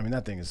guitar. I mean,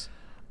 that thing is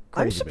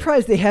crazy. I'm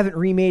surprised they haven't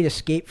remade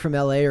Escape from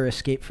L.A. or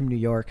Escape from New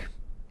York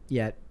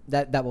yet.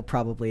 That will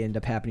probably end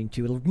up happening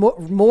too. It'll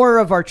more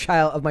of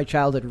my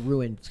childhood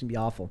ruined. It's gonna be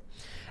awful.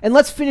 And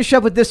let's finish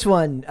up with this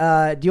one. Do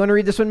you want to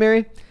read this one,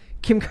 Mary?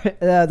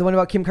 The one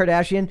about Kim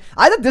Kardashian.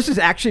 I thought this is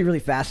actually really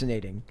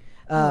fascinating.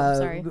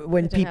 Sorry.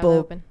 When I didn't people,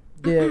 have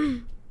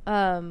that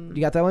open.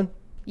 You got that one?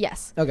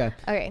 Yes. Okay.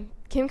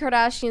 Kim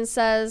Kardashian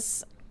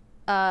says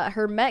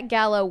her Met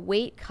Gala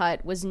weight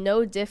cut was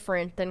no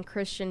different than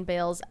Christian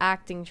Bale's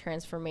acting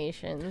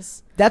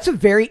transformations. That's a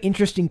very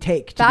interesting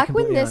take. Back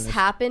when this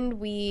happened,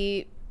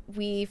 we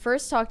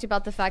first talked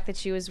about the fact that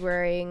she was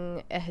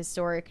wearing a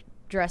historic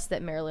dress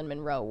that Marilyn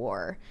Monroe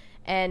wore.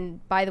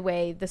 And by the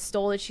way, the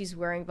stole that she's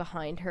wearing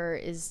behind her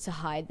is to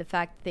hide the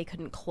fact that they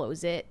couldn't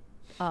close it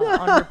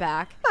on her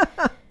back.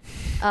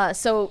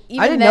 So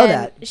even I didn't then, know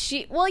that.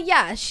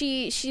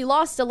 She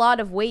lost a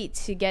lot of weight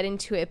to get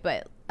into it,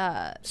 but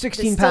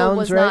 16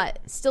 pounds, right?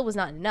 Still was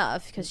not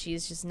enough because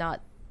she's just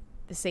not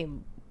the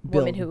same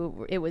Build. woman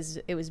who it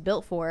was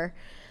built for.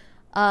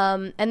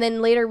 And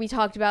then later we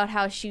talked about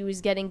how she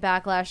was getting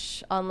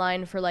backlash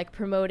online for like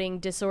promoting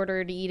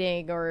disordered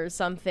eating or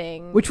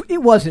something. Which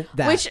it wasn't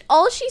that. Which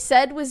all she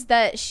said was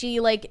that she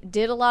like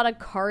did a lot of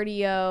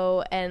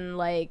cardio and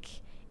like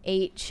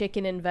ate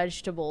chicken and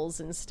vegetables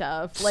and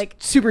stuff. Like,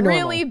 super normal.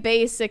 Really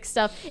basic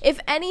stuff. If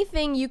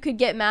anything, you could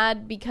get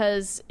mad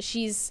because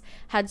she's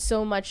had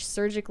so much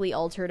surgically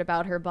altered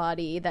about her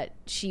body that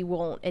she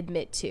won't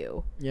admit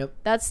to. Yep.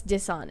 That's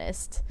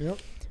dishonest. Yep.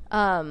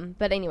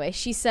 But anyway,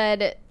 she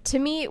said, to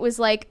me, it was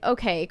like,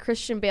 okay,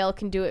 Christian Bale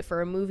can do it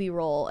for a movie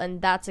role,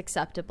 and that's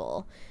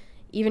acceptable.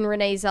 Even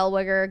Renee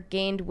Zellweger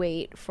gained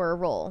weight for a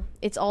role.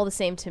 It's all the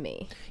same to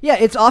me. Yeah,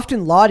 it's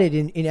often lauded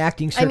in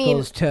acting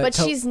circles. But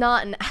she's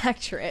not an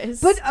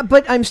actress.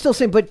 But I'm still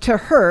saying, but to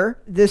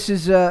her, this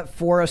is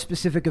for a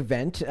specific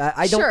event.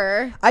 I don't.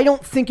 Sure. I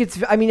don't think it's.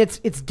 I mean, it's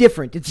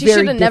different. It's she very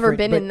should have never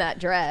different, been in that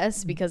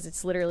dress because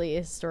it's literally a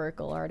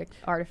historical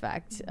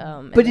artifact.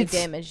 And But they it's-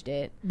 damaged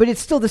it. But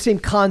it's still the same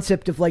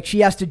concept of like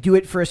she has to do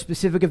it for a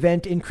specific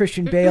event. In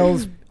Christian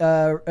Bale's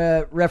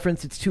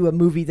reference, it's to a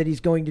movie that he's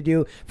going to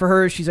do. For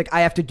her, she's like,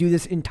 I have to do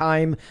this in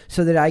time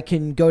so that I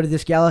can go to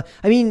this gala.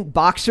 I mean,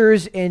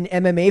 boxers and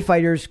MMA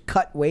fighters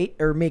cut weight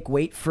or make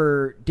weight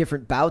for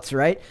different bouts,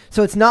 right?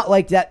 So it's not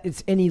like that.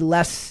 It's any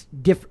less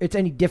it's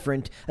any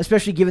different,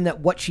 especially given that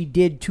what she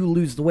did to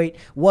lose the weight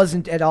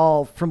wasn't at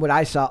all, from what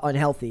I saw,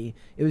 unhealthy.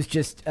 It was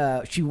just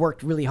she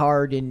worked really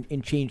hard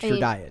and changed her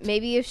diet.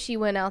 Maybe if she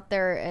went out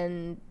there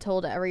and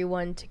told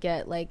everyone to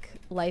get like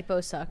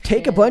liposuction,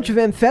 Take a bunch of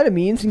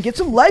amphetamines and get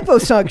some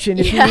liposuction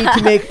if Yeah. you need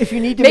to make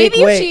make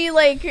maybe weight. if she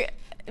like.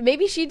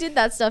 Maybe she did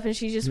that stuff and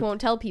she just won't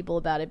tell people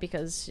about it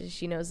because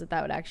she knows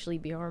that would actually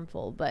be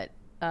harmful. But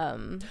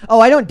Oh,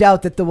 I don't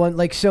doubt that the one,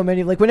 like so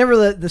many, like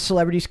whenever the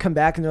celebrities come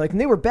back and they're like,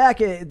 and they were back,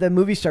 the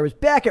movie star was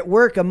back at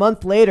work a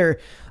month later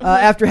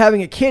after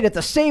having a kid at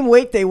the same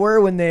weight they were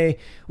when they,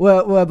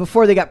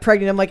 before they got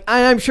pregnant. I'm like,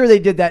 I'm sure they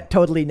did that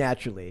totally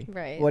naturally.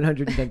 Right.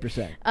 110%.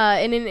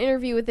 in an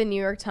interview with the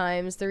New York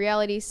Times, the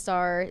reality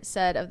star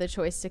said of the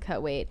choice to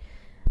cut weight,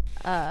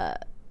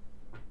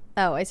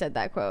 oh, I said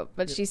that quote,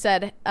 but she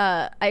said,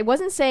 I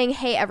wasn't saying,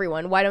 hey,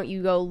 everyone, why don't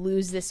you go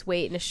lose this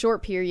weight in a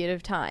short period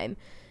of time?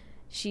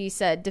 She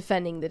said,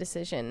 defending the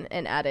decision,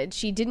 and added,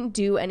 she didn't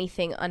do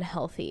anything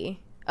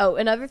unhealthy. Oh,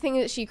 another thing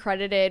that she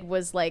credited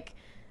was like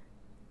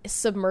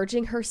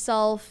submerging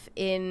herself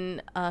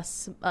in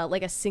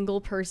like a single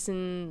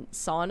person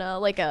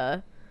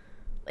sauna,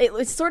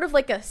 it's sort of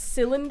like a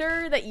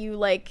cylinder that you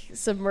like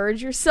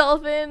submerge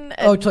yourself in.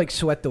 To like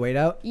sweat the weight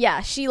out?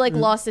 Yeah, she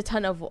lost a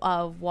ton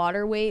of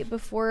water weight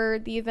before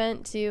the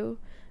event too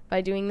by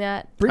doing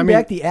that. Bring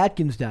back the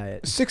Atkins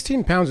diet.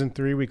 16 pounds in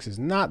 3 weeks is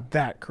not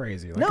that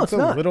crazy. Like, No, it's a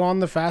not. little on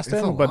the fast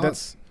It's a end, but lot.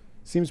 that's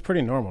seems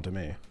pretty normal to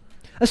me.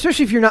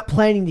 Especially if you're not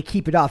planning to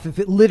keep it off. If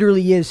it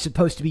literally is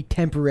supposed to be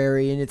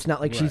temporary and it's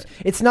not like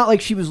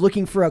she was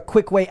looking for a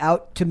quick way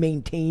out to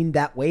maintain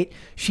that weight.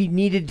 She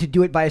needed to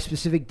do it by a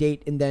specific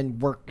date and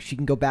then she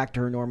can go back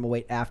to her normal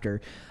weight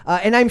after.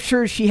 And I'm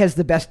sure she has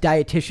the best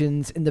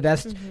dietitians and the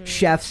best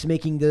chefs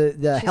making the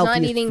She's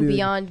healthiest not eating food.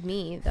 Beyond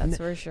Meat, that's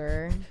for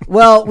sure.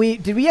 Well,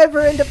 did we ever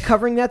end up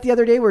covering that the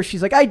other day where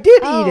she's like, I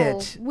did eat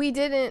it. We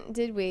didn't,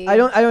 did we? I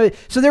don't.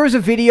 So there was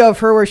a video of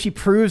her where she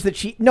proves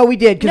that no, we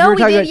did. No, we were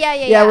talking did.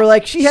 about, Yeah. we're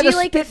like, she had a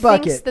like, spit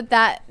bucket. Thinks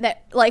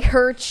that like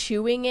her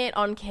chewing it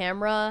on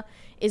camera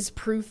is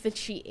proof that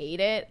she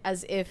ate it,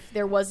 as if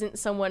there wasn't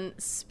someone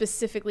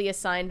specifically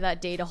assigned that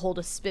day to hold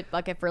a spit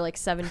bucket for like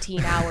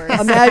 17 hours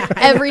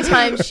every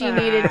time she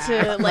needed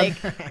to like.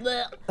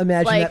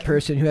 Imagine that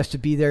person who has to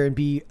be there and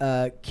be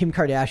Kim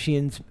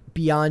Kardashian's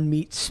Beyond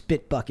Meat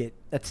spit bucket.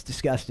 That's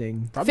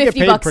disgusting. Probably get $50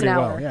 paid pretty an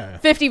hour. well. Yeah.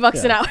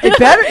 $50 an hour.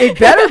 It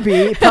better be.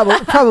 It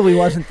probably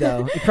wasn't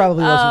though. It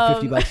probably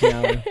wasn't $50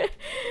 an hour.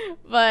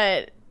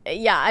 But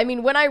yeah, I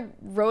mean, when I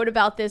wrote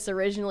about this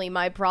originally,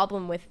 my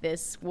problem with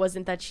this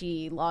wasn't that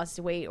she lost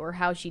weight or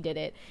how she did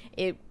it.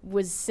 It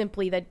was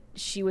simply that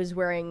she was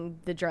wearing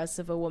the dress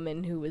of a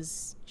woman who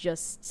was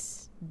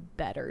just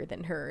better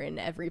than her in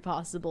every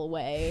possible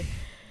way.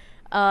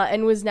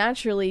 And was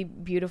naturally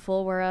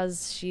beautiful,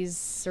 whereas she's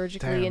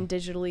surgically and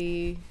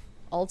digitally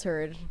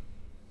altered.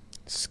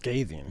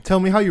 Scathing. Tell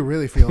me how you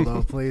really feel,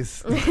 though,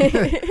 please.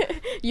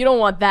 You don't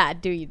want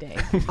that, do you,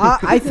 Dave?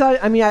 I thought.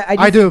 I mean,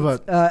 I do,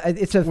 but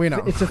it's a we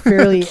know. it's a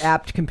fairly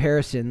apt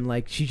comparison.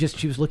 Like she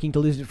was looking to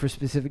lose it for a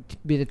specific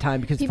bit of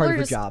time because People it's part are of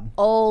her just job.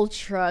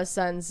 ultra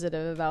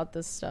sensitive about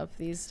this stuff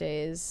these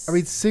days. I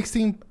mean,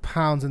 16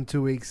 pounds in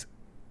 2 weeks.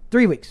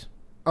 3 weeks.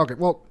 Okay,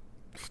 well,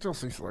 still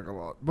seems like a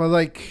lot. But,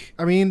 like,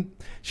 I mean,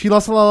 she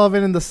lost a lot of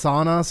it in the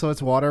sauna, so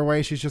it's water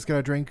weight. She's just going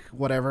to drink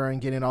whatever and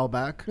get it all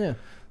back. Yeah.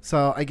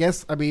 So, I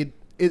guess, I mean,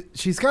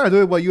 she's kind of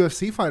doing what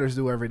UFC fighters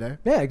do every day.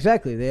 Yeah,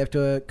 exactly. They have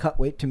to cut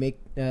weight to make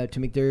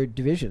their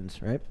divisions,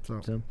 right?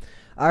 So.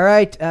 All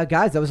right,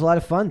 guys, that was a lot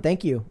of fun.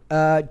 Thank you.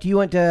 Do you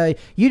want to?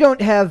 You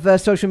don't have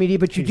social media,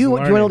 but you do. Do you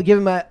want to give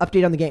them an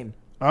update on the game?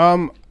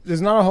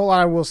 There's not a whole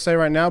lot I will say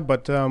right now,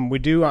 but we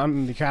do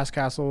on the Cast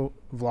Castle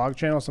vlog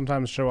channel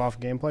sometimes show off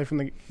gameplay from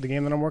the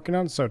game that I'm working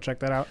on, so check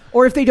that out.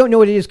 Or if they don't know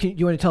what it is, do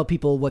you want to tell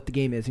people what the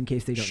game is in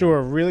case they don't know?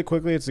 Sure, really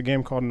quickly, it's a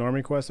game called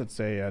Normie Quest. It's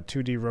a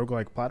 2D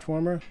roguelike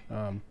platformer.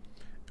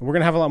 We're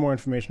gonna have a lot more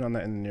information on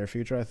that in the near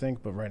future, I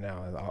think. But right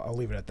now, I'll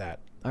leave it at that.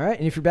 All right,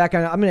 and if you're back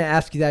on, I'm going to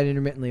ask you that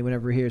intermittently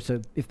whenever we're here.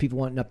 So if people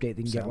want an update,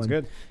 they can get one. Sounds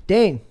good.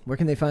 Dane, where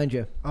can they find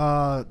you?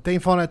 Dane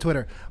Fawn at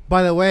Twitter.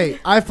 By the way,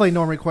 I've played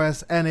Norm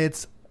Request, and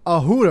it's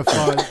a hoot of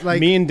fun. Like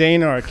me and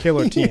Dane are a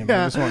killer team.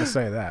 Yeah. I just want to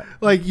say that.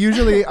 Like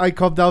usually, I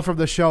come down from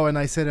the show and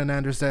I sit in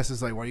Andrew's desk.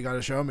 It's like, "What you got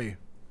to show me?"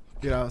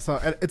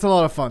 So it's a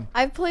lot of fun.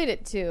 I've played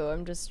it too.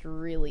 I'm just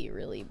really,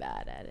 really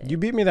bad at it. You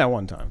beat me that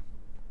one time.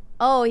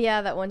 Oh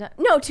yeah, that one time.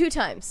 No, 2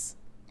 times.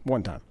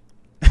 One time.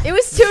 It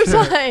was 2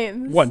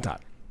 times. One time.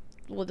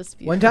 We'll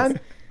dispute. One time?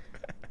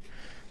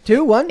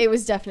 2, 1? It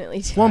was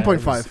definitely 2.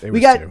 1.5.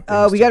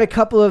 We got a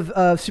couple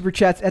of super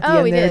chats at the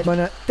end we there.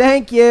 did.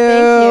 Thank you.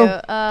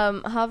 Thank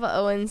you. Hava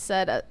Owen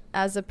said,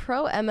 as a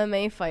pro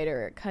MMA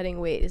fighter, cutting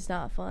weight is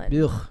not fun.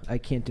 Ugh, I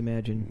can't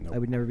imagine. Nope. I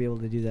would never be able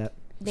to do that.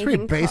 It's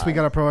pretty base. We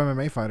got a pro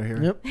MMA fighter here.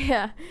 Yep.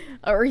 Yeah,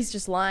 or he's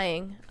just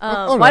lying.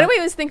 Oh, why no. do we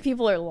always think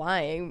people are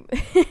lying?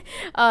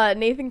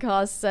 Nathan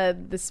Koss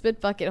said the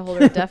spit bucket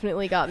holder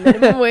definitely got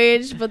minimum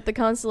wage, but the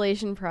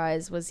consolation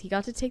prize was he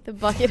got to take the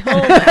bucket home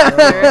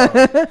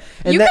after.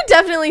 You could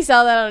definitely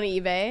sell that on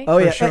eBay. Oh,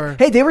 For yeah. sure.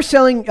 Hey, they were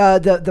selling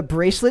the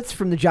bracelets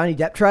from the Johnny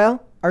Depp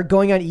trial are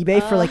going on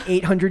eBay for like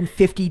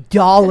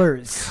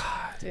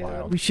 $850.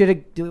 Dude. We should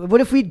have. What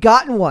if we'd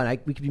gotten one?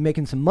 We could be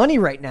making some money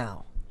right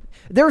now.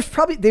 They were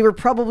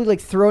probably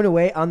like thrown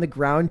away on the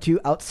ground too,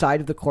 outside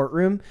of the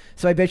courtroom.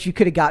 So I bet you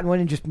could have gotten one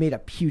and just made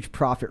a huge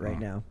profit right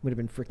now. Would have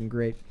been freaking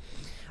great.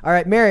 All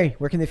right, Mary,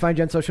 where can they find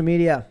you on social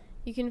media?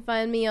 You can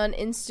find me on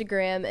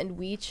Instagram and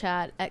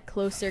WeChat at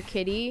Closer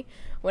Kitty.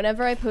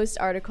 Whenever I post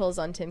articles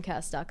on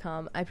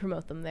timcast.com, I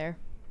promote them there.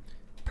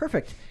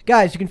 Perfect.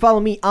 Guys, you can follow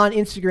me on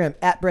Instagram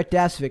at Brett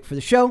Dasovic for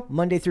the show,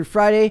 Monday through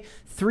Friday,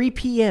 3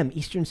 p.m.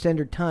 Eastern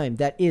Standard Time.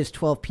 That is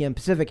 12 p.m.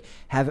 Pacific.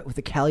 Have it with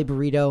a Cali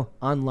burrito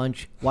on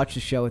lunch. Watch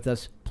the show with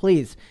us,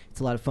 please. It's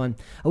a lot of fun.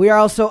 We are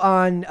also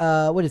on,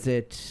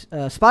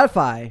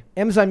 Spotify,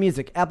 Amazon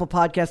Music, Apple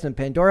Podcasts, and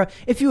Pandora,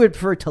 if you would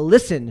prefer to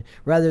listen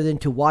rather than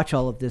to watch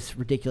all of this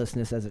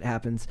ridiculousness as it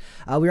happens.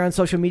 We are on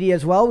social media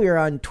as well. We are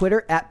on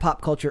Twitter at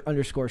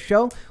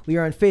popculture_show. We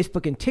are on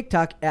Facebook and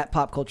TikTok at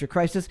Pop Culture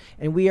Crisis.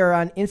 And we are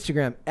on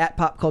Instagram at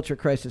Pop Culture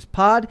Crisis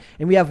Pod.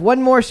 And we have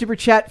one more super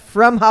chat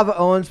from Hava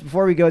Owens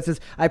before we go. It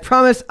says, I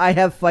promise I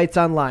have fights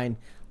online.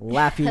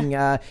 Laughing.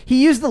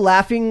 He used the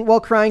laughing while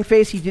crying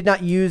face. He did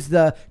not use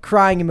the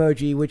crying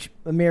emoji, which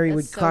Mary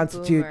would so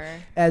constitute boomer.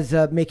 as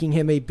making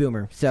him a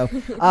boomer. So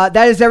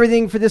that is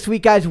everything for this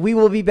week, guys. We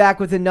will be back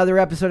with another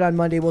episode on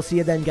Monday. We'll see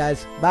you then,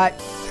 guys. Bye.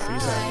 Peace out.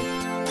 Bye.